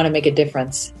this, you want to make a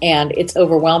difference. And it's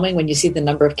overwhelming when you see the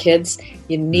number of kids.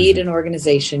 You need an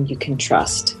organization you can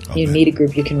trust. Amen. You need a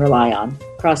group you can rely on.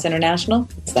 Cross International,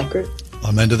 it's that group.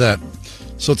 Amen to that.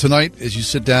 So tonight, as you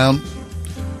sit down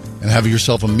and have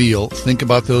yourself a meal, think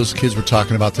about those kids we're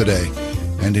talking about today.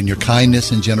 And in your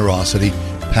kindness and generosity,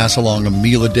 pass along a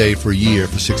meal a day for a year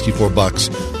for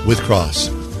 $64 with Cross.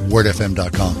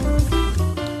 WordFM.com.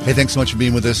 Hey, thanks so much for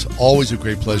being with us. Always a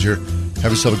great pleasure.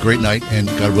 Have yourself a great night, and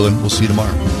God willing, we'll see you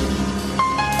tomorrow.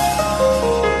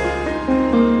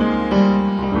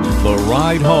 The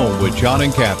Ride Home with John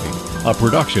and Kathy, a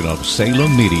production of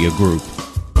Salem Media Group.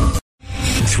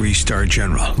 3-star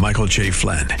General Michael J.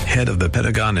 Flynn, head of the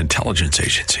Pentagon Intelligence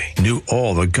Agency, knew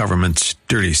all the government's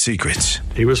dirty secrets.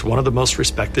 He was one of the most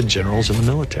respected generals in the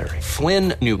military.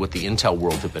 Flynn knew what the intel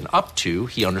world had been up to.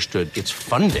 He understood its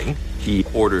funding. He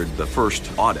ordered the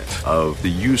first audit of the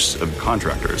use of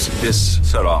contractors. This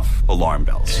set off alarm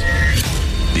bells.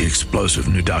 The explosive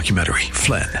new documentary,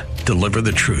 Flynn, Deliver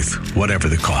the Truth, Whatever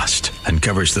the Cost,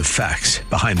 uncovers the facts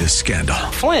behind this scandal.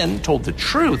 Flynn told the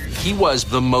truth. He was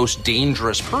the most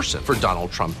dangerous person for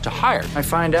Donald Trump to hire. I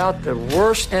find out the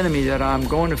worst enemy that I'm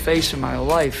going to face in my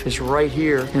life is right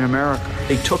here in America.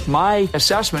 They took my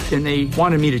assessment and they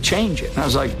wanted me to change it. And I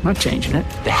was like, I'm not changing it.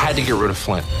 They had to get rid of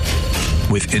Flynn.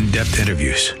 With in-depth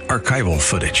interviews, archival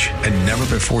footage, and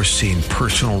never-before-seen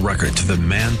personal records of the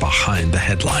man behind the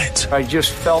headlines. I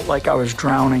just felt like I was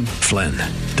drowning. Flynn,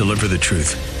 Deliver the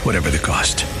Truth, Whatever the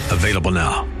Cost. Available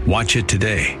now. Watch it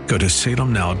today. Go to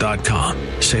salemnow.com.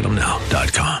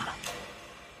 salemnow.com.